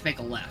 3 rights make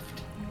a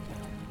left.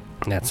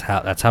 That's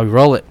how we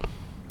roll it.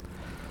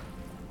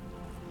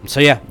 So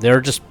yeah,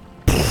 they're just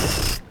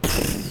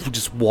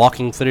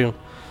walking through.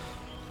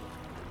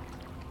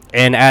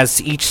 And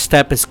as each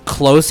step is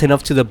close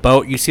enough to the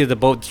boat, you see the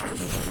boat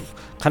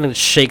kind of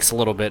shakes a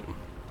little bit.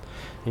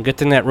 And good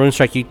thing that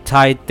Runestrike, you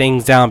tied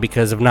things down,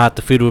 because if not,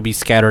 the food would be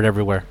scattered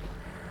everywhere.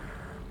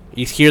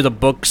 You hear the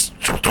books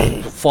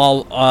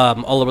fall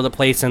all over the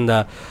place, and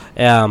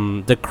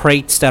the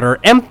crates that are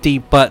empty,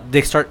 but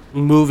they start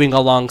moving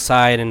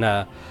alongside. And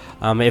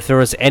if there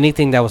was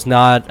anything that was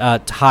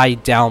not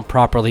tied down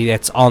properly,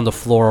 that's on the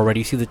floor already.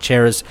 You see the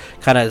chairs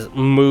kind of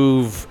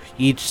move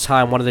each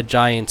time one of the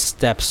giants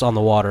steps on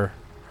the water.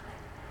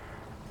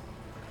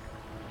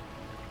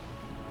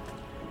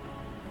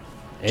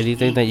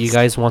 Anything that you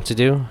guys want to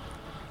do?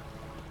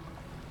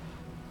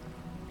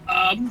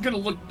 I'm gonna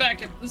look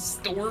back at the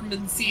storm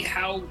and see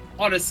how,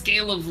 on a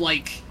scale of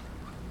like,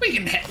 we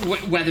can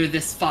weather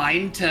this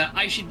fine to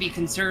I should be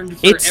concerned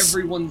for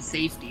everyone's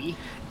safety.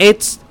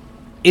 It's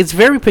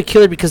very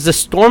peculiar because the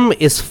storm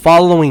is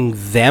following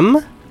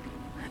them.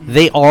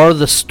 They are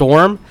the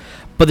storm,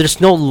 but there's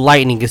no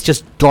lightning. It's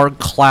just dark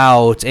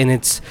clouds, and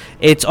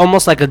it's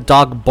almost like a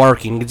dog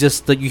barking. It's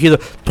just that you hear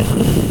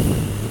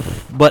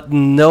but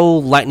no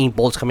lightning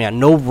bolts coming out,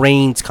 no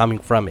rains coming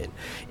from it.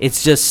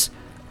 It's just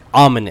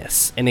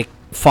ominous, and it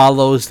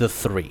follows the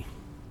 3.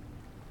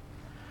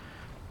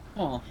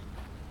 Oh.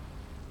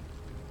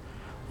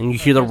 And you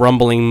hear the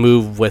rumbling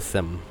move with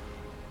them.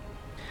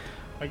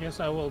 I guess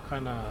I will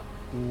kind of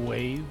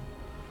wave.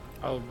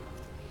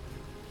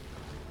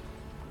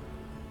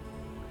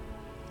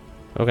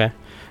 Okay.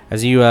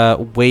 As you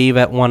wave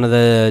at one of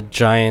the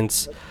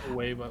giants,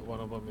 Wave at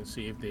one of them and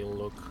see if they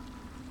look.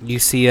 you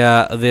see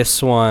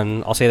this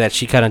one. I'll say that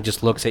she kind of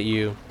just looks at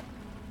you,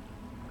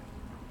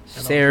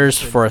 stares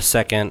for a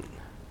second,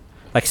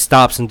 like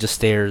stops and just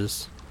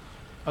stares.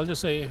 I'll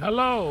just say,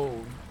 hello,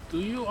 do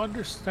you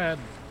understand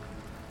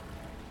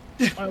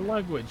my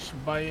language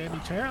by any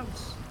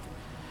chance?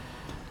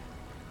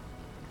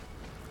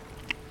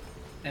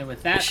 And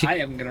with that, I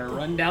am gonna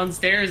run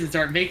downstairs and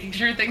start making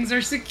sure things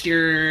are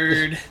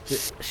secured.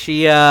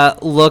 She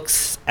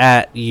looks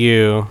at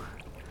you.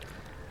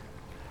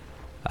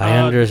 I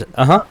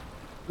understand.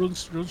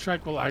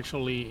 Runestrike will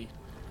actually...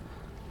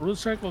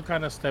 Runestrike will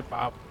kind of step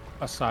up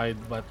aside,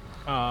 but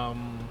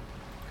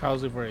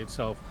Calcifer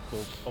itself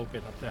will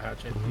open up the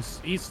hatch, and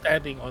he's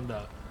standing on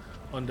the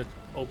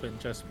open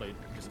chest plate,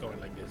 just going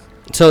like this.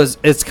 So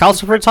is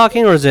Calcifer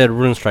talking, or is it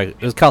Runestrike?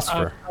 It's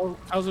Calcifer.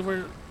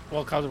 Calcifer,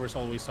 well, Calcifer's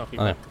always talking.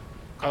 Okay.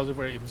 But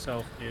Calcifer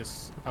himself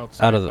is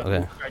outside. Out of the- but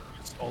okay.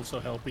 Runestrike is also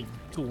helping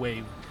to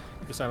wave,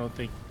 because I don't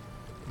think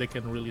they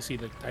can really see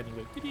the tiny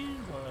wave.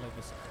 Like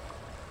this.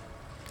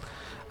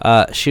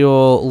 She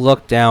will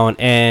look down,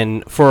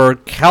 and for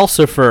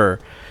Calcifer,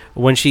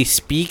 when she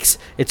speaks,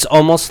 it's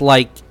almost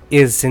like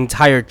his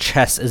entire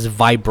chest is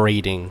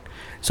vibrating.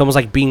 It's almost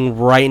like being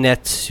right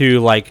next to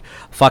like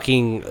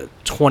fucking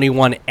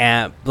 21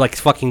 amp, like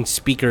fucking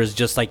speakers,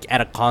 just like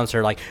at a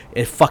concert. Like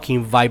it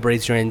fucking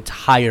vibrates your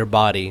entire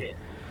body.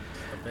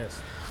 The best.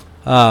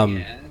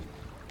 Yeah.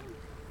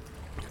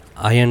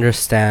 I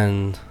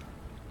understand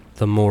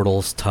the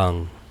mortal's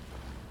tongue.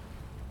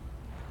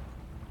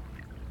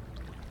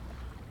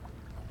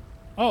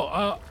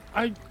 Oh,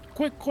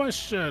 quick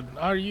question.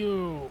 Are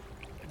you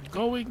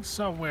going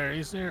somewhere?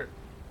 Is there...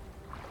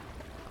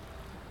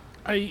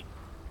 I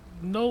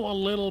know a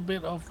little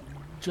bit of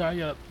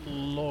giant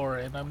lore,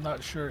 and I'm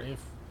not sure if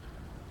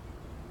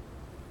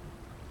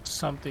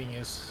something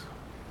is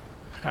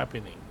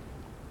happening.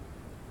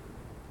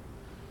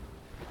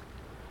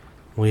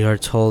 We are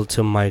told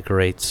to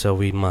migrate, so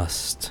we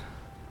must.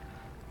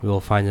 We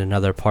will find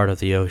another part of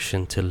the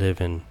ocean to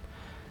live in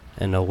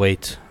and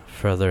await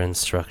further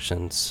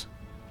instructions.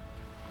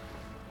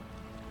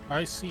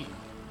 I see.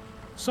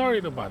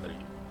 Sorry to bother you.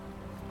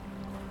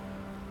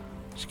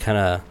 She kind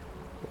of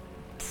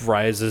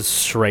rises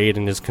straight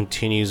and just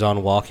continues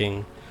on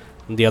walking.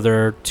 And the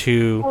other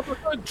two, Have a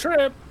good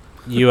trip.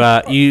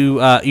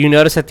 you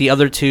notice that the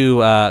other two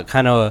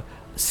kind of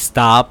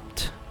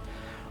stopped.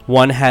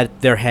 One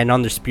had their hand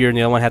on their spear, and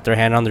the other one had their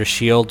hand on their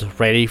shield,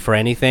 ready for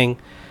anything.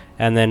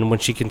 And then when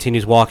she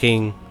continues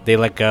walking, they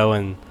let go,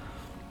 and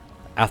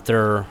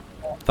after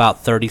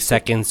about 30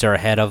 seconds, they're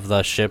ahead of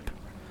the ship.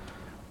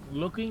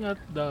 Looking at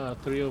the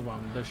three of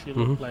them, does she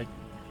look like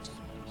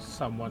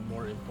someone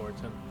more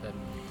important than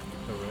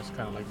the rest,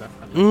 kind of like that?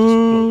 And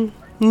then just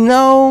float?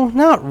 No,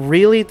 not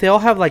really. They all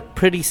have like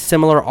pretty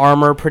similar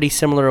armor, pretty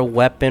similar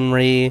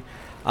weaponry.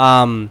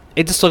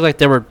 It just looked like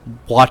they were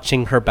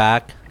watching her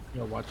back.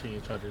 You're watching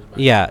each other's back.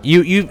 Yeah,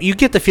 you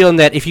get the feeling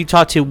that if you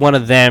talk to one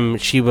of them,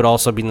 she would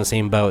also be in the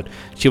same boat.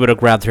 She would have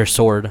grabbed her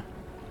sword.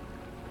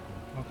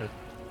 Okay.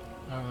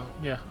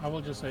 Yeah, I will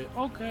just say,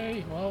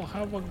 okay, well,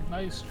 have a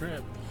nice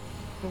trip.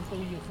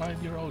 Hopefully you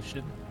find your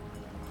ocean.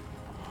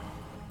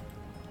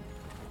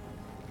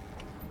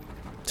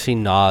 She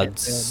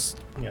nods,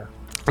 Yeah.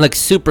 like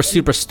super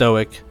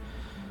stoic.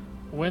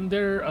 When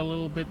they're a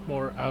little bit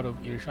more out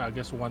of earshot, I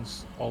guess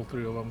once all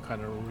three of them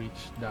kind of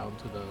reach down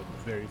to the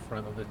very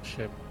front of the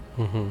ship,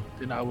 Mm-hmm.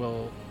 then I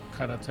will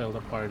kind of tell the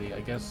party.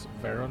 I guess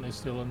Veron is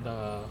still in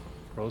the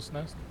crow's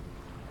nest.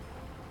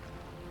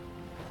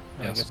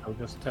 And Yes. I guess I'll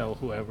just tell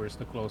whoever is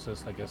the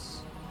closest. I guess.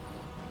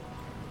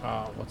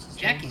 What's his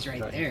Jackie's name?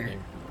 right Forgot his there.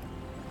 name.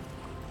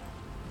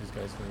 This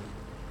guy's name.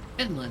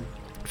 Finland.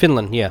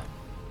 Finland, yeah.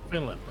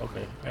 Finland.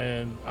 Okay,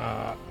 and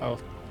I'll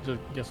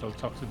guess I'll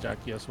talk to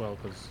Jackie as well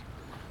because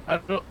I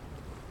don't.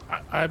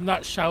 I'm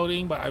not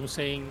shouting, but I'm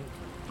saying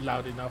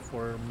loud enough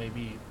for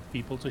maybe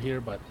people to hear.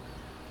 But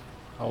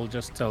I'll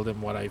just tell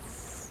them what I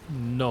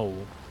know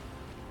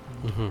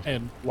Mm-hmm.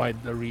 and why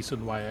the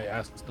reason why I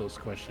asked those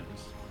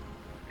questions.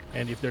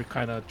 And if they're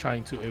kind of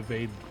trying to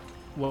evade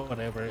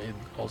whatever, and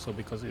also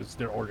because it's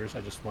their orders,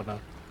 I just wanna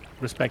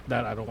respect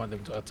that. I don't want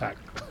them to attack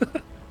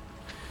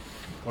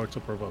or to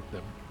provoke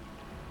them.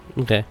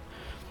 Okay.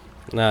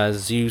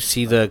 As you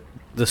see the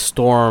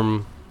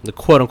storm, the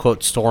quote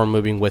unquote storm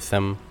moving with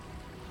them,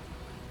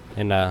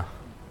 and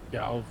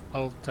Yeah,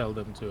 I'll tell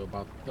them too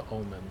about the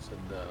omens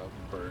and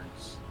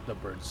the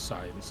birds'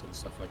 signs and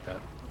stuff like that.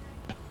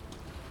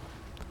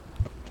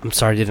 I'm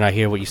sorry, did not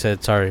hear what you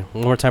said. Sorry.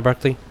 One more time,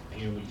 Barkley. I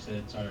hear what you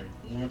said. Sorry.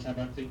 One more time,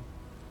 Buckley.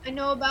 I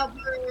know about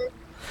birds.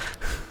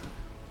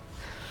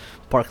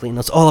 Barkley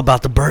knows all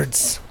about the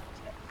birds.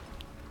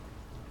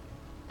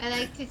 I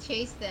like to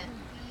chase them.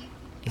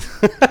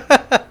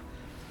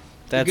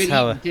 That's Good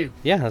how. eating, too.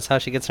 Yeah, that's how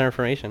she gets her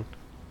information.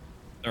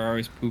 They're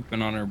always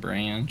pooping on her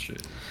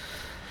branches.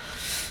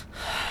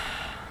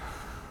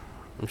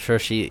 I'm sure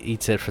she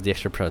eats it for the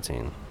extra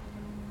protein.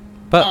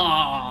 But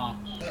Aww.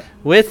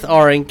 with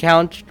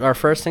our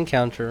first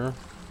encounter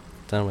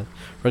done with,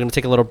 we're gonna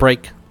take a little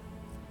break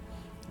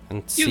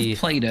and see. You've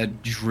played a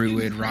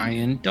druid,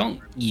 Ryan.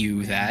 Don't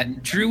you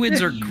that.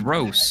 Druids are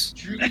gross.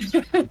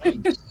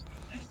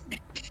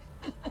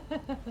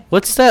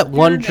 What's that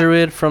one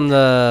druid from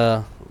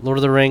the Lord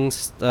of the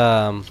Rings?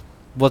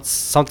 What's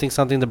something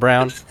the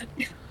brown?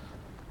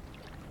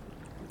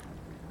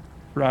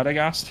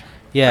 Radagast?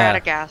 Yeah,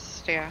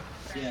 Radagast, yeah.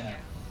 Yeah.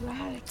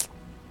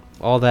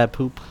 all that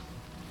poop.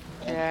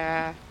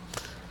 Yeah.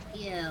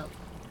 Ew. Yeah.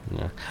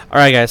 All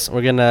right, guys,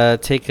 we're gonna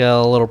take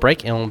a little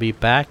break and we'll be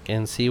back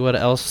and see what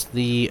else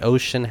the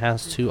ocean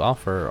has to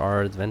offer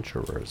our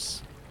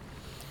adventurers.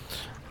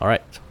 All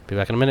right, be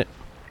back in a minute.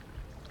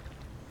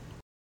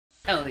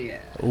 Hell yeah.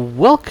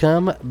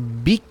 Welcome,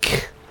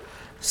 Beak.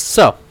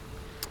 So,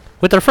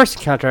 with our first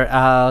encounter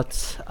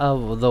out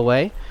of the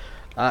way,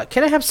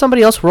 can I have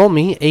somebody else roll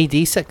me a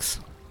d6?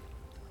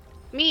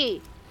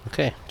 Me.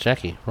 Okay,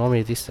 Jackie, roll me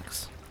a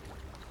d6.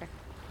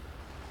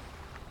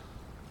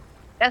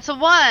 That's a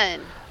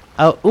 1.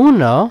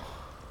 Uno.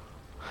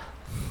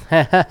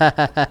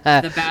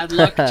 The bad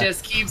luck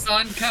just keeps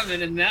on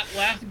coming, and that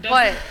laugh doesn't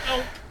What?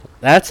 help.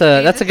 That's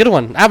a good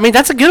one. I mean,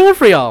 that's a good one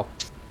for y'all.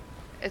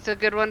 It's a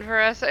good one for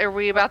us. Are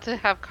we about to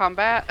have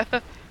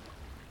combat?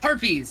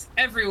 Harpies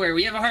everywhere.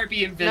 We have a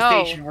harpy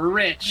infestation. We're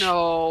rich.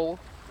 No.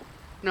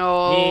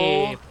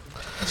 No.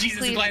 Jesus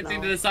Please glancing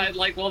no. to the side,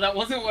 like, well, that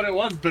wasn't what it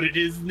was, but it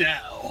is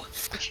now.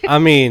 I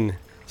mean,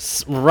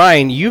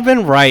 Ryan, you've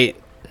been right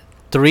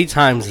 3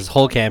 times this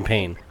whole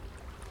campaign.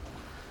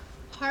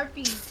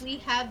 Harpies, we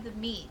have the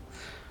meat.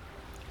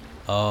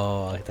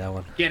 Oh, I like that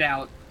one. Get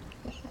out.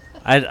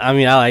 I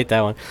mean, I like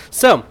that one.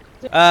 So,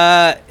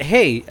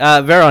 hey,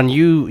 Veron,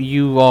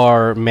 you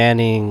are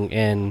manning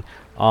in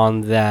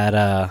on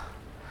that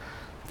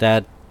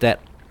that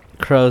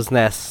crow's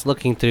nest,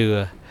 looking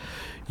through.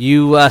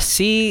 You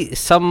see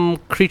some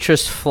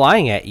creatures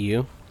flying at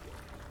you.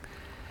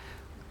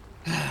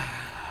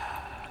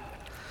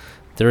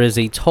 There is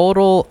a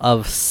total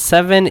of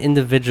 7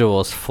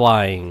 individuals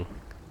flying.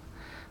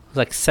 It's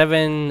like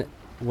 7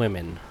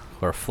 women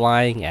who are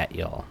flying at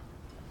y'all.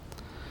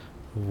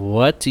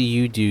 What do?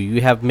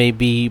 You have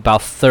maybe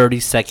about 30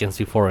 seconds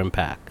before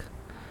impact.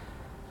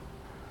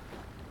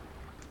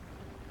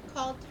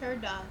 Called her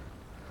dog.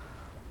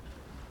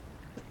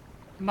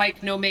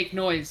 Mike, no make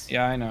noise.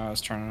 Yeah, I know. I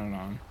was turning it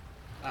on.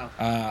 Oh.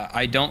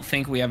 I don't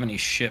think we have any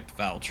ship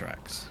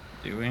Valtrex,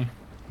 do we?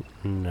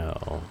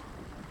 No.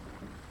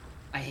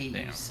 I hate you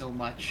Damn. so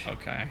much.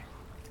 Okay.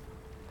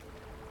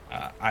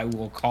 I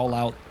will call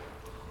out.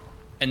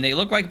 And they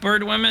look like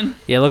bird women?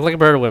 Yeah, look like a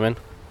bird of women.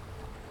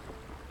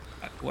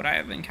 Would I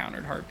have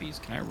encountered harpies?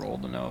 Can I roll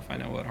to know if I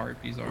know what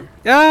harpies are?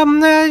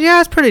 Yeah,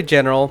 it's pretty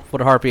general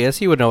what a harpy is.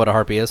 You would know what a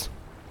harpy is.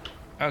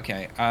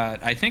 Okay,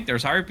 I think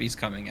there's harpies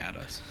coming at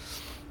us.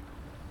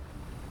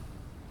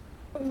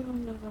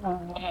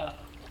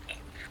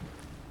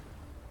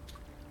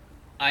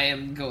 I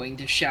am going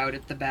to shout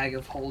at the bag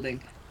of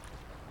holding.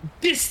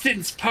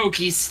 Distance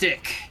pokey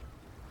stick!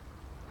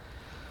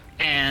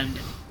 And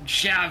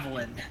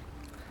javelin.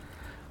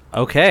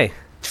 Okay.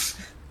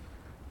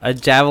 A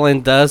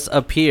javelin does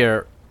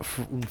appear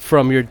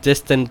from your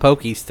distant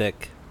pokey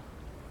stick.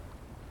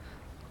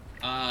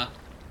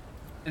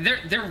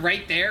 They're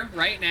right there,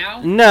 right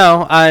now?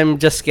 No, I'm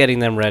just getting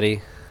them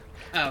ready.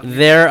 Oh,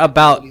 They're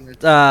about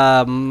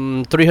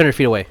 300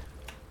 feet away.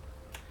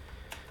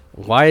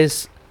 Why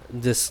is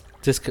this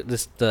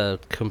the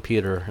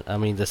computer? I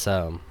mean this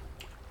Oh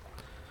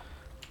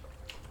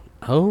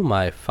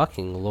my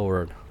fucking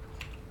lord.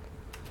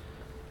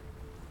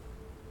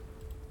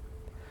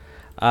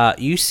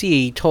 You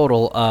see a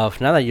total of,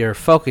 now that you're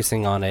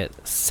focusing on it,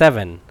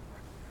 7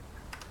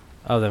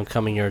 of them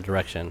coming your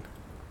direction.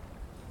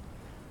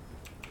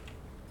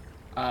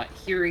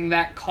 Hearing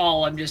that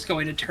call, I'm just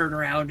going to turn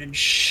around and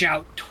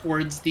shout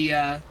towards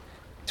the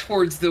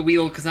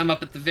wheel, because I'm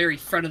up at the very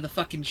front of the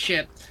fucking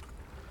ship.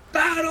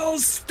 Battle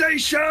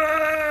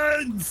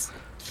stations!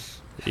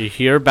 You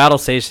hear battle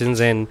stations,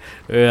 and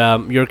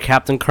your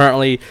captain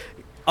currently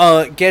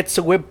gets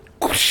a whip.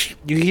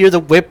 You hear the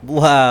whip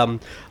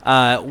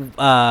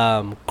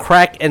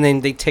crack, and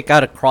then they take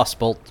out a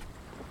crossbolt.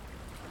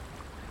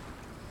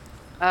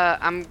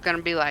 I'm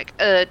gonna be like,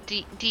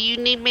 do you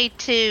need me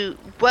to,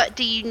 what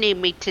do you need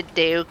me to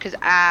do? Because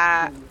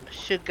I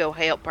should go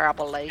help,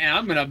 probably. And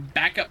I'm gonna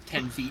back up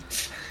 10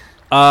 feet.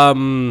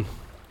 Well,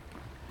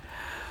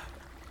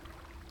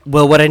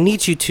 what I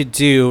need you to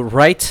do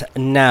right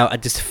now,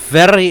 at this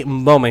very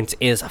moment,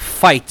 is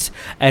fight,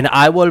 and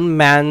I will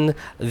man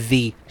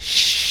the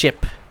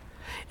ship.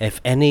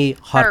 If any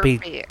harpy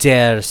Perfect.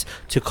 dares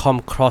to come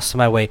across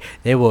my way,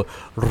 they will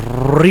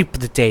reap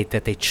the day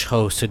that they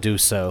chose to do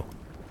so.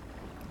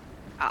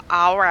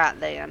 All right,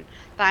 then.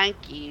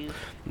 Thank you.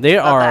 They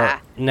are Bye-bye.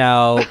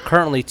 now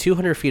currently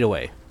 200 feet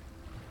away.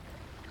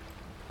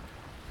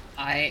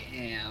 I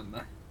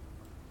am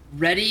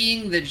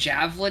readying the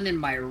javelin in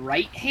my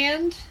right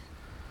hand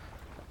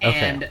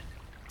and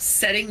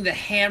setting the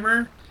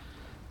hammer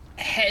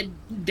head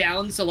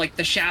down, so like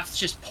the shaft's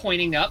just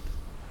pointing up,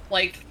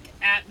 like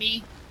at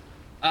me,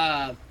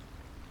 on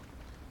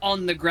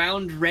the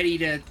ground, ready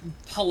to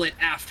pull it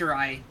after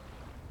I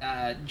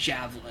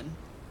javelin.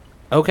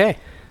 Okay.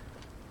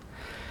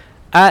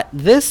 At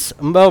this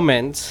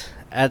moment,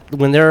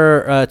 when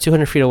they're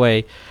 200 feet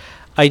away,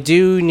 I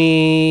do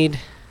need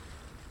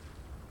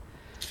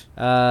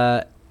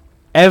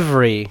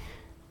every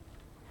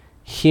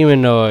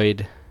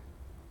humanoid,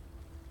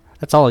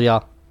 that's all of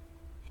y'all,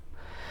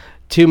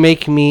 to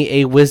make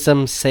me a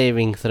wisdom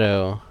saving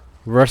throw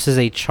versus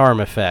a charm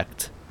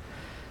effect.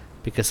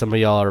 Because some of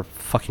y'all are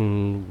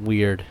fucking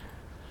weird.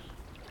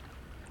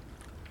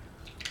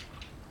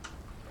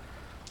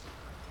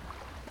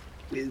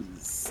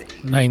 Is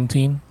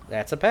 19.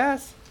 That's a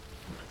pass.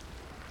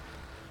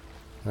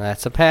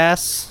 That's a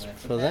pass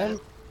for them.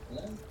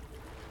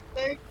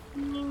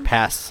 13.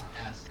 Pass.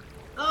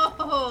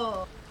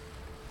 Oh,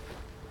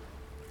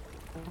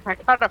 I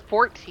got a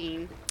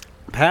 14.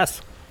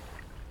 Pass.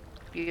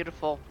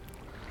 Beautiful.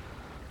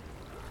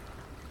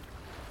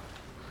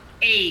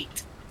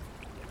 8.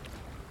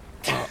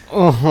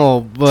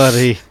 Oh,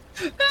 buddy.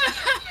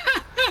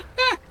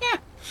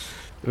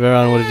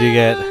 Veron, what did you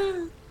get?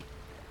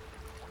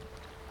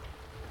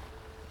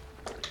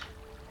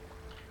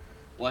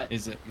 What?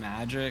 Is it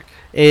magic?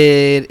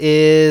 It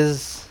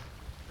is.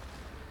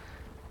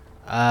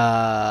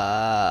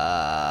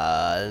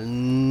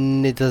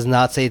 It does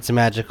not say it's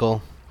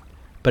magical,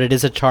 but it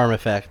is a charm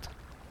effect.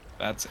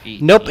 That's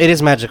 8. Nope, it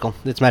is magical.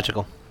 It's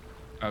magical.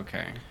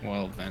 Okay,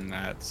 well then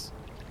that's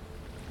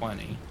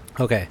 20.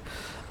 Okay.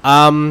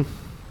 And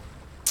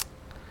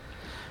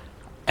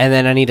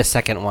then I need a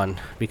second one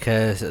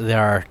because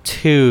there are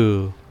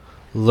 2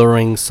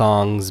 luring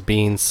songs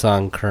being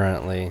sung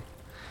currently.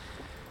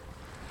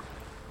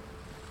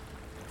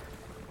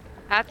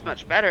 That's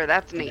much better.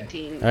 That's an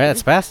 18. All right,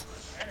 that's a pass.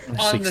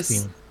 On the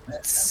 16.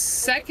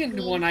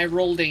 second one, I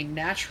rolled a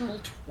natural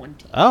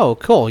 20. Oh,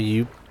 cool.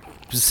 You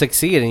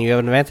succeed and you have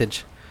an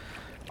advantage.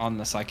 On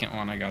the second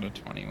one, I got a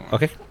 21.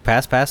 Okay,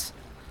 pass, pass.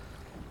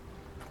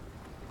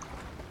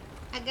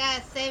 I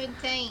got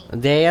 17.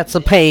 That's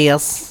a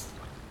pass.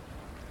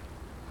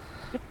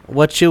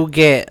 What you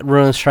get,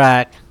 Rune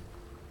Strike?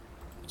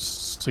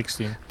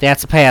 16.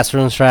 That's a pass,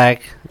 Rune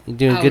Strike. You're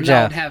doing a Oh, good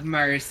job. Lord have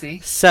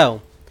mercy.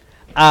 So,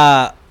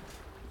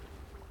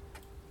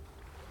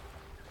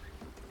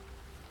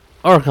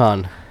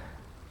 Orcon,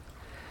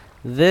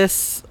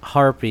 this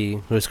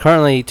harpy, who is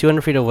currently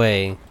 200 feet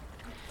away,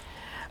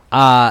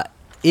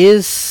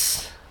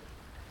 is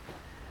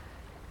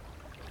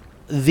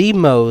the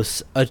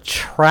most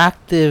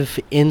attractive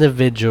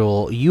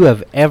individual you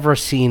have ever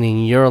seen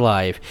in your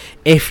life.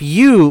 If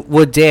you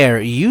would dare,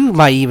 you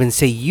might even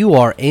say you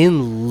are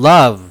in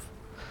love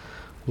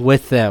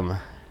with them.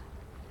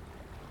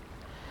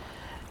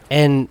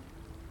 And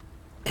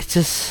it's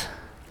just,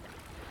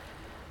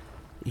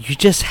 you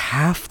just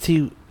have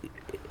to,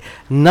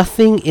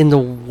 Nothing in the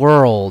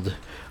world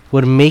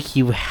would make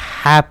you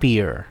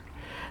happier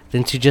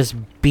than to just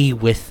be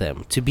with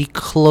them, to be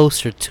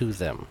closer to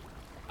them.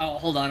 Oh,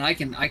 hold on. I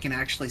can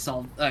actually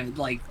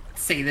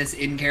say this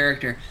in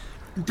character.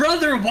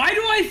 Brother, why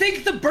do I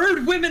think the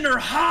bird women are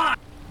hot?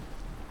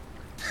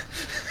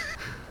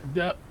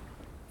 Yeah,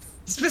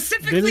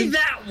 Specifically Didn't-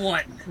 that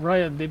one.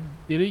 Ryan, did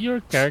your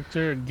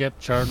character get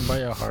charmed by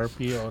a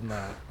harpy on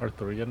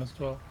Arthurian as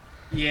well?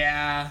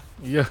 Yeah.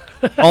 Yeah.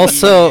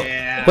 Also,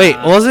 Yeah. wait,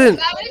 wasn't...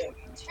 That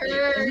was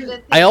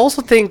turd. I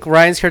also think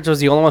Ryan's character was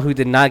the only one who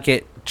did not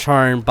get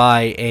charmed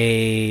by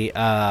a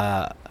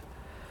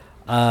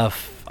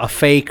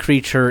fey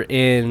creature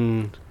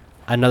in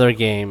another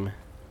game,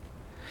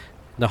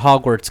 the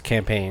Hogwarts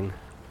campaign.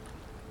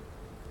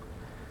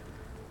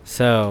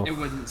 So It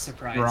wouldn't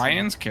surprise me.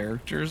 Ryan's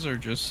characters are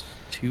just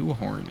too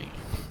horny.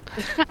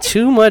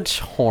 too much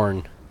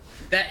horn.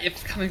 That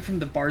if coming from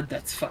the bard,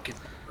 that's fucking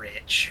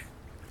rich.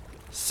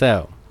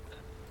 So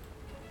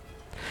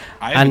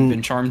I haven't And-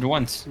 been charmed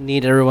once.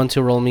 need everyone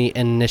to roll me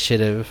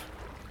initiative.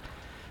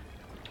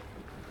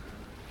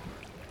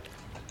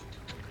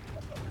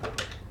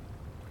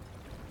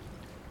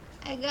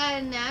 I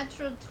got a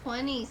natural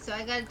 20, so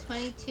I got a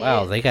 22.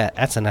 Wow,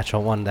 that's a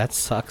natural one. That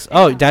sucks.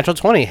 Oh, natural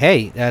 20.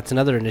 Hey, that's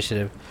another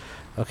initiative.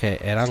 Okay,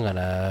 and I'm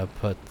gonna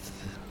put.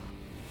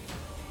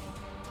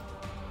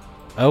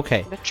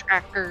 Okay. The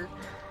tracker.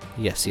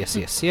 Yes.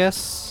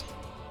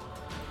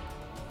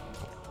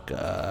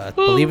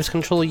 Believe it's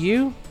control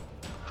you.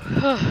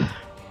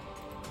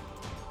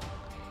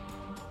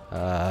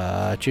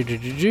 I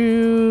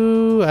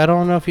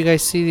don't know if you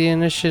guys see the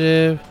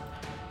initiative.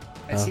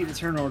 I see the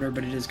turn order,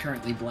 but it is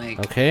currently blank.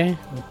 Okay.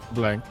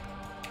 Blank.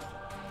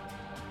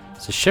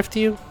 Does it shift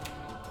you?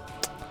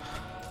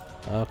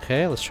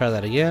 Okay, let's try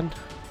that again.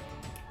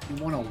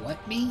 You wanna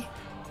what me?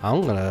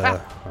 I'm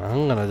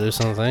gonna do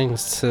some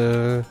things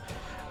to.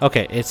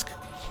 Okay, it's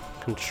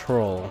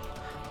control,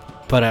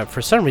 but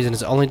for some reason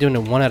it's only doing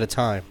it one at a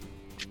time.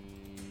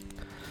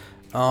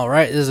 All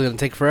right, this is gonna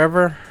take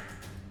forever.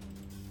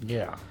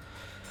 Yeah.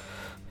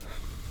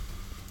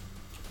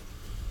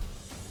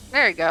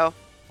 There you go.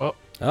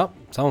 Oh,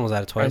 someone was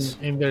at it twice.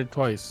 I'm in there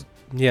twice.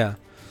 Yeah.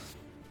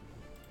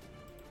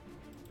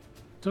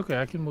 It's okay,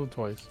 I can move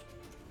twice.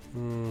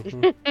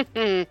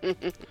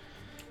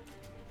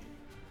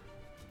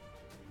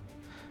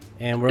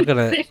 And we're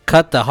gonna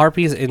cut the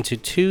harpies into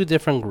two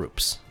different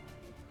groups.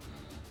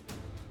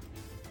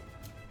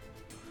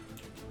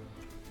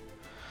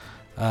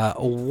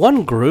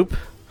 One group,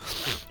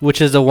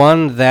 which is the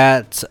one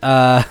that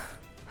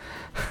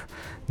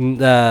in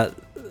the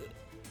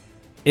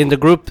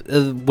group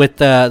with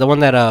the one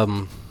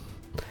that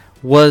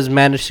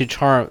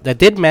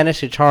did manage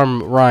to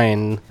charm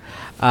Ryan,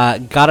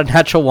 got a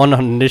natural 1 on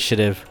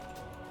initiative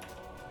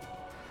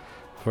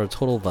for a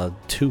total of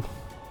 2.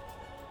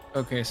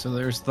 Okay, so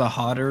there's the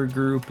hotter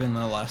group and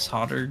the less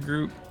hotter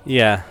group.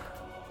 Yeah.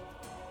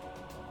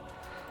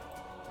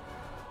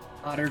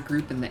 Otter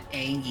group and the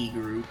Angie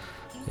group.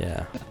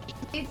 Yeah.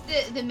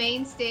 It's the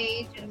main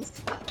stage and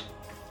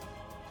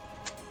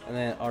And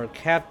then our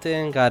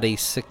captain got a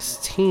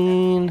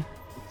 16.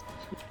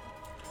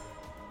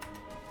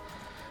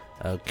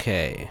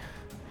 Okay.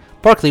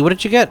 Barkley, what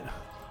did you get?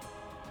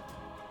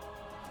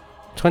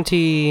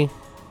 20.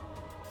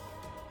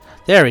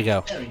 There we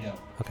go. There we go.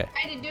 Okay.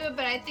 I tried to do it,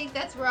 but I think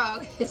that's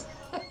wrong.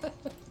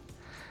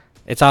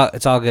 It's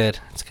all good.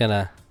 It's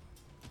gonna.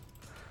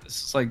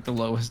 This is like the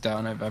lowest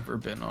down I've ever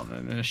been on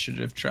an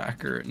initiative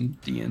tracker in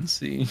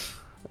DNC.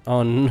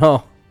 Oh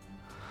no.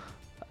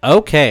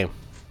 Okay.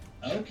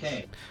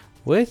 Okay.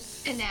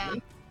 With And now,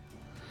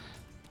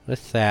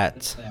 What's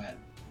that,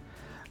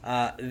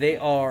 that? they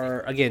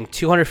are again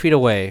 200 feet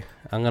away.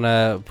 I'm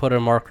gonna put a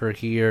marker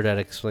here that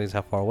explains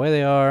how far away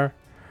they are.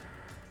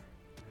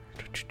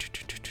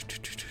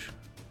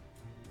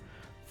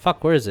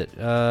 Fuck, where is it?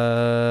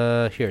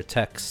 Here,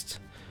 text.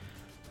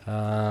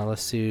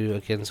 Let's do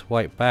against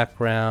white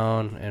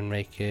background and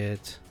make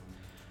it.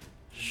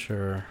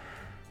 Sure.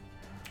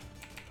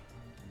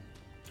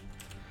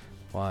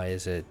 Why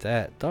is it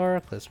that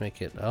dark? Let's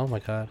make it. Oh my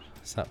god.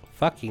 It's not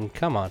fucking.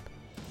 Come on.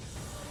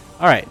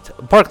 Alright.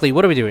 Barkley,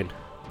 what are we doing?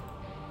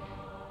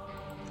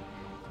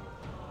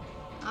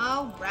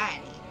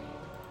 alrighty.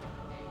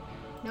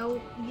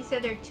 No, you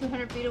said they're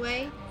 200 feet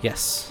away?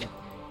 Yes.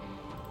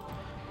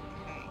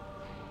 Okay.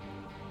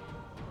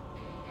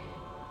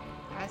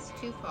 That's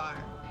too far.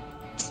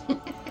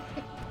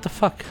 What the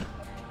fuck?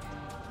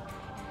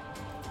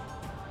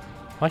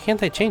 Why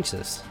can't I change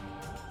this?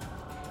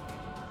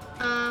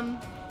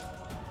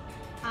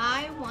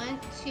 I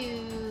want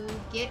to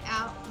get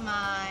out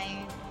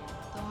my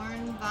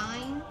thorn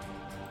vine.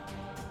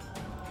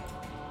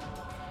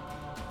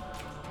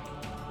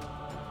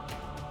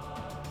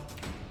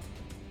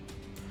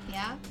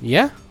 Yeah,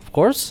 Yeah, of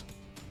course.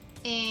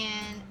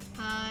 and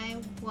I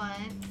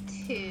want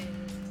to.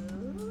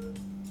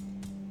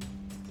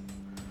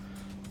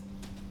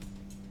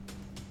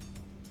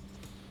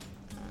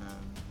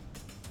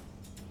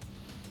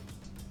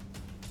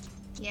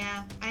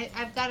 Yeah,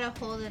 I've got to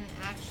hold an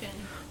action.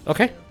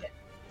 Okay.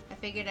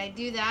 figured I'd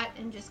do that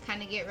and just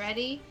kind of get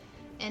ready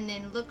and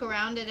then look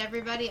around at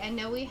everybody. I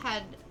know we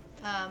had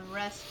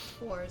rest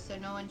 4, so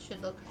no one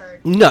should look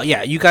hurt. No,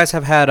 yeah, you guys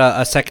have had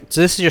a second.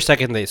 So this is your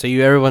second day. So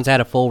everyone's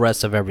had a full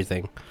rest of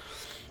everything.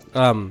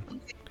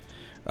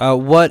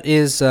 What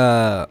is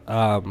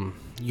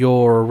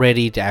your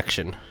ready to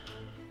action?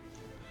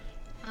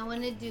 I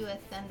want to do a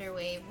thunder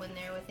wave when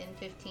they're within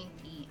 15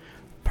 feet.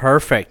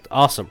 Perfect.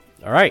 Awesome.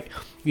 All right.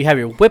 You have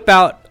your whip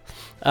out,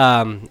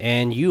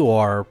 and you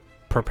are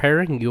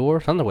preparing your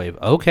thunder wave.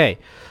 Okay.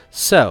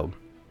 So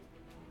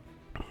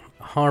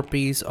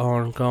harpies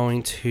are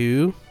going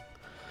to.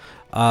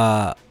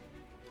 I'm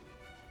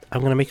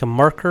going to make a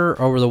marker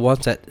over the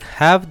ones that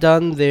have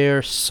done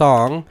their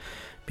song,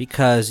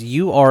 because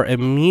you are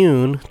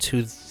immune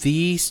to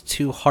these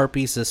 2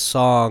 harpies'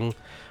 song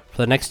for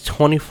the next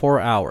 24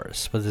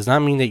 hours. But it does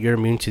not mean that you're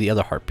immune to the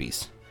other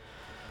harpies.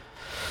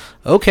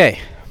 Okay.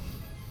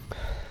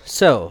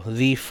 So,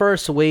 the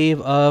first wave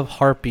of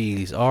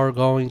harpies are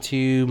going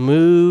to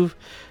move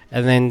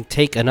and then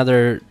take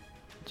another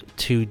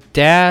to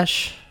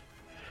dash.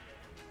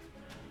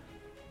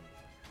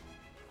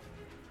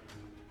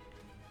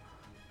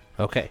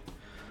 Okay.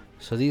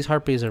 So, these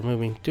harpies are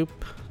moving doop,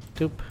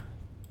 doop,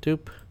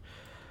 doop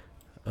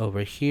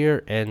over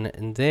here,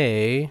 and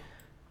they...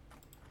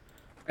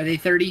 Are they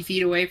 30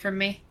 feet away from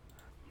me?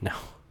 No.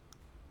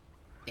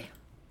 Damn.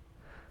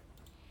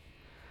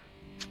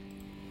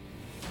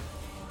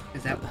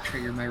 Because that will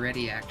trigger my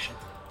ready action.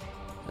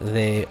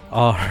 They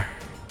are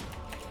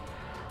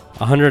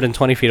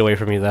 120 feet away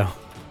from you, though.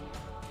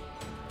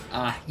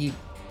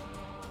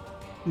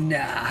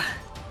 Nah.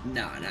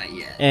 No, not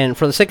yet. And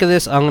for the sake of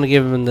this, I'm going to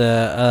give them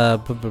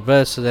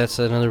the... so that's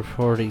another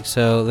 40.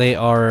 So they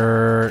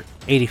are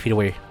 80 feet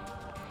away.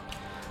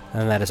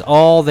 And that is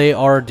all they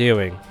are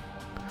doing.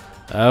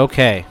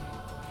 Okay.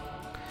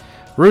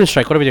 Rune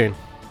Strike, what are we doing?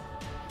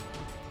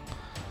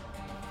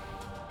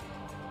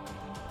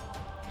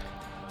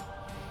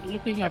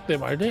 Looking at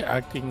them, are they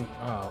acting?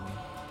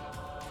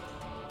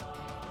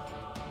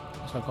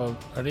 What's that called?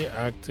 Are they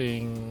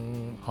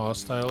acting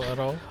hostile at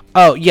all?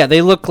 Oh, yeah,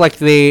 they look like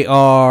they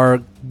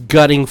are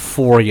gutting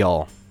for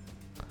y'all.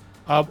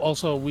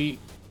 Also, we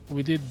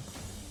did,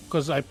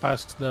 because I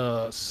passed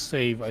the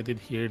save. I did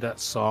hear that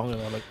song,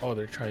 and I'm like, oh,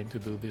 they're trying to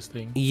do this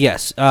thing.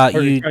 Yes, Or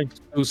they're you. trying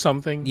to do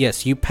something.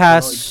 Yes, you I don't know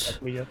pass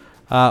exactly yet.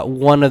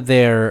 one of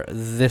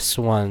this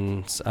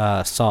one's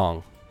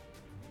song.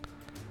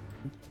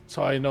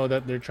 So I know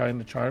that they're trying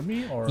to charm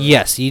me, or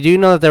Yes, you do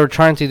know that they were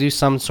trying to do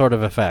some sort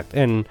of effect,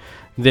 and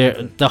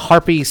the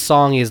harpy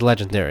song is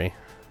legendary.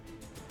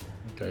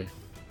 Okay.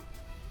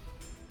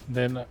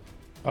 Then,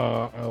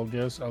 I'll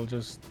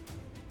just.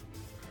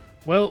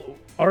 Well,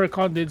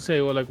 Oricon did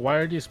say, well, like, why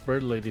are these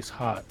bird ladies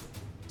hot?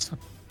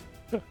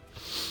 I'm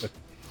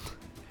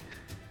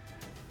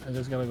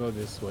just gonna go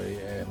this way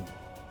and.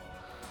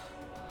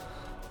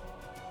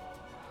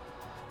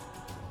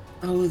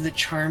 Oh, the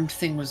charmed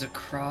thing was a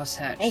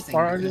crosshatch How thing.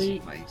 far are because they?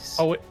 of ice.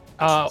 Oh, wait,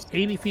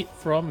 80 feet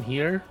from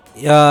here.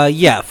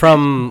 Yeah,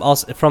 from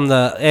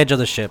the edge of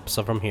the ship,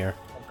 so from here.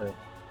 Okay.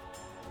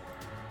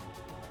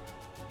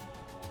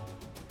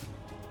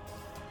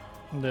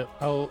 Then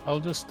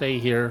I'll just stay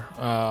here.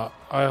 I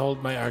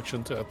hold my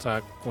action to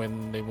attack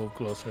when they move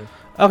closer.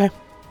 Okay,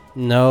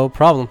 no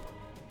problem.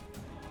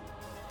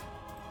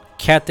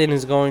 Captain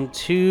is going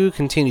to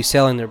continue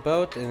sailing their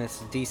boat, and it's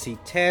DC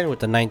 10 with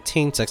the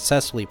 19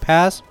 successfully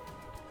passed.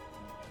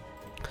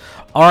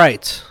 All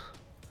right,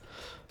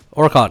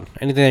 Orcon,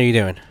 anything that you're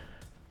doing?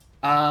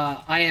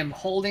 I am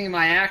holding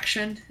my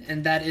action,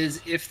 and that is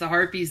if the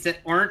harpies that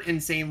aren't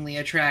insanely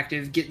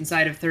attractive get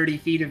inside of 30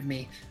 feet of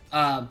me,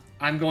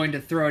 I'm going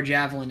to throw a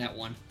javelin at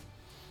one.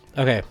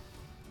 Okay.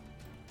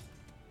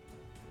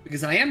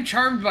 Because I am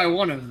charmed by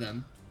one of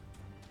them.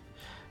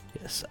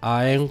 Yes,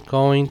 I'm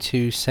going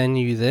to send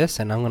you this,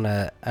 and I'm going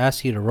to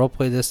ask you to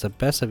roleplay this the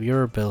best of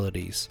your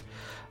abilities.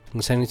 I'm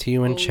going to send it to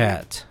you in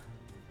chat.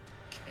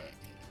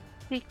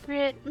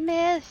 Secret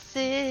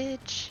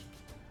message.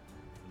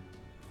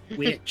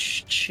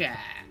 Which chat?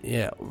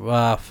 Yeah,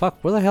 fuck,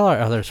 where the hell are...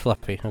 Oh, there's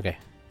Fluffy, okay.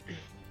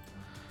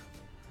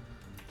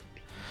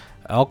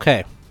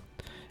 Okay.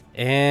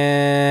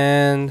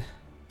 And...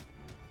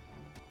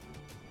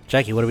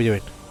 Jackie, what are we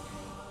doing?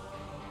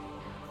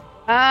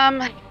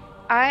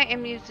 I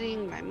am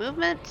using my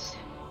movement,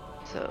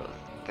 so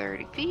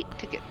 30 feet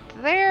to get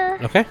there.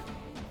 Okay.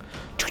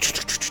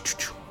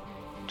 To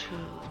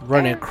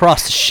Running there.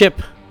 across the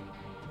ship.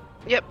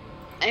 Yep.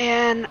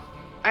 And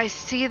I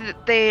see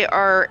that they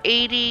are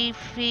 80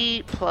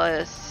 feet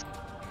plus.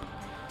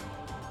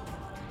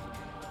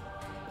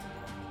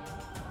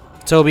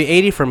 So it'll be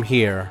 80 from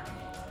here.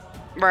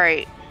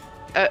 Right.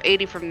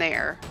 80 from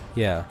there.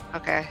 Yeah.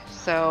 Okay.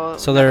 So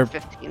they're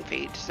 15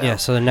 feet. So. Yeah,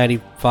 so they're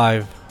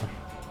 95.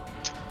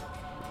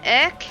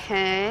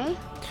 Okay.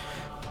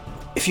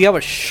 If you have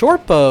a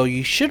short bow,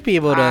 you should be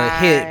able to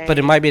hit, but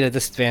it I- might be at a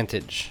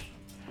disadvantage.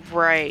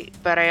 Right.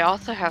 But I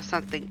also have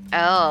something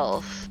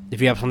else.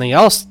 If you have something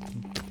else,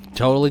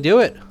 totally do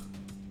it.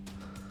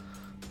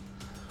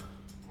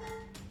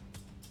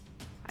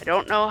 I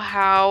don't know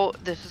how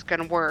this is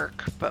going to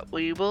work, but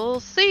we will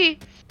see.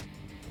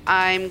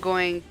 I'm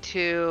going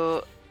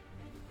to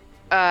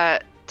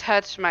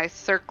touch my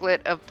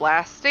circlet of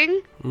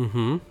blasting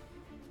Mm-hmm.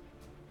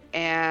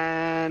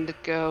 and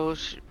go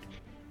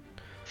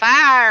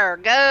fire,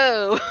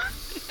 go.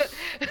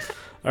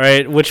 All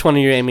right, which one are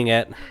you aiming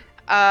at?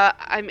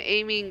 I'm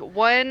aiming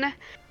one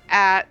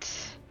at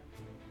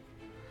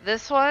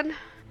this one.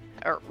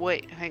 Or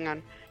wait, hang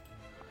on.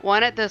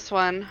 One at this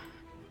one.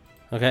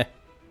 Okay.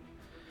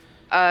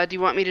 Do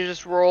you want me to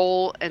just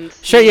roll and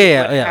see Sure,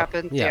 yeah, what yeah.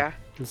 happens? Yeah.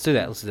 Let's do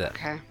that. Let's do that.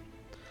 Okay.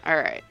 All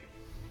right.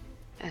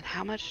 And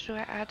how much do I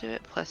add to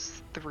it?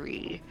 Plus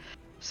 3.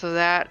 So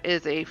that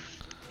is a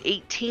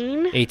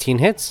 18. 18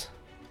 hits.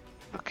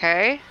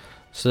 Okay.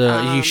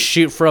 So you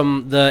shoot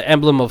from the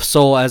emblem of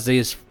soul as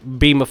this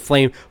beam of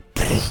flame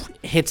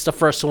hits the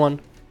first one.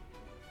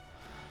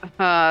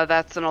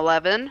 That's an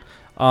 11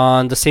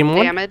 On the same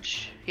one?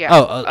 damage. Yeah.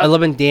 Oh,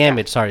 11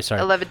 damage. Sorry.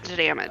 11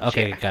 damage.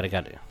 Okay, yeah. got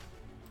it.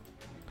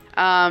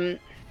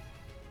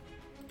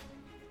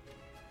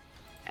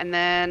 And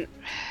then,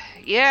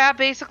 yeah,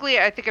 basically,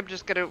 I think I'm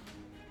just gonna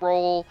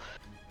roll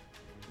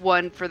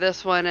one for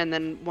this one and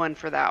then one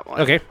for that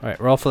one. Okay, all right.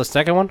 Roll for the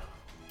second one.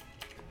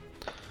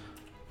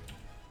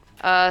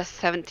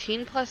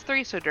 17 plus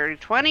 3, so dirty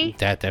 20.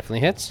 That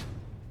definitely hits.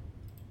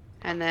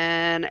 And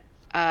then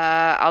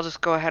I'll just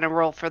go ahead and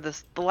roll for the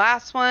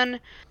last one.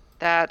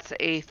 That's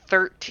a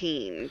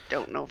 13.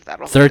 Don't know if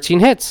that'll. 13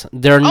 hits.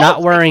 They're not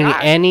thank wearing God.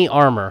 any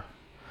armor.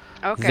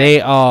 Okay.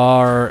 They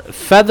are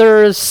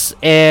feathers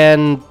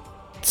and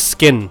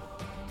skin.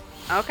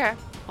 Okay.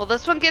 Well,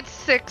 this one gets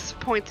 6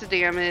 points of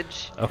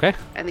damage, Okay.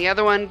 and the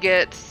other one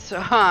gets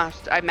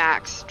I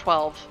max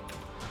 12.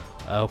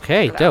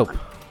 Okay, For that dope. one.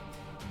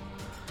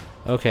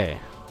 Okay.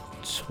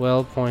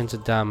 12 points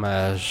of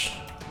damage.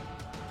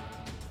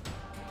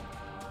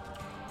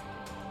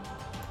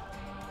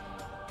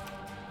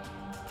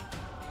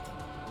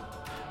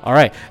 All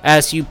right.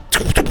 As you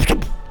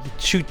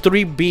shoot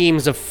 3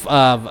 beams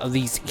of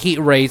these heat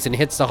rays and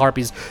hits the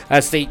harpies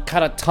as they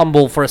kind of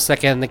tumble for a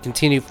second and they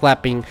continue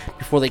flapping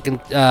before they can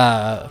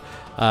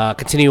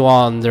continue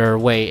on their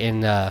way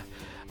and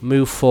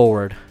move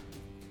forward.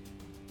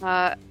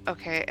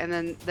 Okay, and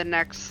then the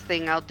next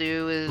thing I'll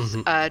do is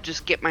Mm-hmm.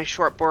 just get my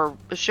short bow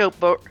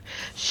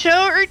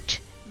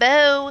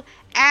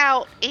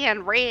out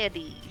and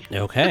ready.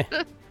 Okay.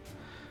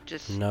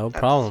 Just No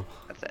problem.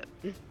 That's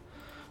it.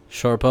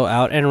 Short bow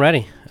out and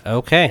ready.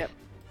 Okay. Yep.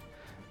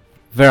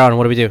 Veron,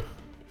 what do we do?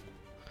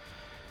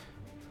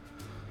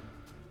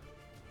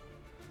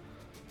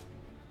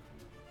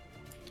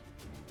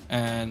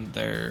 And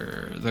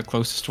the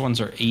closest ones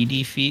are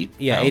 80 feet.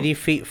 Yeah, out. 80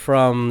 feet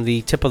from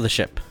the tip of the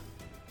ship.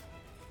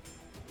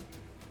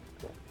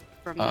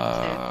 From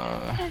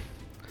the tip.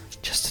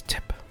 Just a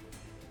tip.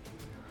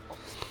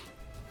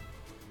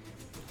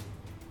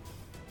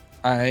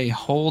 I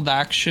hold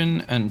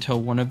action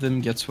until one of them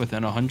gets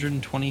within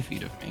 120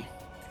 feet of me.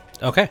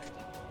 Okay.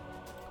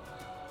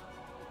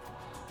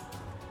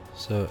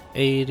 So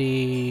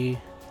 80,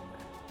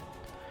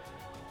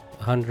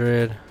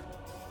 100.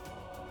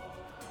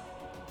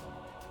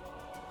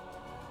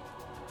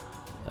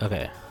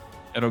 Okay.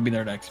 It'll be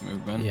their next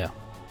movement. Yeah.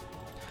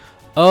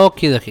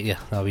 Okay, yeah,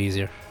 that'll be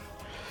easier.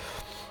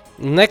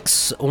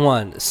 Next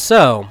one.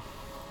 So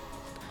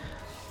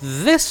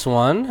this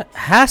one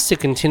has to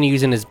continue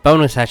using his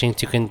bonus action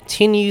to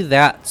continue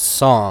that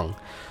song.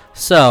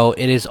 So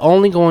it is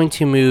only going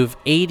to move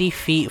 80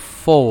 feet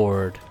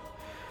forward,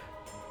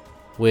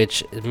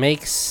 which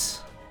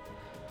makes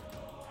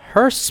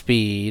her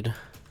speed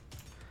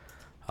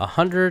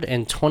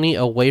 120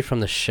 away from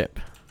the ship.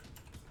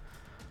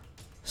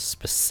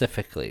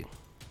 Specifically.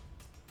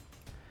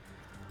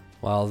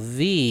 While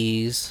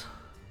these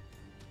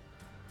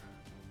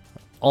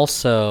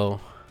also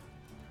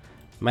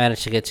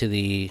manage to get to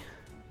the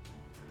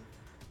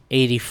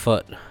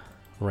 80-foot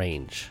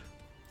range.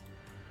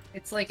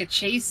 It's like a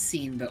chase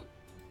scene, but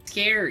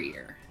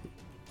scarier.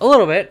 A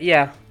little bit,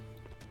 yeah.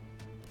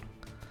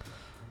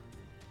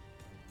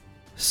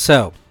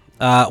 So,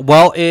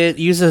 while it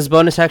uses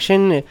bonus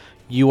action,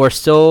 you are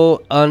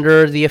still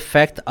under the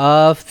effect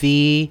of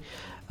the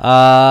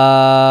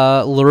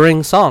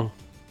luring song.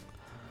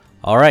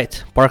 All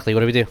right, Barkley, what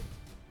do we do?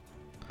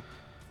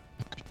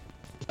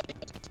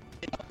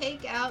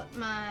 Take out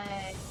my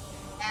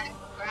bag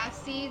of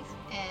grass seeds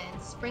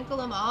and sprinkle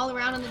them all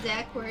around on the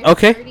deck where it's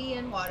Okay. dirty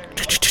and watery.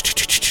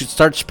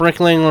 Start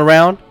sprinkling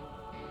around.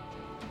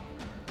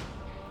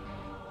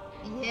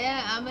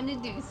 Yeah, I'm gonna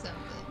do something.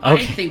 I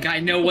Okay. think I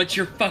know what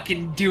you're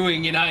fucking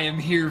doing, and I am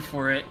here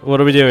for it.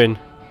 What are we doing?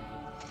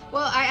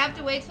 Well, I have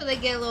to wait till they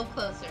get a little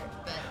closer,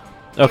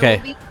 but Okay.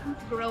 there will be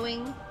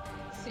growing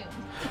soon.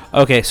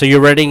 Okay, so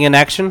you're readying in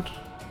action?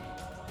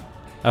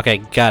 Okay,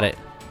 got it.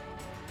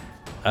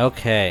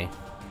 Okay.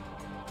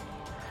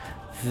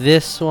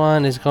 This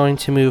one is going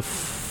to move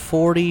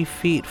 40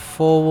 feet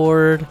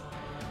forward.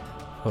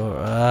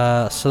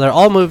 So they're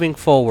all moving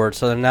forward.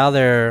 So now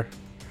they're...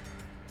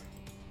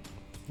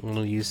 I'm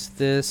going to use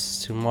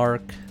this to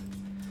mark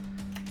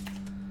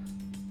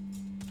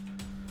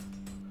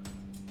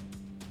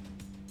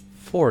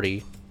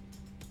 40.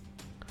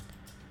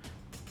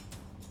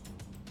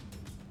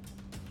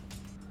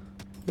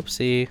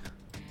 Oopsie.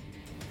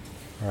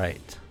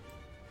 Alright.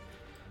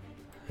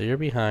 So you're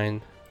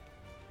behind.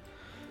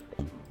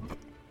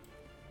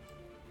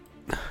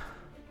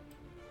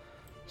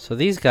 So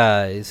these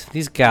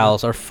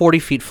gals are 40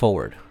 feet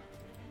forward.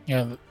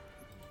 Yeah,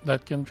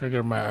 that can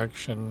trigger my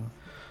action.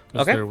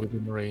 'Cause Okay. they're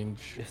within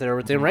range. If they're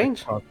within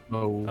range.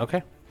 No.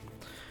 Okay.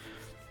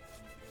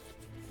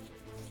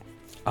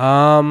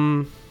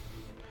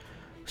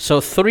 So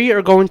 3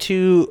 are going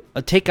to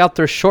take out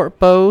their short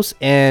bows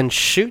and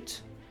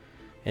shoot,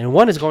 and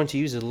 1 is going to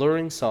use a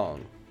luring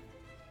song.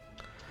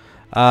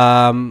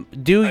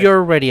 Do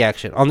your ready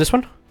action on this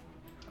one.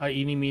 I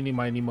eeny meeny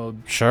miny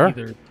mode. Sure.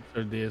 Either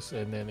or this,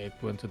 and then it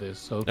went to this.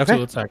 So Okay.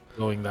 2 attacks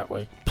going that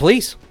way.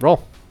 Please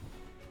roll.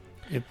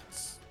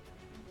 It's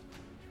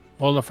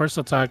well, the first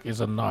attack is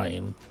a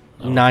 9.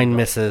 9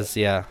 misses.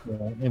 Yeah.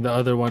 And the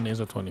other one is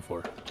a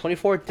 24.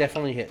 24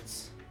 definitely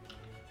hits.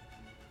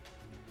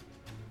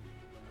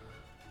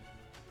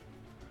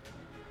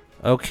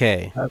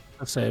 Okay.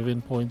 That's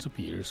 7 points of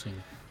piercing.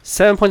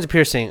 7 points of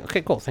piercing.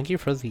 Okay, cool. Thank you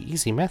for the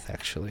easy math,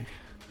 actually.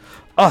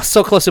 Oh,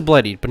 so close to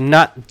bloodied, but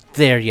not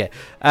there yet.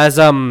 As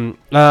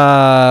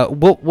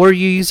what were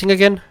you using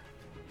again?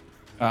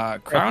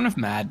 Crown of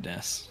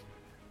Madness.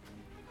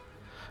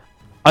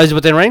 Oh, is it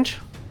within range?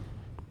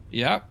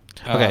 Yep.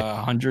 Okay.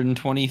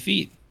 120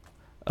 feet.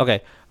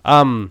 Okay.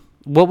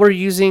 What were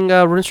you using,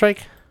 Rune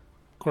Strike?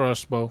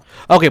 Crossbow.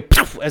 Okay.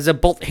 As a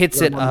bolt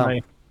hits it.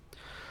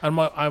 I'm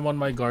on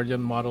my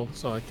guardian model,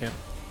 so I can't.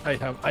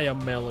 I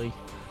am melee.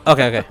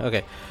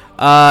 Okay.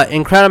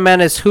 In Crown of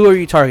Madness, who are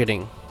you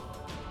targeting?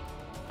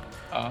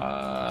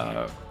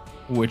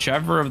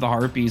 Whichever of the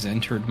harpies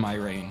entered my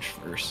range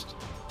first.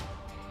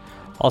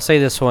 I'll say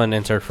this one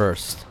entered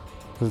first,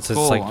 since it's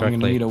Cool, like I'm gonna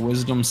directly. need a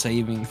wisdom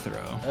saving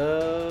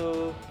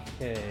throw,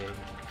 Okay.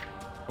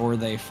 or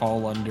they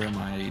fall under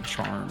my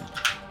charm.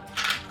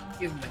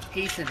 Give them a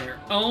taste of their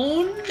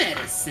own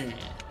medicine.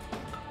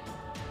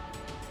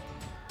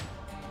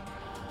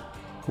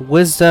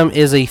 Wisdom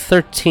is a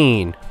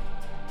 13.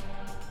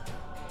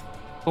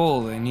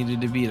 Cool, they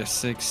needed to beat a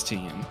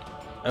 16.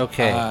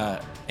 Okay.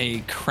 A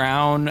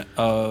crown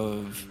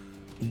of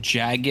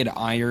jagged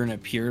iron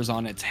appears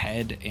on its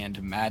head,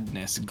 and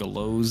madness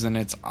glows in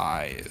its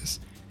eyes.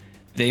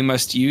 They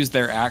must use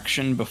their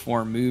action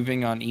before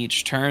moving on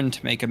each turn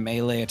to make a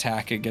melee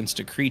attack against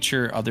a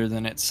creature other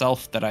than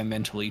itself that I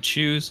mentally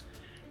choose.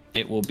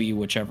 It will be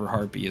whichever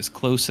harpy is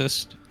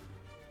closest.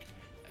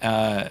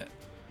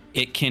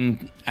 It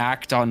can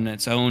act on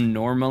its own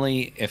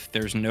normally if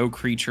there's no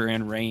creature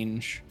in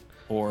range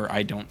or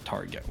I don't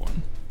target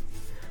one.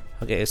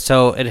 Okay,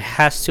 so it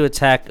has to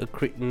attack a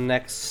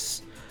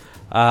next.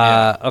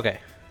 Yeah. Okay.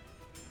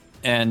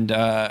 And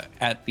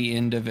at the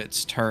end of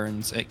its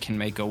turns, it can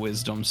make a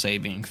wisdom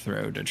saving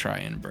throw to try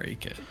and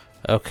break it.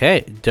 Okay.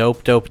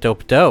 Dope.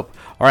 All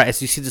right.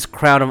 As you see this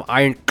crown of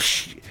iron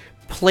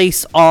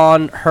place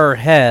on her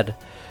head,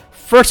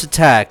 first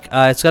attack.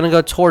 It's gonna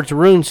go towards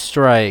Rune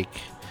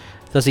Strike.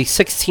 Does a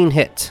 16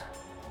 hit?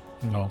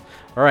 No.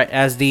 All right.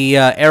 As the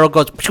arrow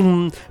goes,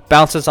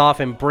 bounces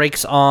off and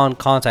breaks on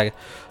contact.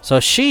 So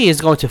she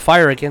is going to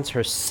fire against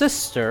her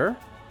sister.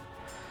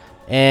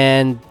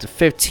 And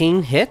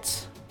 15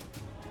 hits.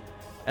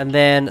 And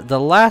then the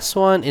last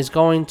one is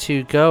going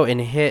to go and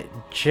hit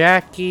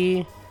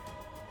Jackie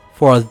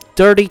for a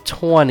dirty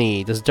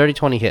 20. Does dirty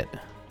 20 hit?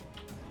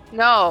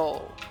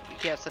 No.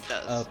 Yes, it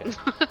does. Okay.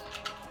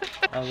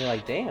 I was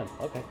like, damn.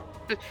 Okay.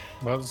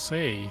 Well,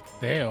 say,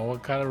 damn,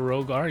 what kind of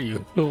rogue are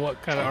you? What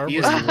kind of armor? He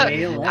is are you way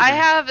wearing? low. I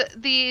have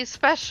the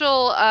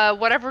special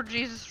whatever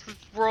Jesus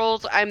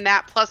rolls. I'm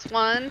that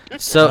 +1.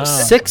 So Wow.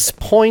 6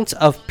 points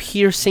of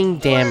piercing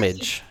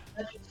damage.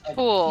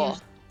 Cool.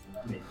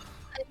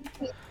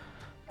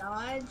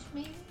 Dodge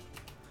me.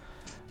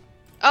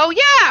 Oh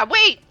yeah.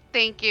 Wait.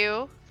 Thank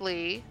you,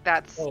 Flea.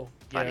 That's Oh,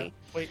 funny.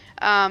 yeah. Wait.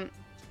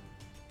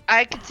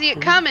 I could see it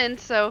coming,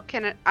 so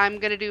I'm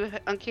gonna do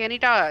uncanny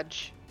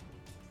dodge.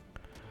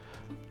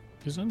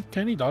 Isn't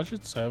Kenny Dodge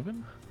at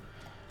 7?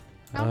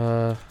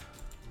 At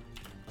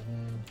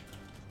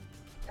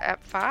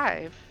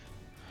 5.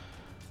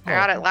 I Oh,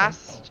 got it okay.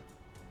 last.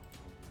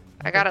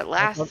 I got it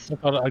last. I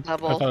thought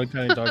level.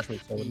 Uncanny Dodge was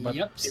 7, but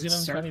Yep, isn't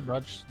sir. Uncanny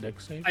Dodge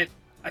dex save?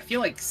 I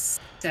feel like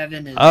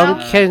 7 is.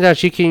 Okay,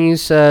 that you can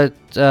use. Yeah.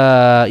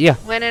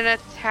 When an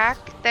attack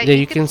that Yeah,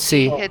 you, you can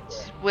see.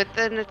 hits with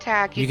an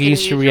attack, You can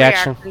use your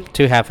reaction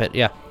to half it.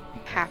 Yeah.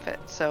 half it.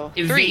 So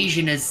 3.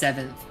 Evasion is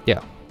 7th.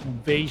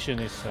 Invasion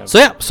is 7. So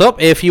yeah. So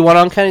if you want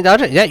to uncanny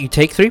dodge it, yeah, you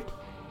take 3.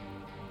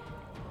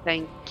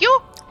 Thank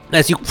you.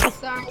 As you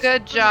Sorry.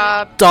 Good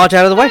job. dodge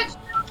out of the way.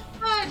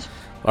 Dodge.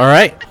 All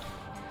right.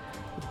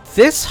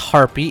 This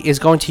harpy is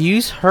going to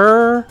use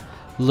her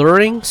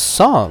luring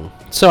song.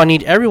 So I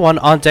need everyone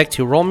on deck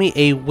to roll me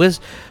a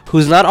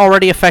who's not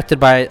already affected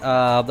by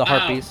the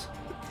harpies.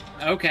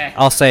 Okay.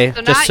 I'll say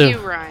So just not to you,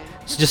 Ryan.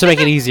 just to make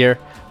it easier.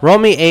 Roll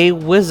me a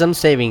wisdom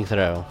saving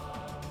throw. All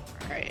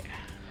right.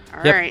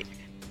 All Yep. right.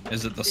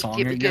 Is it the song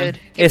Keep it again? good.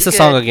 Keep It's it a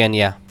song good. again,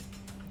 yeah.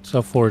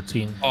 So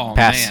 14. Oh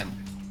Pass.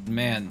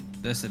 man,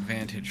 this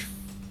advantage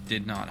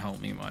did not help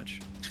me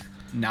much.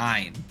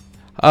 9.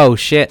 Oh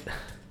shit!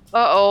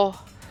 Uh-oh.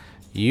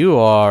 You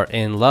are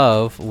in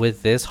love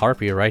with this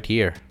harpy right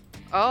here.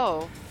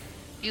 Oh.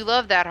 You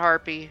love that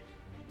harpy.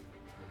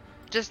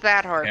 Just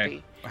that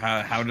harpy. Okay.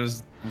 How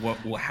does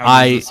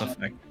I- this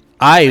affect?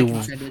 I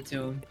can send it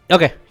to him.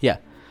 Okay, yeah.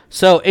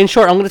 So in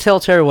short, I'm going to tell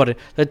Terry what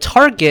the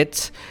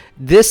target.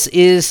 This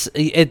is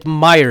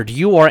admired.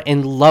 You are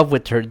in love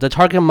with her. The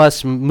target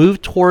must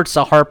move towards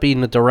the harpy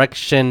in the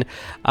direction,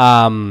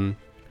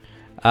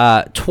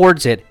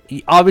 towards it.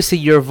 Obviously,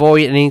 you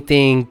avoid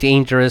anything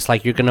dangerous,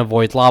 like you're going to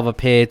avoid lava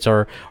pits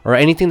or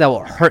anything that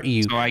will hurt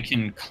you. So I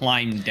can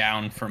climb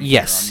down from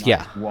Yes, here.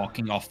 I'm not yeah.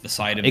 walking off the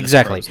side of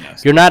Exactly. this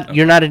crow's nest.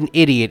 You're not an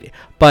idiot,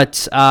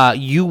 but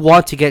you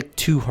want to get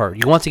to her.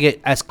 You want to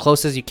get as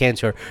close as you can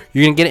to her.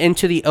 You're gonna get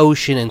into the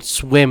ocean and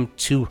swim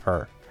to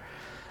her.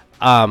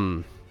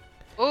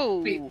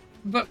 Ooh. Wait,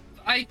 but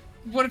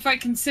what if I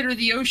consider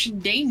the ocean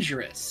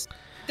dangerous?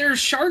 There are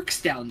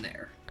sharks down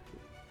there.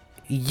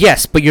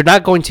 Yes, but you're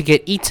not going to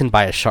get eaten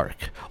by a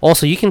shark.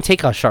 Also, you can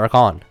take a shark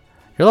on.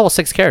 You're a level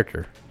 6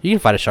 character. You can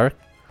fight a shark.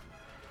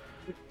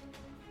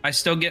 I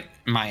still get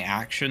my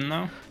action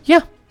though. Yeah.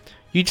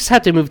 You just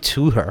have to move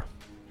to her.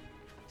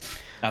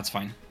 That's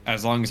fine.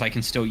 As long as I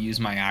can still use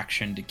my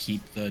action to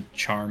keep the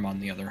charm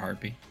on the other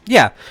harpy.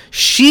 Yeah.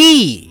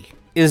 She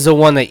is the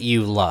one that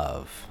you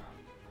love.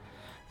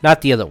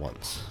 Not the other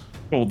ones.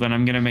 Cool, then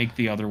I'm gonna make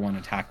the other one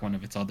attack one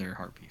of its other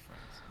harpy friends.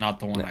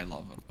 Not the one I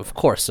love. Of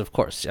course.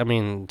 I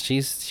mean,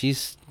 she's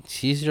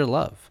your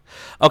love.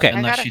 Okay. I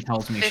Unless got a she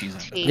tells me she's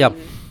 15. Yep.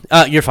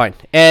 You're fine.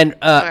 And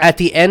at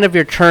the end of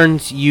your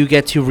turns, you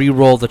get to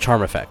re-roll the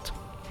charm effect.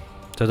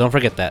 So don't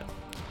forget that.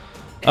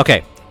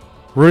 Okay.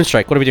 Rune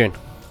Strike, what are we doing?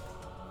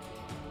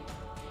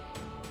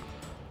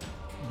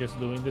 Just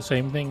doing the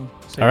same thing.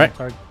 Same All right.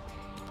 target.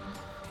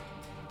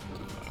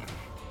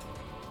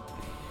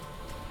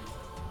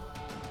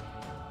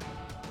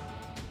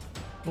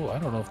 Oh, I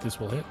don't know if this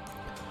will hit.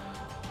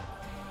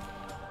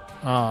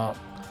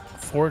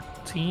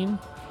 14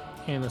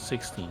 and a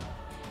 16.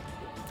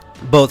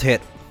 Both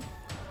hit.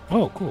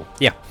 Oh, cool.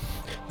 Yeah.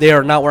 They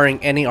are not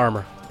wearing any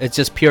armor. It's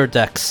just pure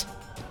dex.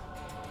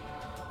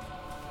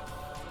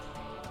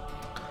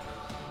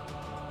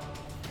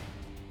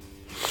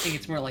 I think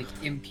it's more like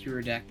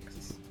impure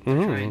dex.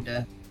 Mhm. Trying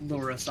to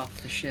lure us off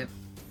the ship.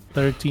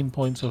 13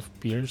 points of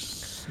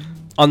pierce.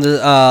 On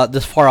the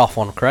this far off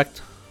one,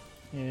 correct?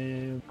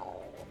 And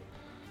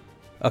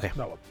Okay.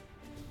 that one.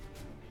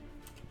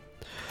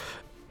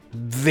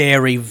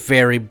 Very,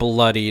 very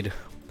bloodied.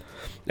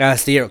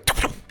 As the arrow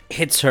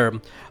hits her.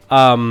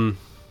 Does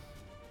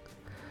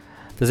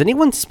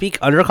anyone speak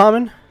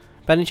Undercommon,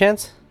 by any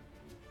chance?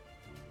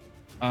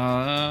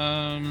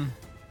 I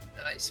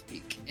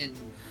speak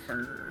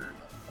infernal.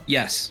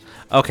 Yes.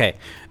 Okay.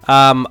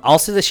 I'll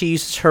say that she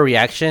uses her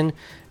reaction,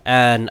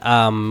 and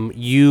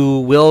you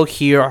will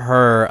hear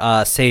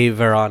her say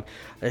Veron.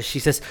 She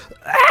says,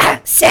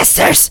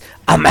 "Sisters,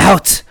 I'm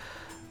out."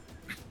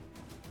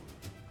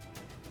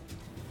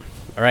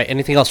 All right.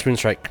 Anything else, Rune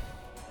Strike?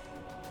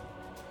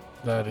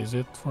 That is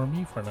it for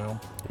me for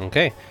now.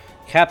 Okay.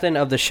 Captain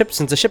of the ship.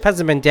 Since the ship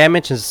hasn't been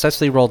damaged and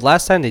successfully rolled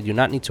last time, they do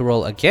not need to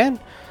roll again.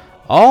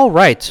 All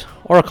right.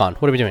 Oricon,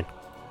 what are we doing?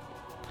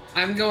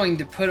 I'm going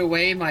to put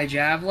away my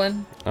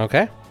javelin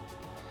Okay.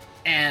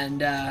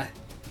 and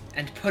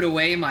put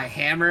away my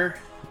hammer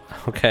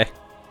Okay.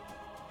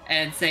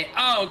 and say,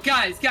 "Oh,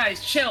 guys,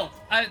 chill.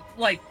 I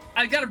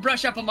got to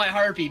brush up on my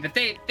harpy." But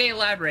they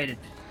elaborated.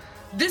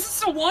 This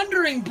is a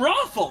wandering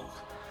brothel.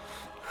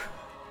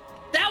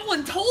 That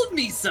one told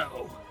me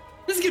so.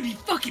 This is gonna be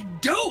fucking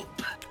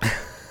dope.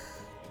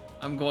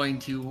 I'm going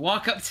to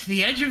walk up to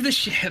the edge of the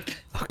ship,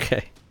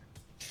 Okay.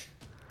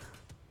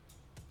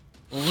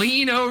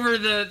 lean over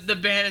the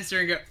banister,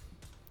 and go,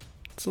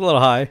 It's a little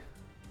high.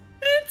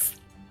 "It's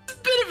a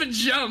bit of a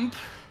jump.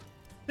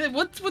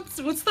 What's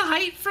the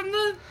height from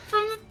the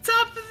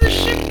top of the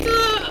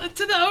ship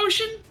to the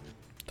ocean?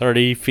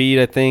 30 feet,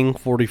 I think.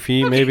 40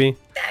 feet, maybe.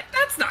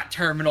 That's not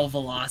terminal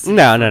velocity.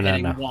 No, for no, no,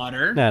 hitting no.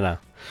 water. No.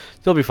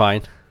 You'll be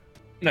fine.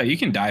 No, you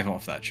can dive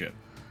off that ship.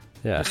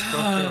 Yeah.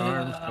 Cross your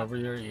arms, cover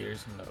your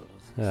ears and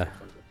nose.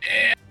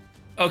 Yeah.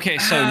 Okay,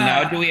 so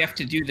now do we have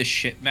to do the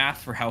shit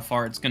math for how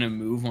far it's gonna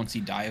move once he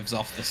dives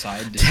off the side?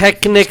 to see if it's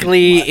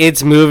Technically, gonna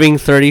it's moving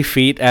 30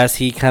 feet as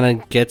he kind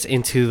of gets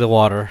into the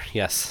water.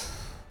 Yes.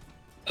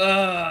 And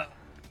I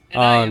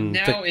am On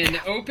now the- in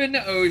open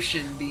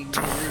ocean being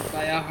lured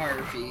by a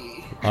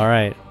harpy. All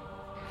right.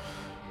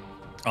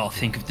 Oh,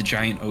 think of the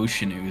giant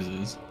ocean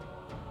oozes.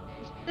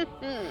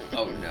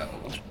 Oh no.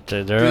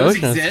 There Do are those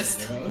oceans.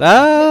 exist?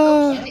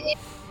 Ah. I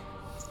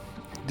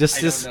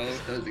Just don't know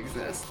if those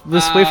exist.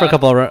 just wait for a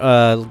couple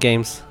of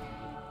games.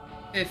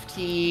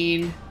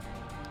 15.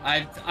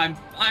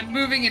 I'm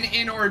moving an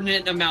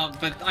inordinate amount,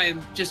 but I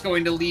am just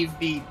going to leave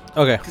the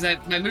Okay. because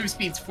my move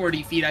speed's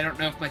 40 feet. I don't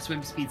know if my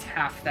swim speed's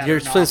half that. Your or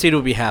not. swim speed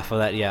will be half of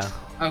that. Yeah.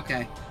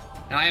 Okay.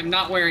 Now, I am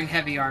not wearing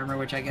heavy armor,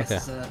 which I guess Okay.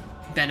 is a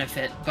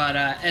benefit. But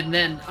and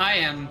then I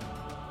am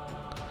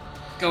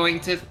going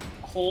to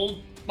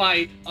hold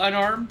my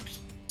unarmed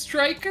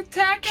strike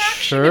attack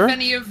action. Sure. If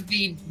any of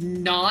the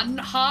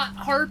non-hot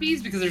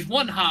harpies, because there's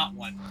one hot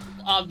one,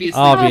 obviously.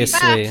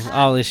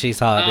 Obviously, she's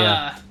hot.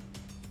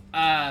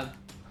 Yeah.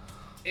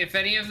 If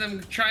any of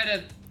them try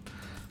to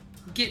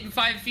get in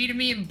 5 feet of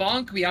me and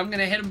bonk me, I'm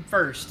gonna hit them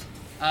first,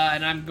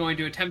 and I'm going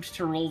to attempt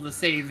to roll the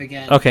save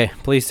again. Okay,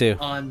 please do.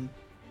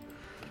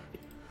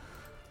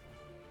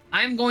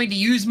 I'm going to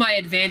use my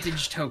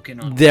advantage token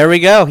on There we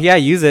go. Yeah,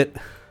 use it.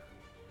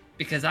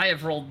 because I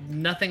have rolled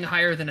nothing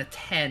higher than a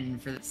 10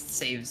 for this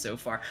save so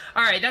far.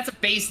 All right, that's a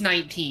base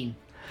 19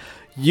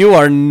 You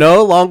are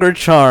no longer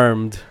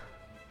charmed.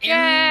 in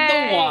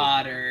Yay! the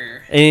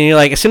water. And you're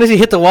like, as soon as you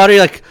hit the water,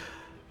 you're like,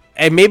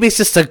 and maybe it's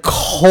just the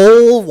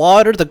cold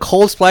water, the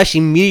cold splash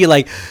immediately,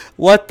 like,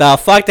 what the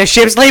fuck? The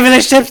ship's leaving,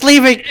 the ship's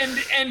leaving!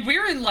 And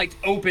we're in like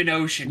open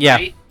ocean, Yeah.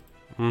 right?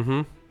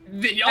 Mm-hmm.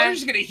 Then y'all are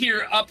just gonna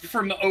hear up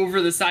from over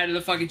the side of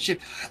the fucking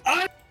ship,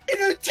 I made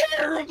a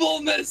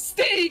terrible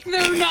mistake,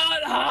 they're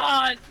not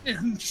hot!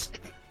 And just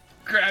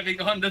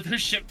grabbing onto the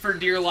ship for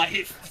dear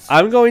life.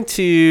 I'm going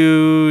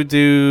to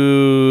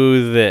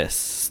do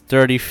this.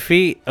 30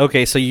 feet.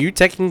 Okay, so you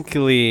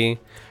technically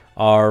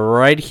are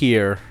right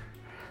here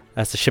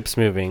as the ship's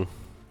moving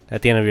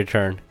at the end of your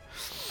turn.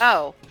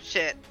 Oh,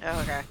 shit.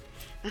 Oh, okay.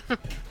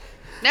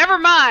 Never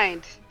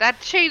mind. That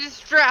changes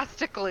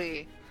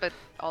drastically. But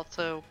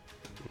also...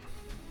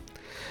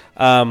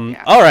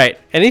 Yeah. All right.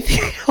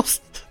 Anything else?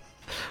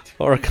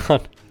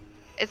 Oregon.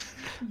 It's...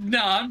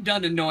 No, I'm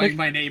done annoying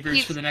my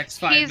neighbors for the next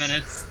 5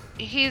 minutes.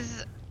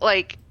 He's,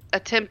 like,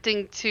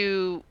 attempting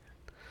to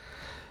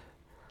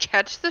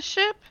catch the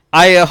ship?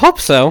 I hope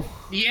so.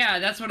 Yeah,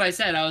 that's what I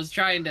said. I was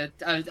trying to.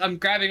 I'm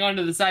grabbing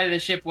onto the side of the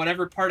ship,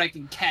 whatever part I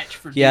can catch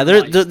for. Yeah,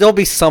 dear life. there'll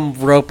be some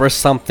rope or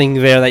something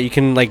there that you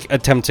can like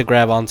attempt to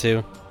grab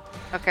onto.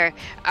 Okay.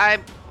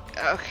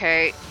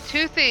 Okay.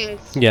 2 things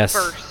Yes.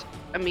 first,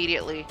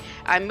 immediately.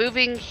 I'm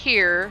moving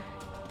here.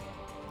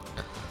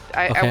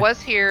 I Okay.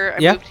 was here. I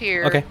Yeah, moved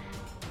here. okay.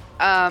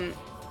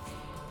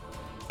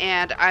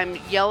 And I'm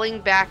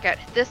yelling back at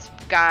this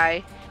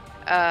guy,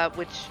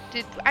 which,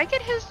 did I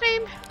get his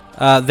name?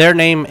 Their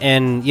name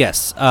and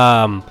yes.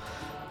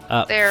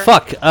 There.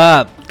 Fuck.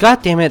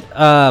 God damn it.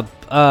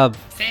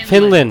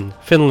 Finland.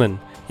 Finland.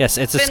 Yes,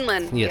 it's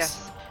Finland. Yes.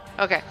 Yes.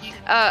 Okay.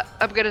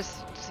 I'm gonna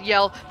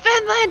yell,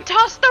 Finland,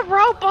 toss the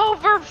rope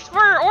over for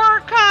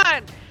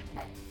Oricon.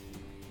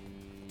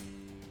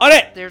 On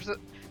it.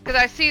 Because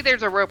I see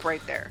there's a rope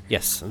right there,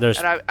 Yes, there's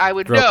and I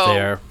would rope know.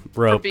 there,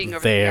 rope being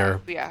over-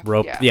 there, yeah,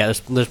 rope. yeah. Yeah,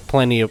 there's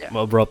plenty of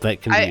Yeah. rope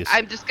that can be used.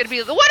 I'm just gonna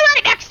be the one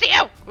right next to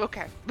you.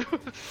 Okay.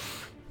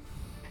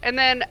 And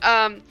then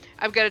I'm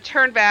gonna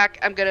turn back.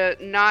 I'm gonna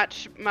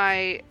notch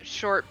my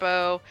short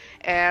bow,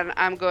 and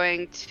I'm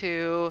going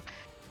to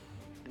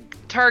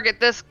target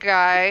this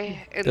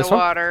guy in This the one?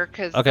 water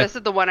because Okay. this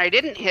is the one I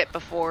didn't hit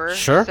before.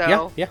 Sure.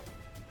 So, Yeah.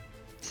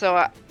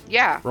 So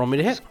yeah, Roll me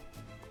to hit.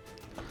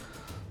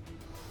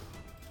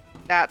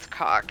 that's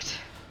cocked.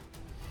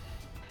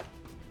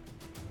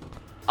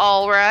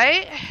 All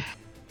right.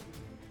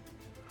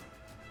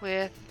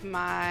 With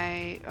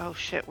my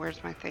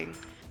where's my thing?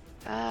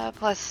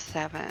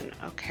 +7.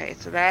 Okay,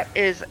 so that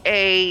is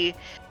a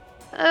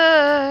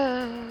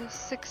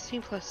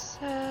 16 plus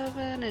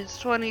 7 is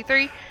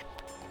 23.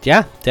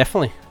 Yeah,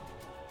 definitely.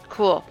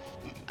 Cool.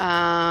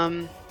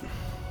 So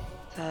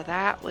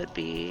that would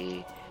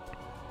be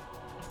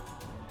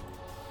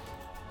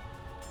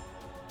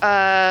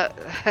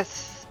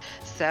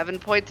 7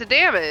 points of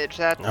damage.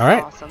 That's All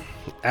right. awesome.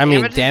 I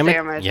mean, Damage is damn it.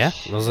 damage. Yeah,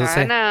 I was gonna I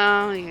say.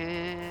 know.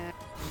 Yeah.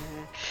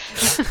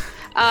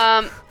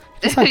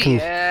 You don't sound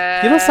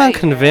yeah, you don't sound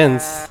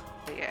convinced.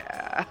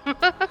 Yeah.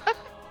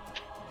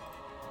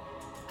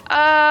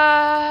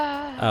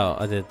 Oh,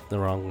 I did the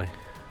wrong way.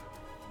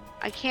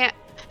 I can't.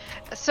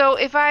 So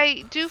if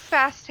I do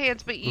fast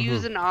hands but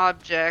use an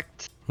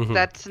object, Mhm.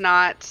 that's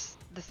not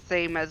the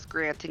same as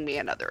granting me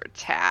another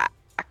attack.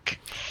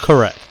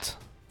 Correct.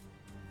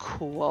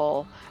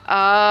 Cool.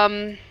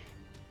 Yeah,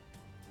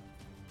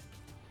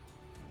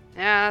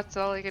 that's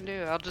all I can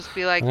do. I'll just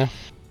be like, Yeah.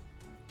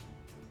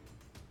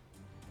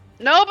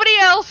 nobody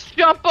else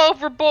jump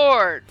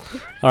overboard.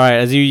 All right,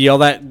 as you yell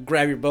that,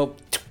 grab your bow,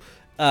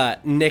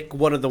 nick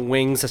one of the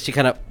wings as she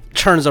kind of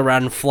turns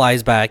around and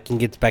flies back and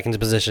gets back into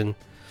position.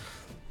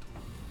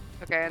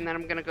 Okay, and then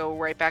I'm gonna go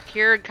right back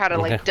here and kind of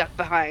Okay. like duck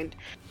behind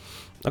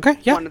Okay,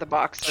 yeah. one of the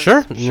boxes.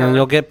 Sure. And then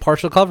you'll get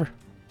partial cover.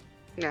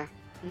 Yeah.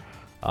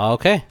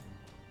 Okay.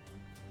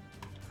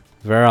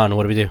 Veron,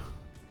 what do we do?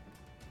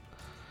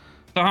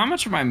 So how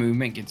much of my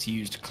movement gets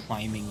used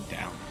climbing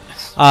down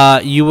this?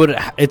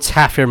 It's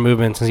half your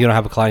movement since you don't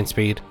have a climb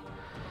speed.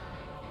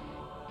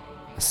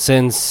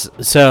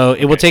 So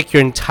it will take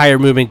your entire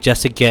movement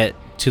just to get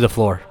to the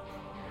floor.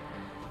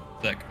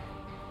 Sick.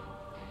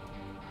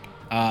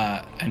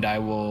 And I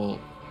will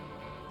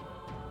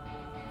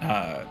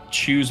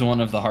choose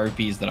one of the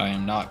harpies that I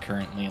am not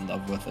currently in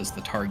love with as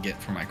the target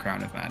for my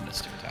Crown of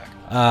Madness to attack.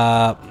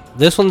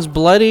 This one's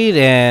bloodied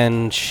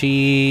and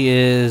she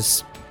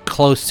is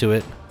close to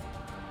it.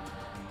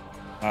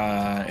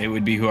 It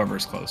would be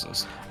whoever's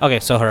closest. Okay,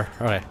 so her.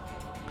 Okay.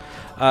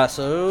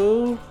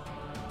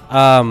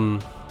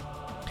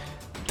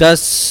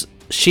 Does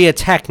she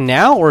attack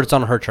now, or it's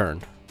on her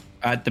turn?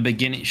 At the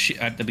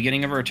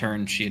beginning of her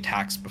turn, she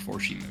attacks before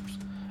she moves.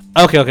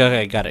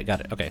 Okay. Got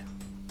it. Okay.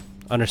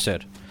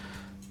 Understood.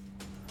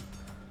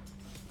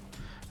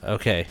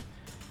 Okay.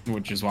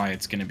 Which is why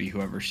it's gonna be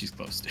whoever she's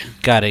close to.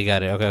 Got it.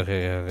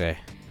 Okay.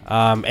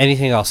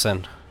 Anything else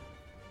then?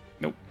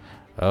 Nope.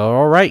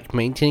 All right.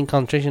 Maintaining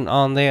concentration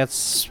on that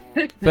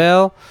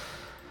spell.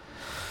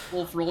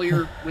 Wolf, roll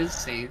your whiz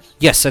save.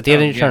 Yes, at the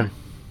end of your Yeah. turn.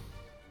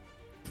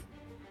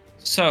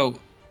 So,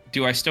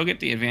 do I still get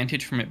the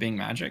advantage from it being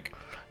magic?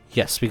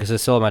 Yes, because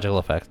it's still a magical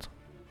effect.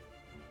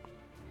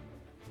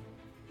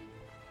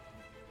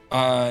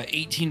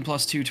 18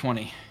 plus 2,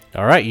 20.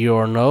 All right, you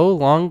are no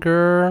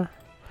longer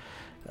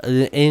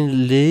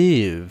in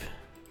live.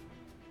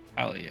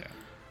 Hell yeah.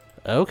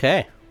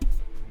 Okay.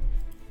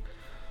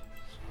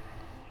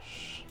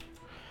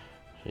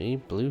 She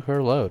blew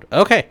her load.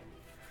 Okay.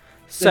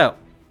 So,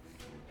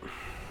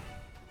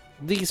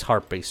 these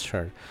heart-based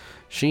turn.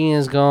 She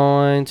is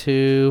going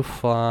to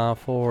fly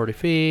 40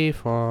 feet.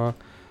 So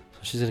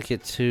she's going to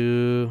get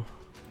to...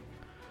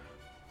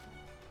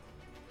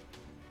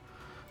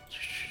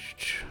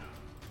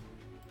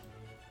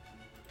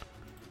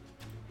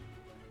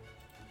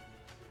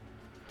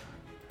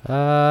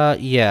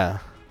 yeah.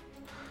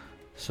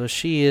 So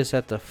she is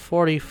at the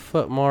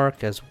 40-foot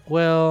mark as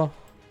well.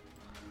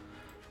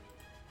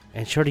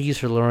 And she already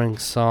used her luring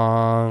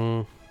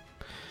song.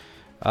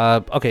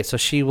 Okay, so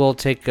she will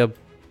take a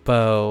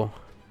bow.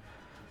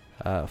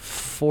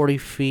 40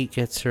 feet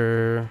gets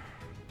her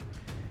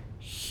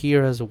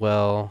here as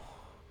well.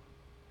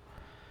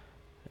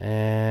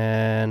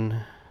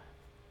 And...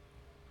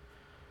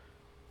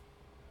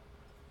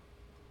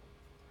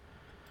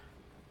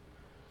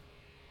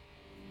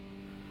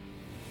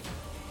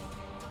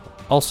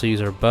 also use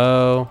her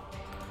bow.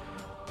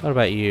 What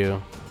about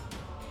you?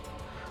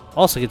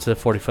 Also get to the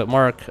 40-foot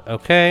mark.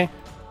 Okay.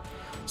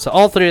 So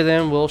all three of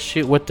them will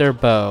shoot with their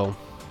bow.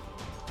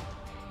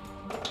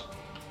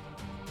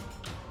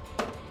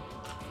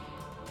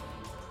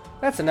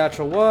 That's a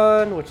natural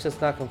 1, which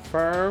does not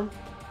confirm.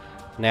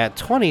 Nat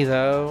 20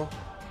 though.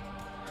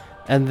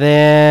 And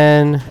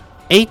then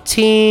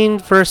 18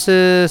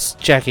 versus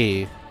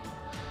Jackie.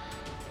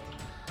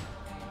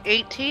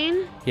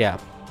 18? Yeah.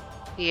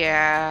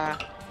 Yeah.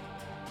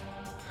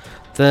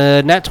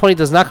 The nat 20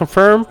 does not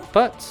confirm,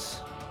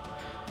 but...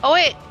 Oh,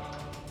 wait.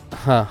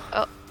 Huh.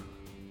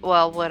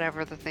 Well,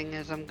 whatever the thing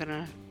is, I'm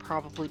gonna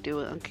probably do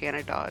it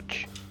uncanny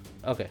dodge.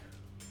 Okay.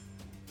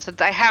 Since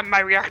I have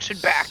my reaction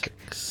back.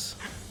 6.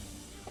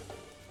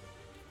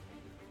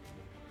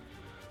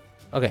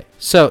 Okay,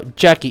 so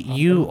Jackie,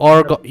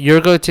 you're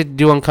going to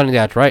do uncanny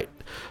dodge, right?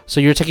 So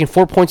you're taking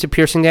 4 points of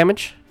piercing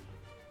damage.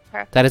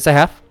 Okay. That is a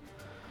half.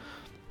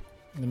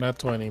 Not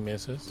 20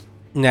 misses.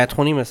 Nat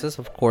 20 misses,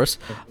 of course.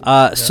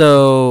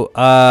 So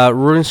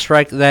Rune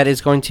Strike, that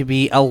is going to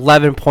be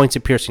 11 points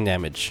of piercing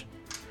damage.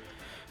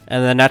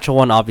 And the natural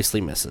 1 obviously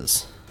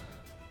misses.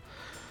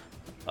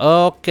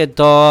 Okay,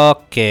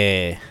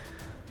 dokie.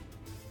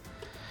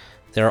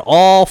 They're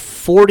all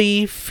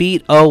 40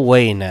 feet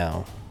away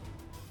now.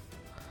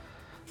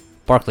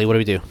 Barkley, what do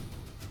we do?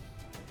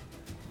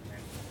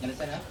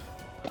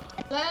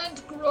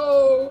 Plant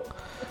grow.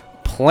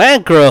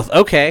 Plant growth,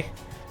 okay.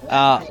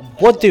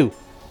 What do?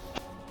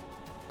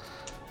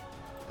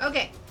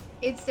 Okay,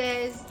 it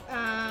says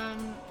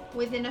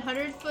within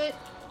 100-foot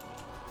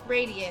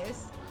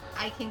radius,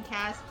 I can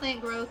cast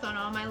plant growth on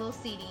all my little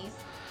seedies,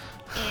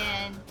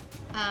 and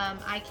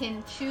I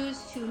can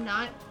choose to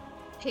not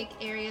pick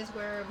areas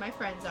where my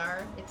friends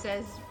are. It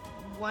says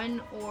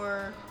 1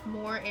 or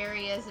more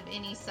areas of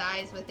any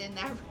size within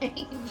that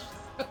range.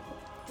 So,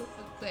 what does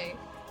it say?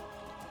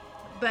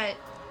 But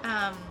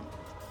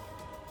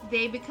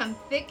they become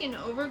thick and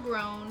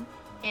overgrown,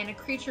 and a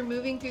creature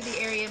moving through the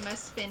area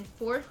must spend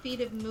 4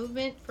 feet of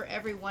movement for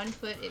every 1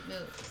 foot it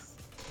moves.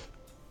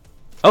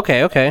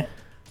 Okay.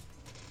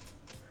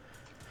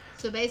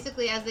 So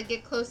basically, as they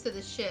get close to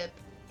the ship,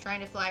 trying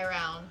to fly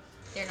around,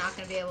 they're not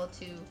going to be able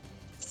to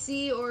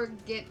see or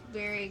get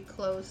very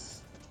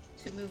close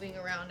to moving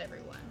around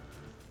everyone.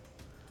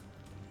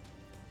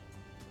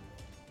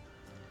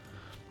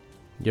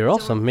 You're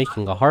also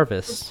making a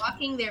harvest. We're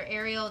blocking their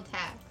aerial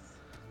attacks,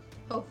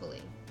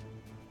 hopefully,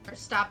 or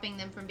stopping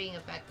them from being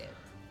effective.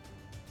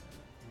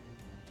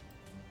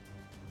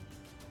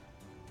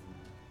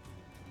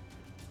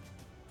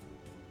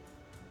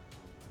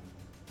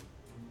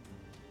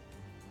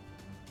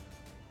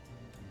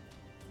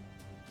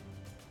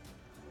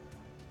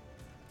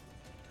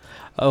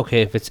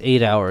 Okay, if it's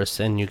 8 hours,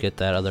 then you get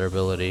that other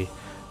ability.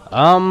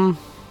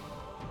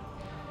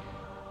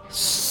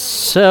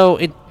 So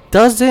it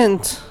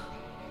doesn't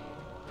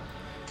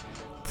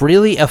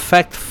really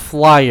affect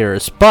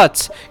flyers,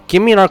 but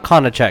give me an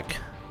Arcana check.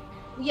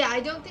 Yeah, I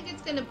don't think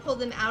it's going to pull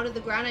them out of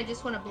the ground. I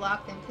just want to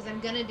block them because I'm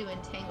going to do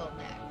Entangled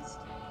next.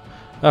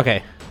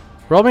 Okay,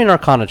 roll me an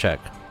Arcana check.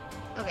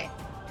 Okay.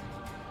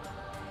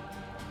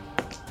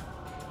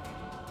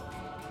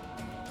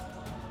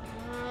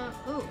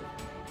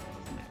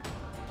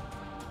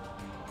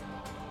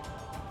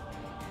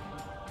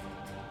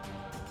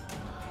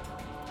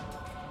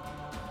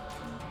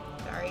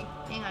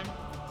 Hang on.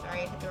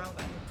 Sorry, I hit the wrong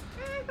button.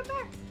 Come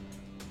back.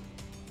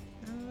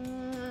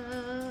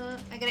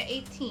 I got an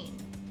 18.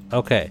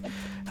 Okay.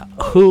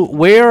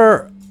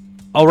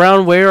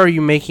 Around where are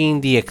you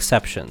making the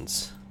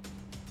exceptions?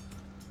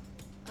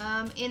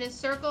 In a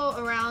circle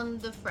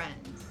around the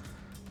friends.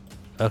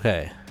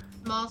 Okay.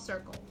 Small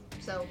circle.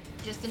 So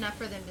just enough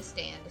for them to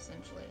stand,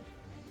 essentially.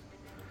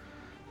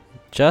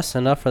 Just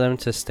enough for them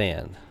to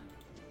stand.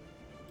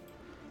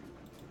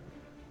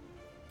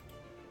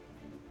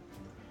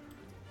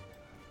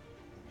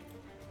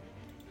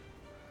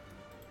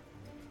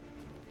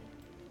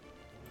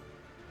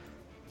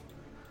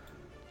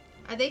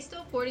 Are they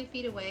still 40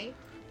 feet away?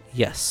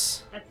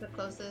 Yes. That's the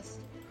closest.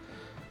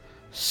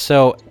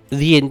 So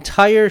the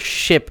entire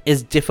ship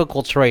is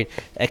difficult terrain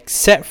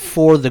except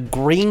for the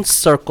green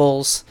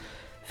circles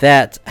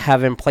that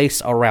have been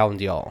placed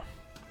around y'all.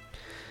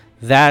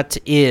 That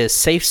is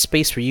safe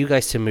space for you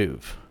guys to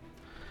move.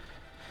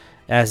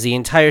 As the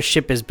entire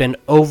ship has been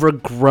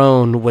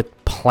overgrown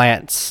with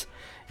plants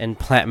and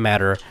plant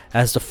matter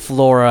as the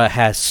flora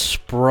has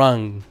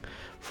sprung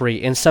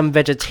free. And some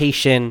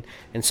vegetation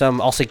and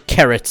some also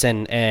carrots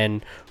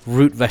and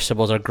root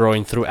vegetables are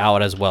growing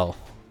throughout as well.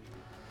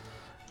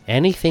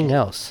 Anything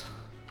else?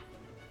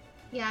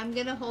 Yeah, I'm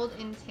gonna hold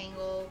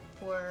entangle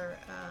for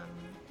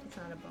it's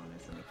not a bonus.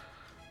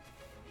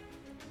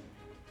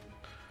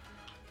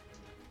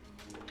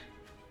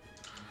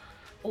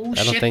 Oh, I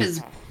don't ship think-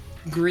 is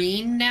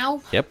green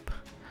now. Yep.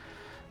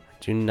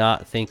 Do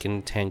not think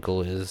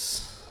entangle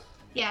is.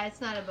 Yeah,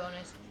 it's not a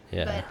bonus.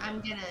 Yeah. But I'm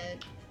gonna,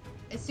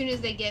 as soon as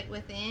they get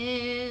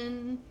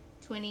within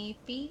 20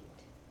 feet,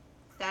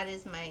 that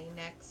is my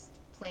next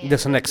plan.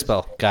 That's the next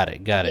spell. Got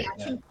it. Yeah,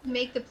 to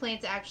make the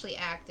plants actually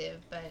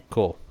active, but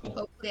Cool.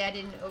 hopefully I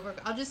didn't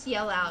I'll just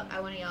yell out. I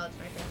want to yell out to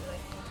my friends,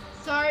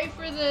 like, sorry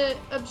for the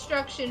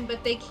obstruction,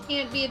 but they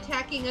can't be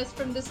attacking us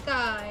from the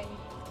sky.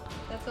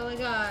 That's all I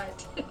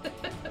got.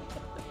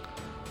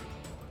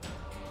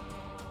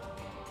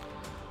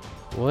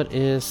 What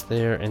is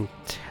their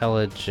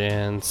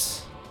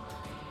intelligence?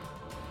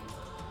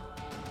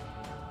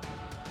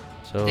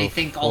 So They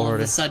think all of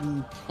 40 a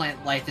sudden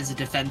plant life is a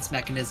defense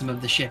mechanism of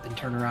the ship and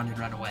turn around and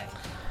run away.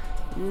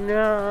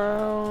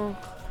 No.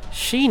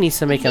 She needs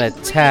to make an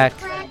attack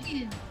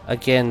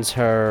against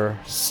her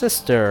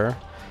sister.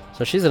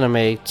 So she's gonna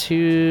make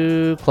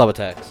 2 club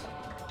attacks.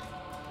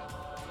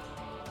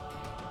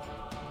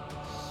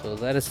 So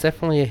that is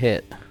definitely a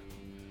hit.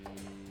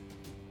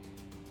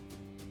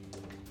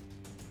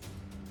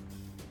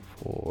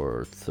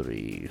 4,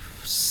 3,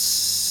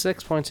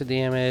 6 points of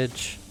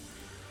damage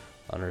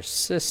on her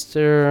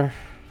sister,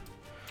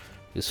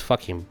 who's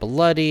fucking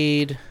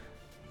bloodied.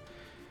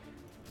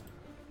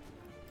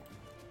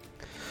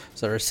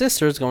 So her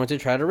sister is going to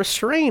try to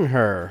restrain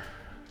her.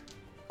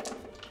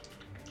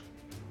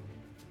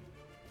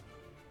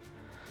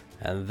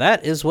 And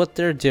that is what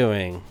they're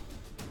doing.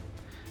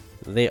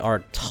 They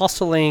are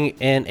tussling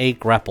in a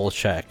grapple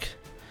check.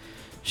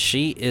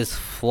 She is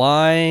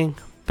flying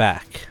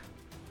back.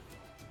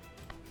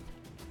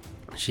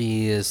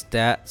 She is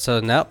that. So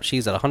now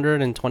she's at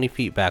 120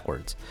 feet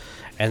backwards.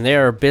 And they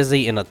are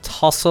busy in a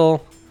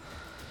tussle.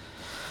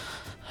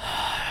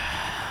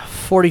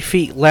 40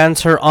 feet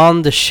lands her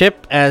on the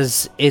ship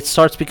as it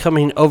starts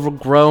becoming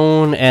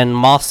overgrown and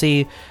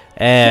mossy,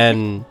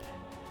 and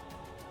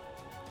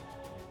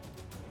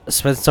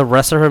spends the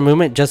rest of her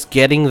movement just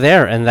getting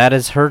there, and that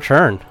is her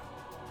turn.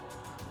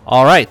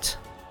 Alright.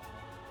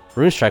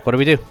 Rune Strike, what do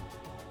we do?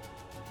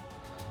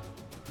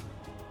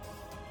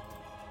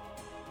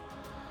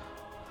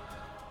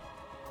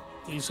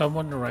 Is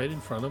someone right in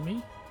front of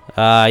me?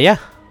 Yeah.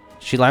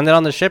 She landed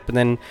on the ship and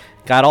then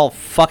got all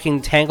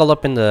fucking tangled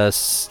up in the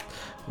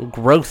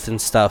growth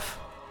and stuff.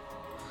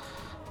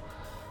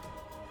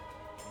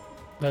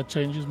 That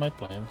changes my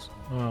plans.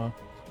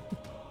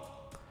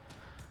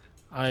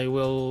 I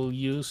will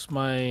use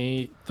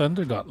my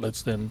Thunder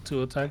Gauntlets then.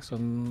 2 attacks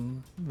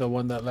on the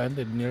one that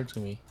landed near to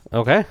me.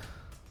 Okay.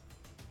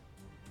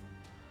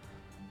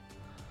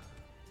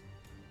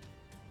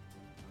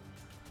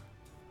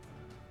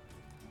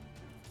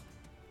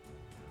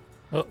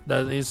 Oh,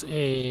 that is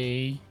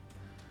a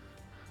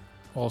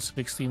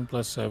 16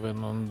 plus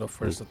 7 on the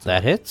first attack.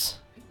 That hits.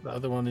 The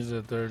other one is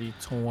a 30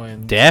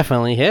 20.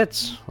 Definitely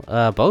hits.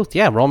 Both.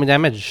 Yeah, roll me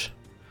damage.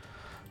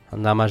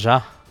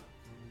 Namaja.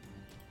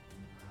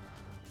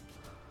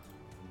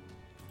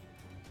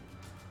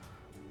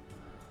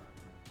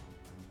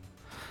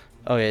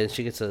 Oh yeah,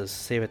 she gets a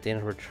save at the end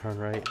of her turn,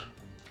 right?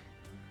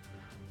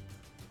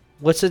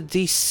 What's a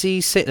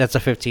DC save? That's a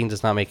 15,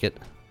 does not make it.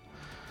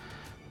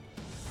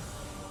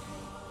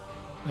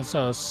 It's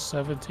a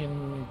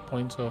 17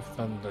 points of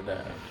thunder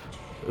damage.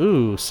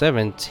 Ooh,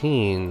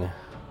 17.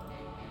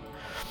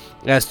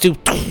 That's two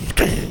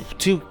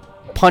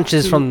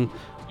punches from...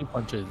 2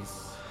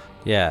 punches.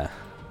 Yeah.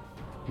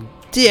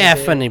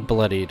 Definitely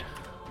bloodied.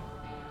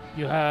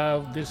 You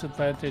have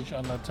disadvantage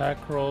on attack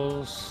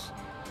rolls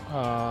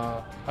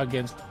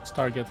against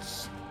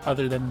targets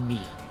other than me.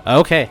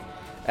 Okay.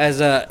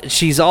 As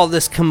she's all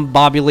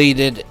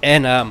discombobulated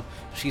and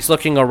She's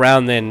looking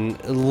around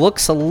and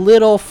looks a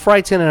little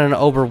frightened and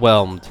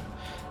overwhelmed.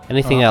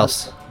 Anything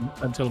else?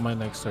 Until my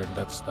next turn.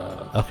 That's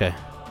the. Okay.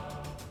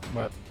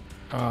 But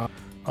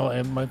I'll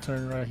end my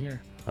turn right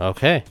here.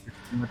 Okay.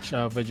 Much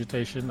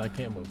vegetation, I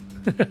can't move.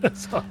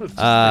 So I'll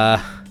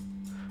just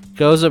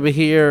Goes over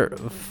here.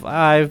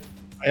 5,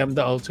 I am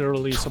the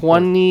ulteriorly support.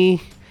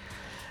 20.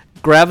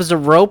 Grabs a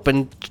rope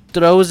and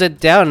throws it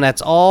down.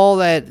 That's all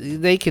that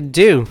they can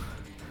do.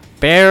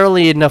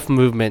 Barely enough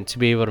movement to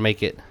be able to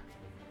make it.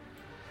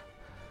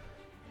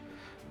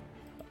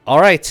 All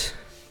right.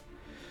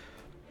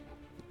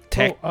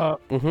 Tech.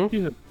 Here's a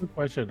good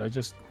question. I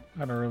just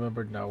kind of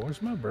remembered now.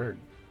 Where's my bird?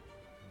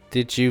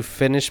 Did you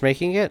finish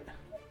making it?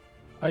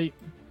 I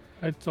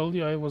told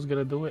you I was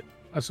gonna do it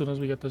as soon as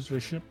we get this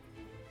ship.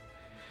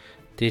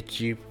 Did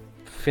you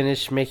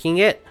finish making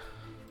it?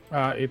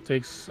 It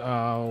takes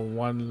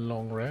one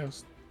long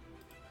rest.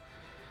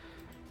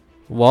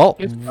 Well,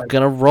 It's we're fine.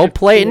 gonna role It's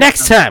play it cool.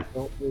 next time.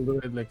 We'll do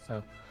it next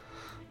time.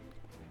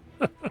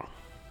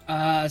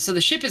 So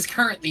the ship is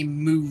currently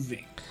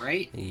moving,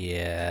 right?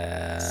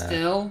 Yeah.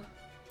 Still.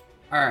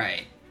 All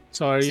right.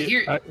 Sorry.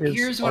 So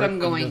here's what I'm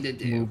going to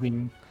do.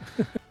 Moving.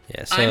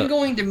 Yeah. So I'm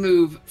going to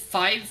move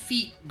 5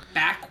 feet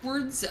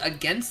backwards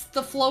against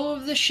the flow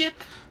of the ship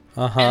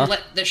and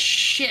let the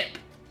ship,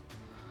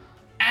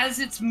 as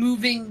it's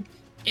moving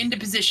into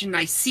position,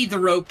 I see the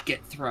rope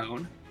get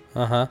thrown.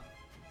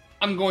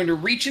 I'm going to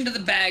reach into the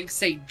bag,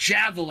 say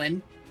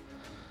javelin,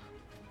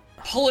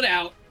 pull it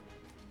out,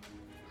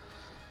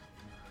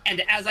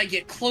 and as I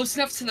get close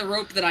enough to the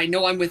rope that I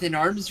know I'm within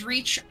arm's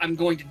reach, I'm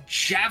going to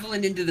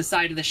javelin into the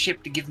side of the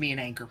ship to give me an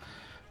anchor.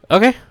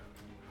 Okay.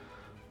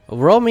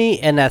 Roll me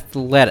an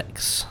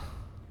athletics.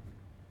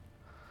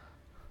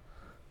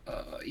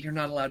 You're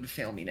not allowed to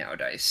fail me now,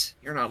 Dice.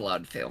 You're not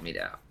allowed to fail me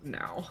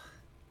now.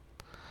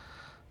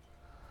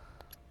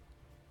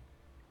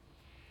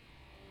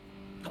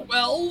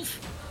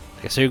 12.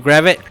 Okay, so you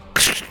grab it,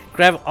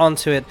 grab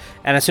onto it,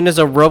 and as soon as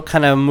the rope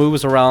kind of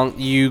moves around,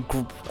 you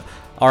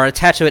are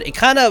attached to it. It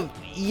kind of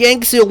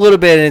yanks you a little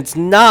bit, and it's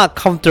not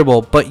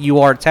comfortable, but you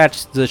are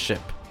attached to the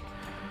ship.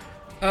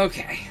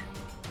 Okay.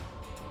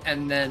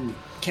 And then,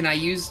 can I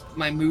use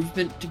my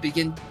movement to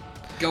begin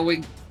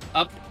going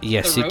up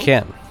Yes, the you rope?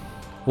 can.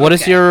 What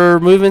is Okay. your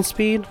movement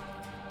speed?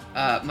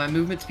 My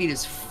movement speed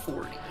is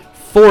 40.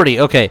 40.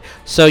 Okay,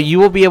 so you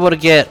will be able to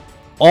get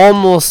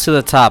almost to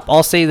the top.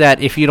 I'll say that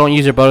if you don't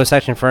use your bonus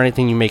action for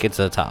anything, you make it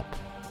to the top.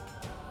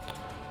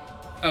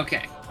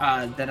 Okay.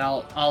 Then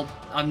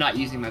I'm not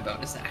using my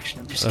bonus action.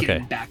 I'm just Okay.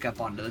 getting back up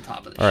onto the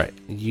top of the All ship.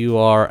 right, you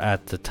are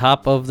at the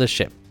top of the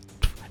ship,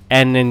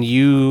 and then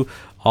you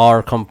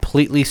are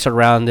completely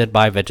surrounded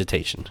by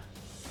vegetation.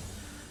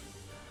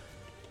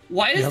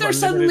 Why is have there unlimited-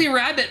 suddenly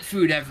rabbit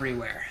food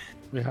everywhere?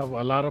 We have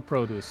a lot of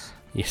produce.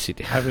 Yes, you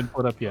do. Haven't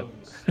put up yet.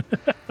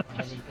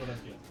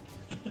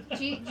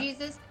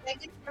 Jesus, did I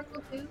get a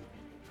circle too?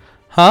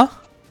 Huh?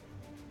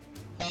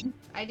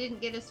 I didn't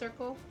get a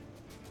circle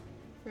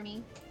for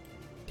me.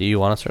 Do you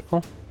want a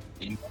circle?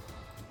 I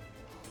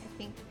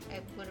think I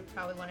would have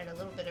probably wanted a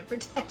little bit of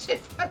protection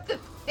from the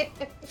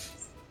bears.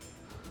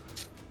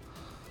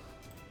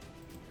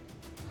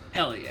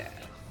 Hell yeah.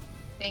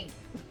 Thanks.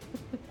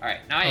 All right,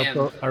 now I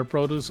am. Our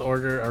produce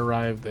order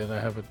arrived and I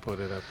haven't put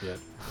it up yet.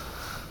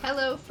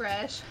 Hello,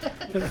 Fresh.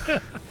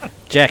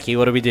 Jackie,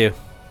 what do we do?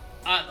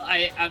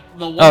 The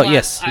one Oh, last-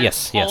 yes, I-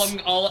 yes,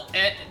 all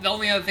yes. The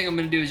only other thing I'm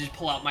going to do is just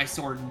pull out my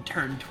sword and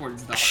turn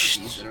towards the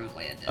Harpies that are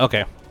landed.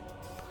 Okay.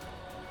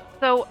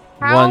 So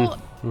how One.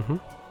 Mm-hmm.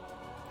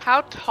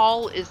 how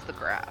tall is the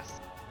grass?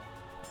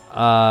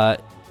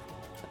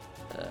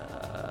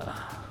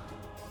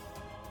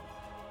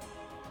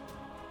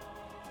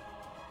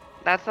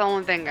 That's the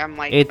only thing I'm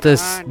like. It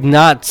does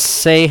not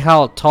say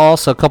how tall,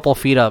 so a couple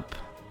feet up.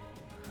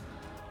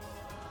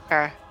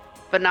 Okay.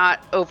 But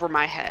not over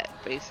my head,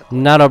 basically.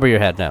 Not over your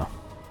head now.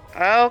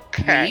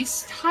 Okay.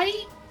 Waist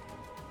height?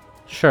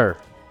 Sure.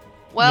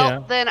 Well, Yeah.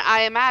 then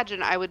I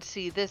imagine I would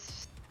see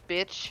this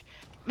bitch.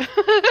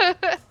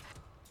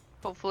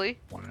 Hopefully.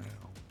 Wow.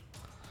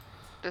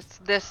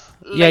 This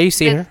Yeah, you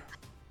see this her.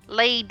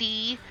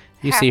 lady.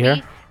 You see her.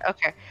 Happy.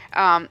 Okay.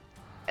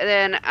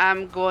 Then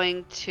I'm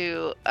going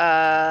to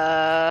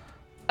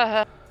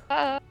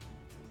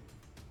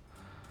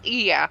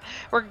yeah.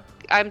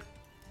 I'm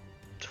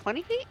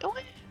 20 feet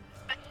away.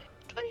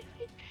 20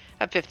 feet.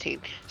 I'm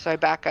 15, so I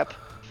back up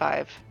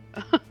 5.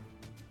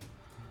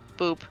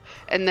 Boop,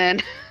 and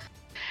then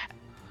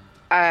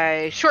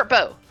I short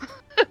bow,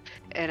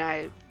 and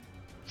I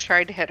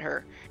tried to hit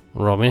her.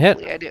 Roll me a hit.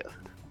 Hopefully I do.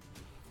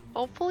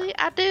 Hopefully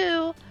I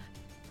do.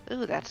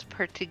 Ooh, that's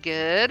pretty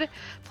good.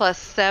 Plus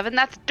 7,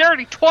 that's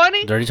dirty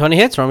 20. Dirty 20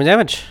 hits. Roll me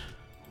damage.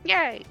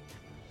 Yay.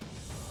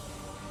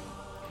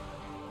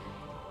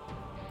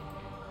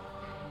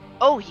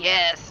 Oh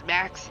yes,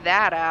 max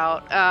that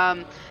out.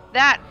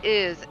 That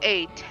is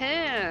a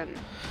 10.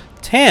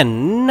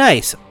 10.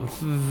 Nice.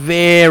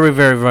 Very,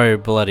 very, very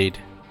bloodied.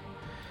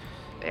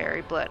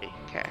 Very bloody.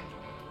 Okay.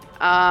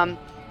 And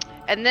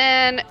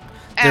then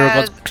There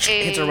as goes.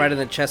 Hits her right in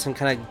the chest and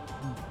kind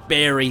of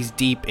buries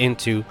deep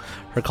into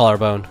her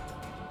collarbone.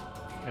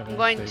 Can I'm I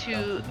going say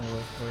to- something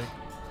real quick?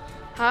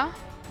 Huh?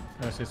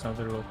 Can I say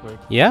something real quick?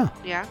 Yeah.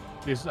 Yeah.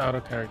 This is out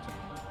of character.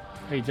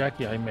 Hey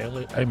Jackie, I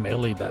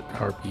meleeed that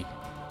harpy.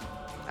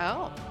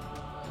 Oh.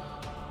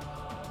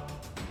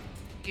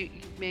 You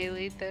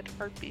meleeed that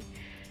harpy.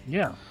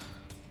 Yeah.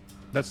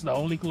 That's the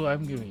only clue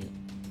I'm giving you.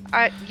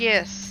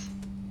 Yes.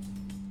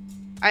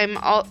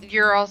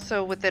 You're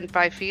also within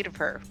 5 feet of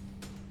her.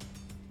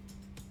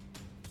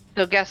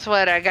 So guess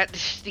what? I got the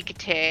sneak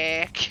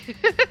attack.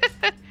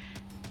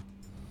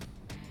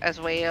 As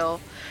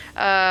well.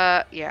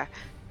 Yeah.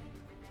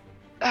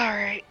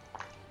 Alright.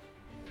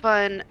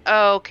 Fun.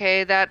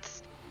 Okay,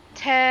 that's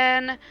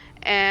 10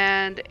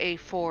 and a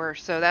 4.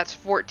 So that's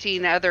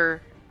 14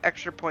 other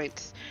extra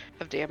points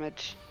of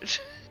damage.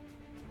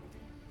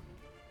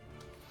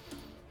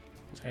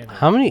 And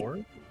How many- 4?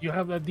 You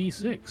have a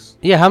D6.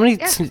 Yeah. How many?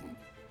 Yeah.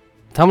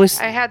 How many?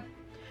 I had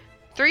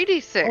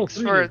 3d6 Oh,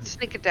 for 3d6.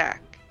 sneak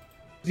attack.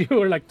 You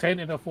were like 10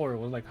 and a 4. It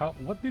was like,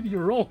 what did you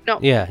roll? No.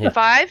 Yeah. Yeah.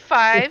 5,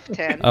 5,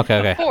 10.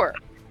 Okay. 4.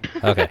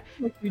 Okay.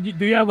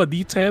 Do you have a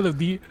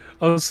D10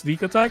 of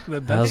sneak attack?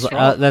 That's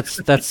strong.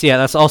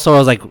 That's also I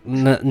was like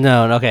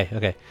no.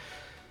 Okay.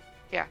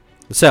 Yeah.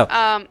 So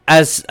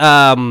as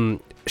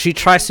she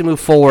tries to move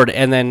forward,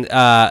 and then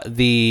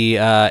the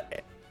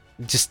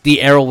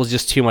arrow was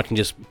just too much and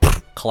just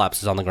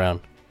collapses on the ground.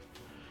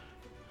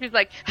 She's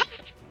like,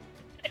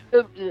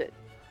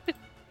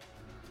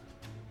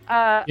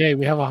 Yeah,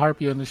 we have a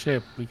harpy on the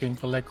ship. We can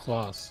collect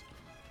claws.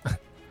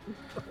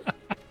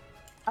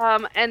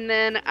 and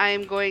then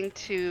I'm going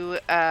to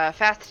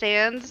fast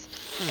hands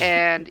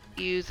and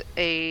use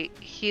a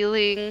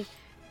healer's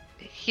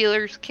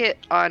kit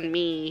on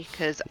me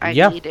because I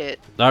Yeah. need it.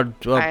 I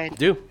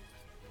do.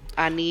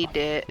 I need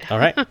it. All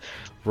right.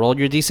 Roll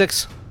your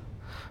d6.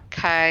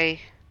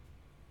 Okay.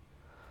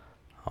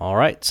 All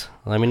right.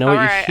 Let me know All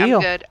what right, you heal.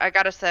 I'm good. I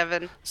got a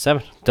 7.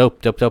 7.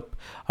 Dope. All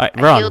right,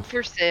 I Veron. healed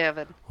for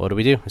 7. What do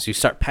we do? As you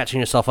start patching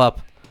yourself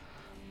up.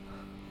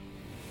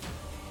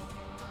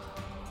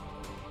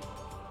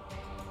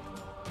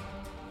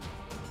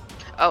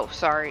 Oh,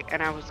 sorry.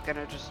 And I was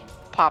gonna just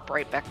pop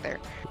right back there.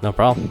 No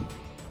problem.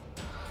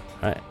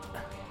 All right.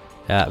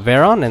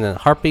 Veron, and then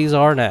harpies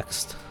are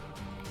next.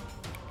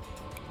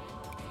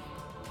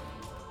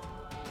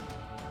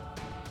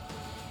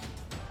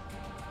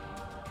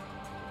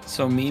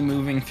 So me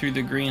moving through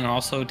the green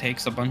also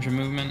takes a bunch of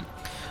movement.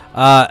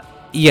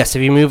 Yes.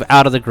 If you move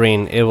out of the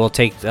green, it will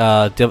take.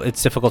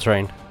 It's difficult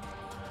terrain.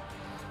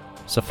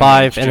 So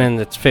 5, and then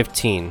it's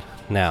 15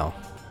 now.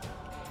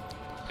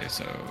 Okay,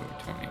 so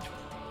 20,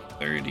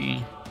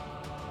 30.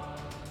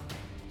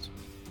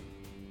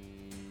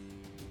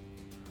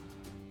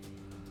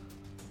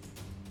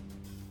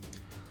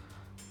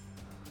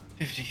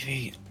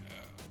 $50.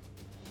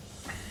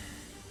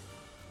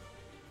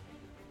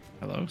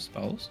 Hello,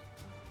 spells?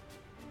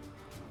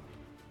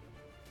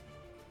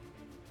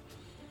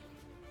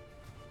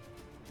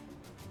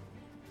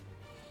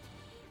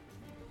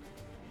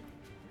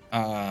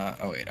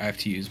 Oh wait, I have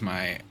to use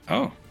my...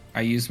 Oh,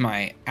 I use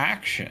my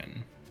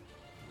action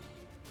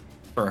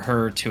for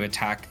her to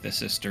attack the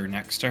sister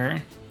next to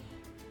her.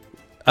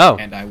 Oh.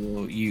 And I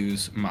will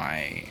use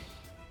my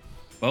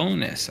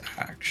bonus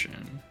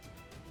action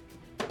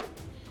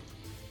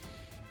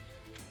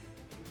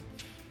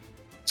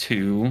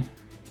to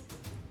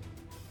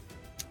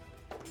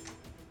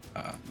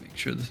make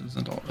sure this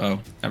isn't all. Oh,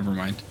 never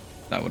mind.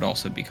 That would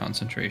also be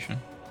concentration.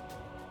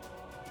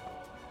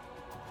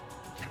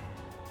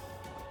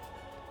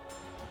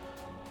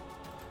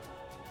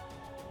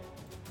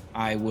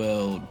 I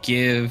will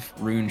give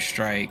Rune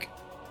Strike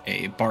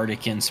a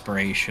bardic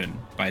inspiration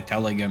by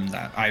telling him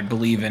that I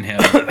believe in him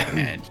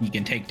and he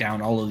can take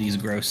down all of these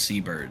gross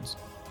seabirds.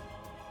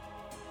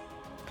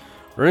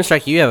 Rune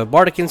Strike, you have a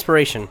bardic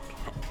inspiration.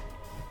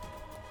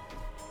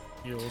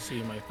 You will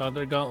see my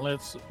thunder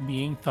gauntlets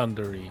being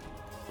thundery.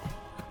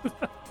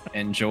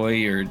 Enjoy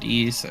your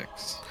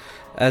D6.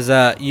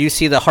 As you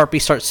see the harpy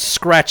start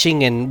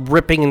scratching and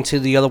ripping into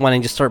the other one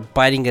and just start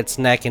biting its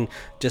neck and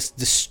just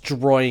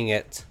destroying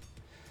it.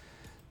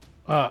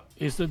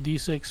 Is the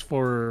D6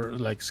 for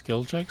like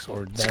skill checks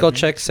or Skill damage?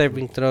 checks,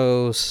 saving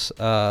throws,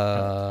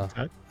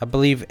 Attack? I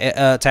believe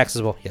attacks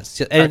as well.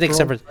 Yes, anything Attack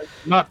except rolls?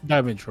 Not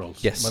damage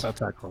rolls. Yes. But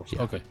attack rolls.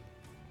 Yeah. Okay.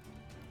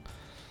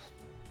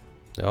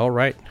 for... All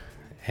right.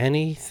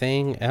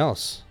 Anything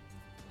else?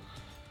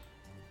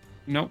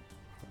 Nope.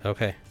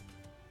 Okay.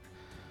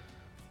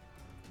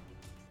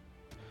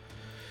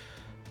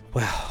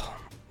 Well,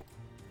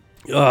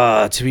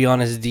 to be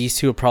honest, these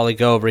two will probably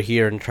go over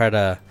here and try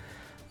to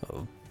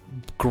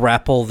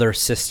grapple their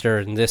sister,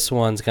 and this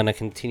one's gonna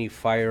continue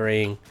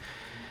firing.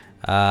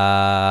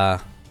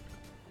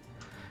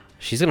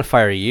 She's gonna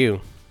fire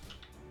you,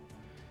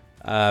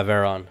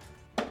 Veron.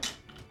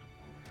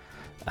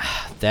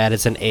 That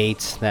is an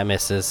 8. That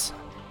misses.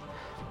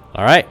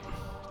 All right,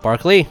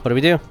 Barkley, what do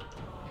we do?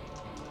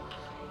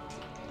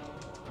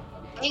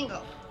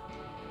 Angle.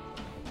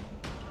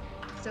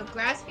 So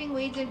grasping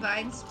weeds and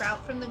vines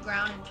sprout from the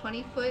ground in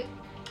 20-foot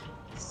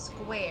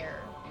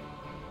square.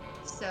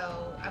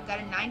 So I've got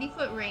a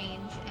 90-foot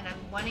range, and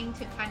I'm wanting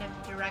to kind of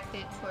direct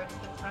it towards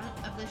the front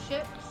of the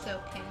ship. So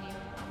can you move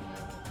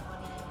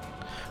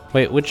 20?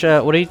 Wait, which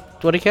what are you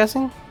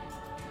casting?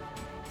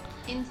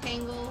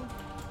 Entangle.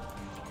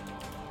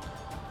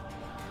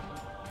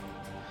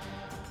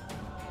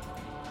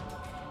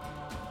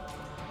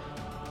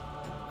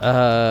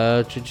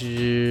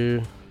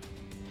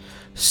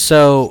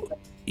 So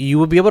you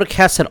would be able to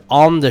cast it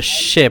on the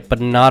ship, but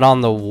not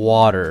on the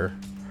water.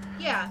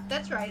 Yeah,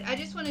 that's right. I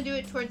just want to do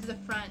it towards the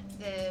front,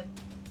 the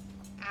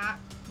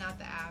aft, not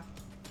the aft,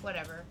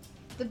 whatever.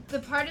 The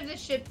part of the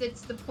ship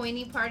that's the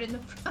pointy part in the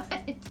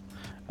front.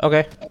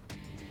 Okay.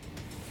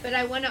 But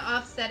I want to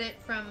offset it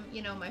from,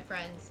 my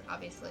friends,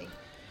 obviously.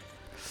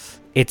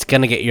 It's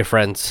gonna get your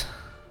friends.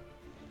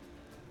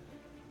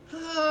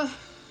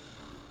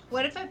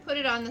 What if I put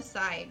it on the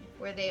side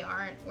where they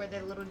aren't, where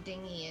the little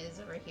dinghy is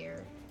over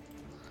here?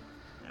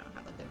 I don't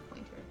have a good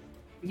pointer.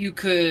 You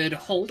could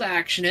hold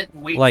action it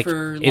and wait Like,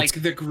 for it's-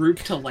 the group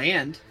to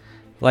land.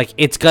 Like,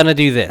 it's gonna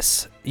do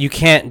this. You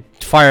can't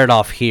fire it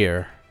off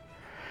here.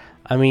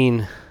 I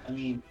mean,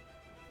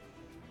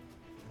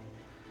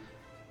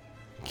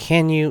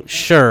 can you?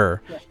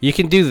 Sure. You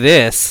can do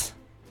this.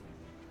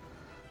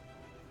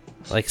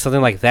 Like,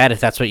 something like that if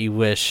that's what you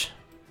wish.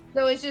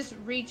 So it's just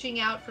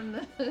reaching out from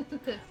the, the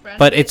front.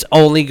 But of it? it's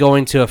only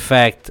going to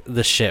affect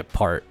the ship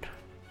part.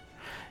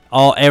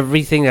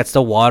 Everything that's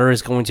the water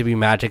is going to be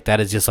magic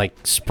that is just, like,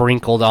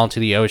 sprinkled onto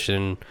the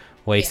ocean,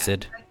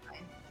 wasted. Yeah, that's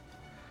fine.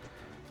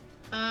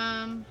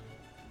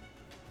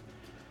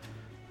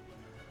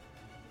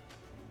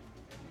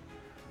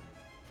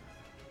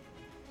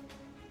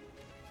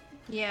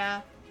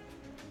 Yeah.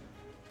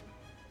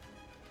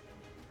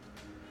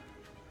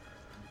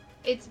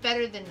 It's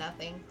better than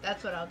nothing.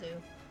 That's what I'll do.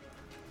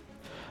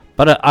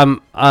 But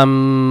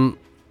I'm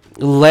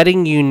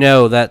letting you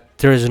know that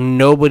there's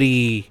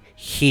nobody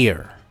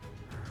here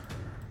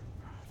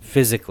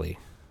physically.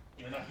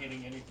 You're not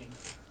hitting anything.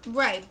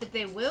 Right, but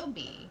they will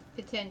be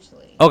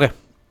potentially. Okay.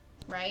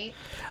 Right?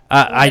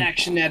 Hold I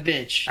action that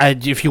bitch.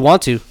 if you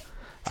want to, you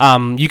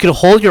can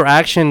hold your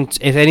action.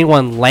 If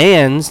anyone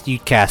lands, you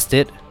cast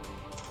it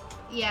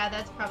Yeah,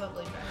 that's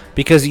probably better.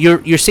 because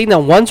you're seeing that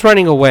one's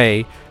running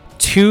away,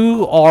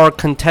 two are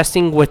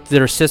contesting with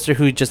their sister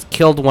who just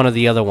killed one of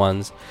the other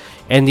ones,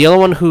 and the other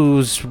one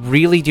who's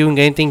really doing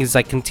anything is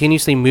like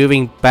continuously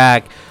moving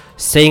back,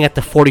 staying at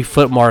the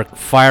 40-foot mark,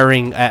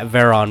 firing at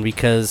Veron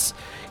because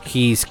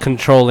he's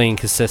controlling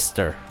his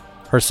sister,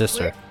 her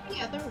sister. Where's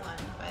the other one,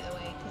 by the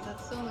way? Because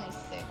that's only 6,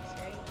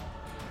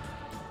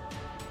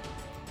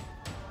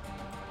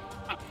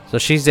 right? So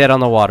she's dead on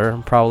the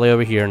water, probably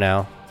over here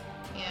now.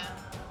 Yeah.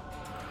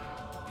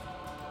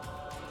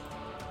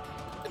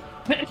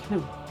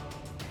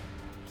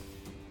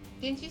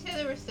 Didn't you say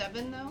there were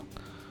 7 though?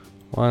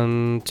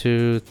 1,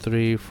 2,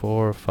 3,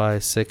 4,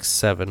 5, 6,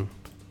 7.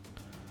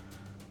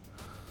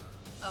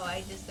 Oh,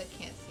 I can't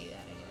see that,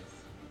 I guess.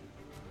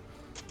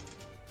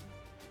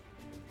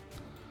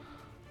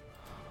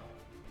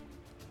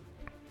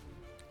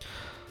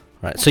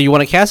 Right. So you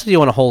want to cast it? Or do you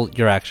want to hold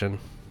your action?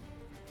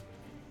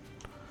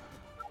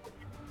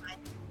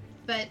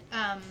 But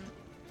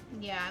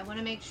yeah, I want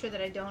to make sure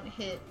that I don't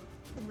hit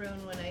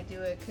Rune when I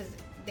do it because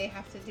they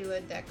have to do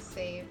a dex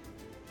save.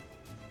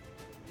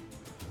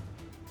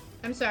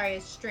 I'm sorry,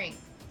 a strength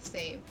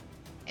save,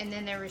 and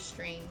then they're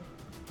restrained.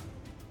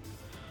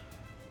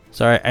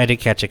 Sorry, I did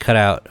catch it cut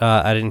out.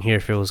 I didn't hear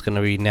if it was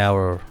gonna be now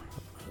or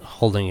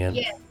holding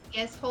it.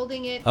 Yes,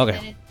 holding it. Okay.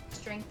 And then it's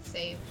a strength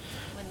save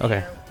when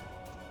Okay. they're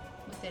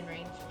within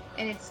range,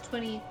 and it's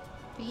 20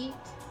 feet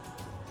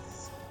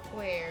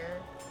square.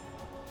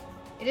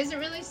 It doesn't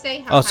really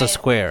say how. Oh, it's high a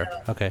square.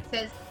 Okay. It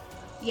says,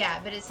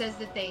 yeah, but it says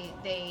that they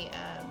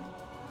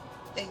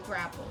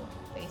grapple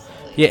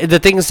basically. Yeah, the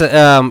thing is,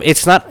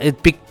 it's not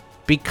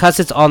because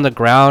it's on the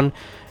ground.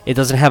 It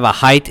doesn't have a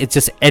height. It's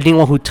just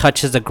anyone who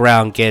touches the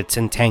ground gets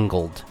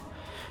entangled.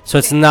 So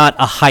it's not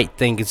a height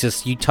thing. It's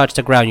just you touch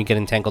the ground, you get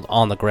entangled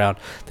on the ground.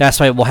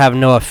 That's why it will have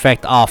no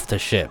effect off the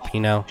ship.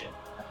 You know.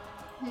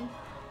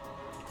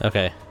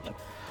 Okay.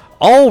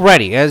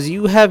 Alrighty, as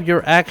you have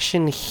your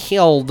action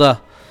healed,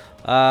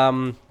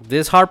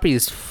 this harpy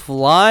is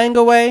flying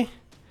away.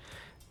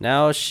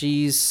 Now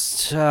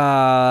she's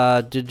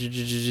at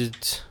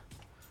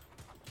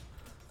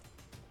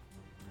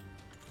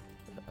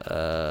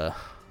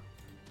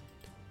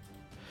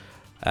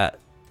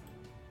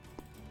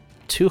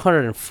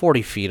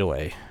 240 feet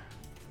away.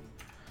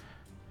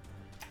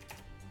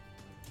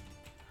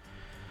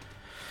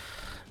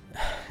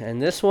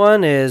 And this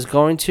one is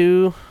going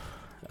to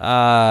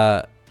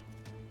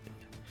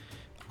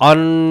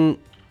on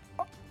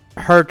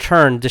her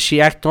turn, does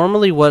she act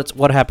normally?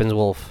 What happens,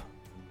 Wolf?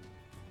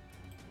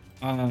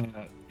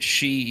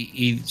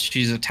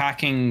 She's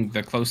attacking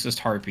the closest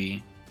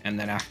harpy, and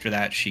then after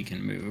that she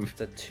can move.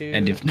 The 2.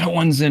 And if no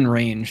one's in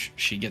range,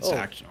 she gets to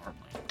act normally.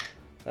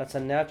 That's a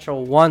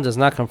natural 1, does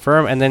not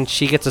confirm, and then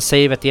she gets a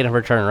save at the end of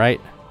her turn, right?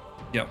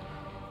 Yep.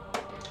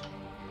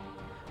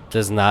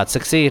 Does not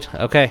succeed.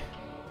 Okay.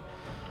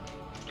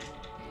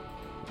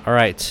 All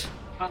right.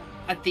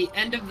 at the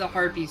end of the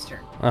harpy's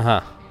turn,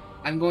 Uh-huh.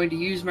 I'm going to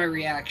use my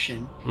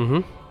reaction Mm-hmm.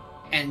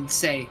 and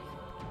say,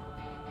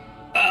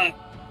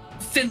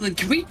 Finland,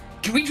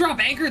 can we drop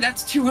anchor?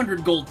 That's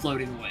 200 gold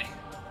floating away.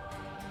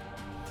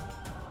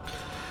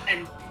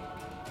 And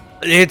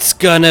It's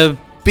gonna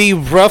be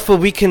rough, but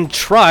we can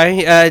try.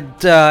 It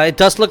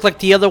does look like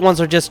the other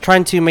ones are just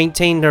trying to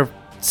maintain their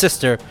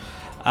sister.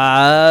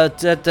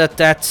 That's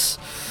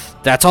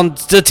on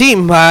the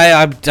team.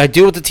 I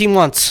do what the team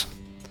wants.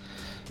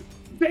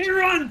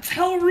 Baron,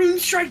 tell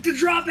Runestrike to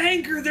drop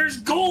anchor. There's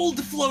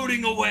gold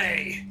floating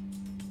away.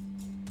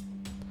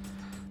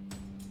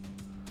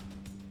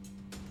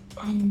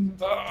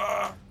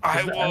 I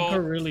Is the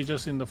anchor will. really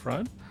just in the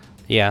front?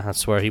 Yeah,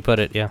 that's where he put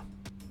it. Yeah,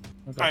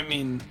 Okay. I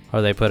mean,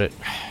 or they put it.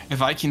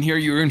 if I can hear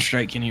you,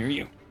 Runestrike can hear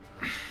you.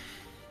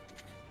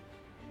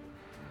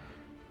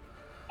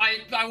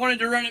 I wanted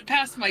to run it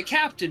past my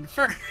captain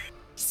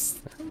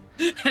first.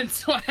 And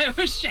so I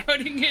was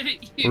shouting it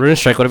at you. Rune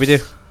strike. What do we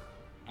do?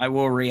 I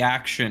will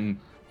reaction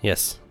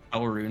Yes.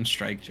 tell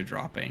Runestrike to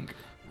drop anchor.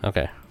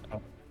 Okay.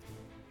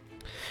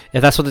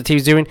 If that's what the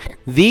team's doing,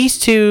 these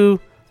two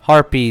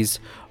harpies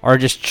are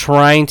just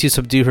trying to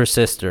subdue her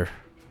sister.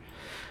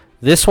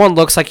 This one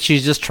looks like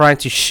she's just trying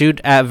to shoot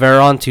at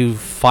Veron to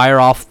fire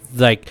off,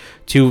 like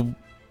to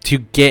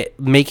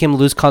make him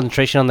lose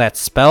concentration on that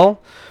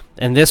spell,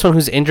 and this one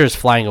who's injured is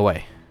flying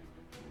away.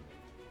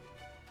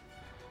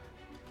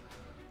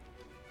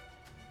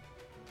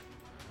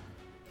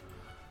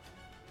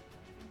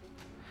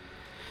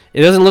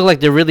 It doesn't look like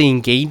they're really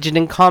engaged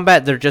in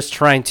combat. They're just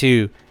trying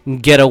to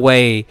get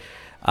away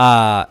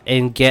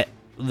and get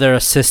their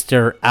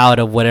sister out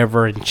of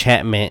whatever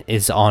enchantment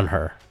is on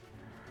her.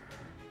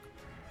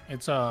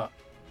 It's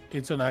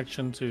an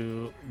action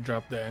to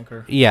drop the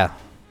anchor. Yeah.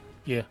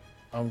 Yeah,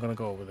 I'm gonna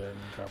go over there and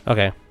drop it.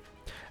 Okay.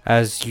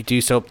 As you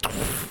do so,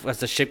 as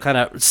the ship kind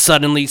of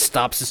suddenly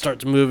stops and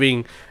starts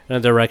moving in a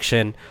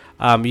direction,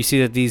 you see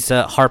that these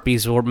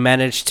harpies will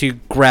manage to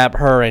grab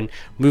her and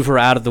move her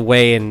out of the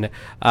way. And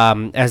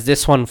as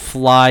this one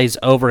flies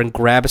over and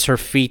grabs her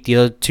feet, the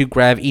other two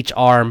grab each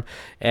arm,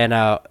 and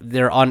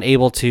they're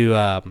unable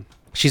to.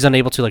 She's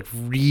unable to like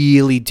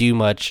really do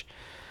much.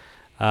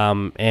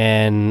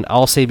 And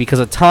I'll say because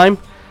of time,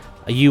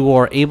 you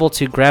are able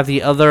to grab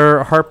the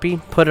other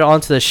harpy, put it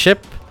onto the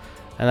ship.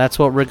 And that's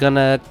what we're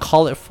gonna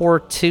call it for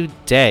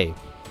today,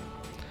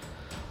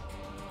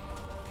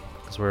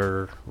 because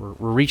we're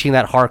reaching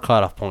that hard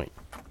cutoff point.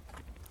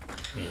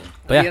 But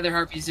The yeah, other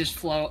harpies just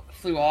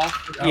flew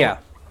off. yeah.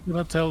 I'm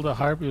gonna tell the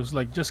harpy, was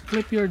like, just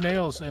clip your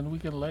nails and we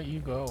can let you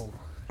go.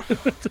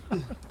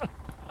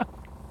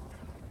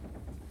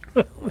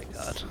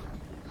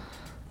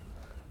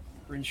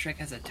 Runestrike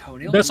has a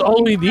toenail. That's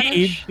all we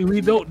need.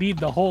 We don't need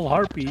the whole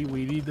harpy.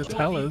 We need the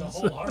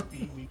talons.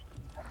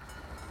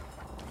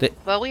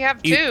 Well, we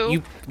have You,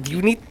 two.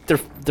 you need their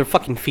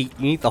fucking feet.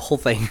 You need the whole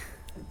thing.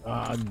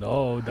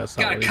 No, that's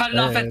not Gotta what he cut it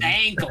off at the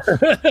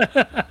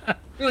said. ankle.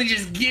 Really,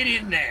 just get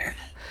in there.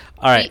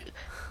 All right.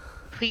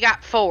 We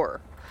got 4.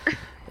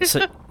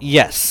 So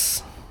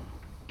yes.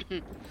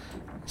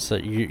 So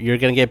you're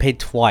gonna get paid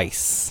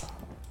twice.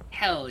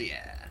 Hell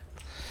yeah.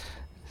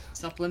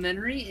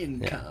 Supplementary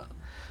income.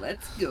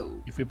 Let's go.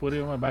 If you put it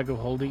in my bag of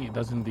holding, it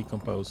doesn't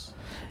decompose.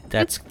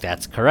 That's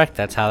correct.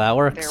 That's how that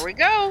works. There we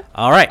go.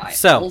 All right. I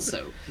So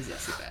also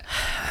possess a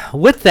bat.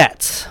 with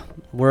that,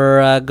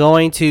 we're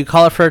going to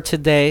call it for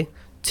today.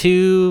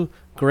 2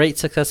 great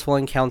successful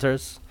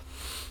encounters.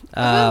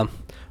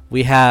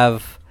 We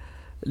have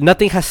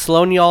nothing has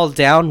slowed y'all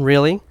down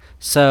really.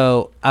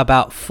 So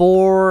about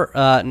 4,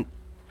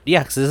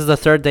 because this is the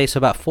 3rd day. So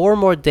about 4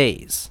 more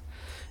days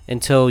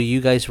until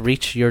you guys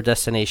reach your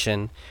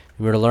destination.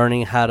 We're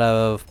learning how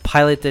to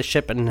pilot this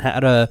ship and how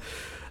to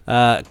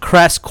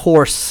crash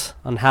course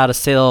on how to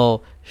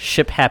sail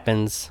Ship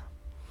Happens.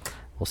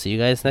 We'll see you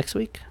guys next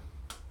week.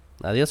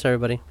 Adios,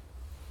 everybody.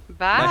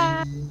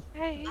 Bye.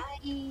 Bye.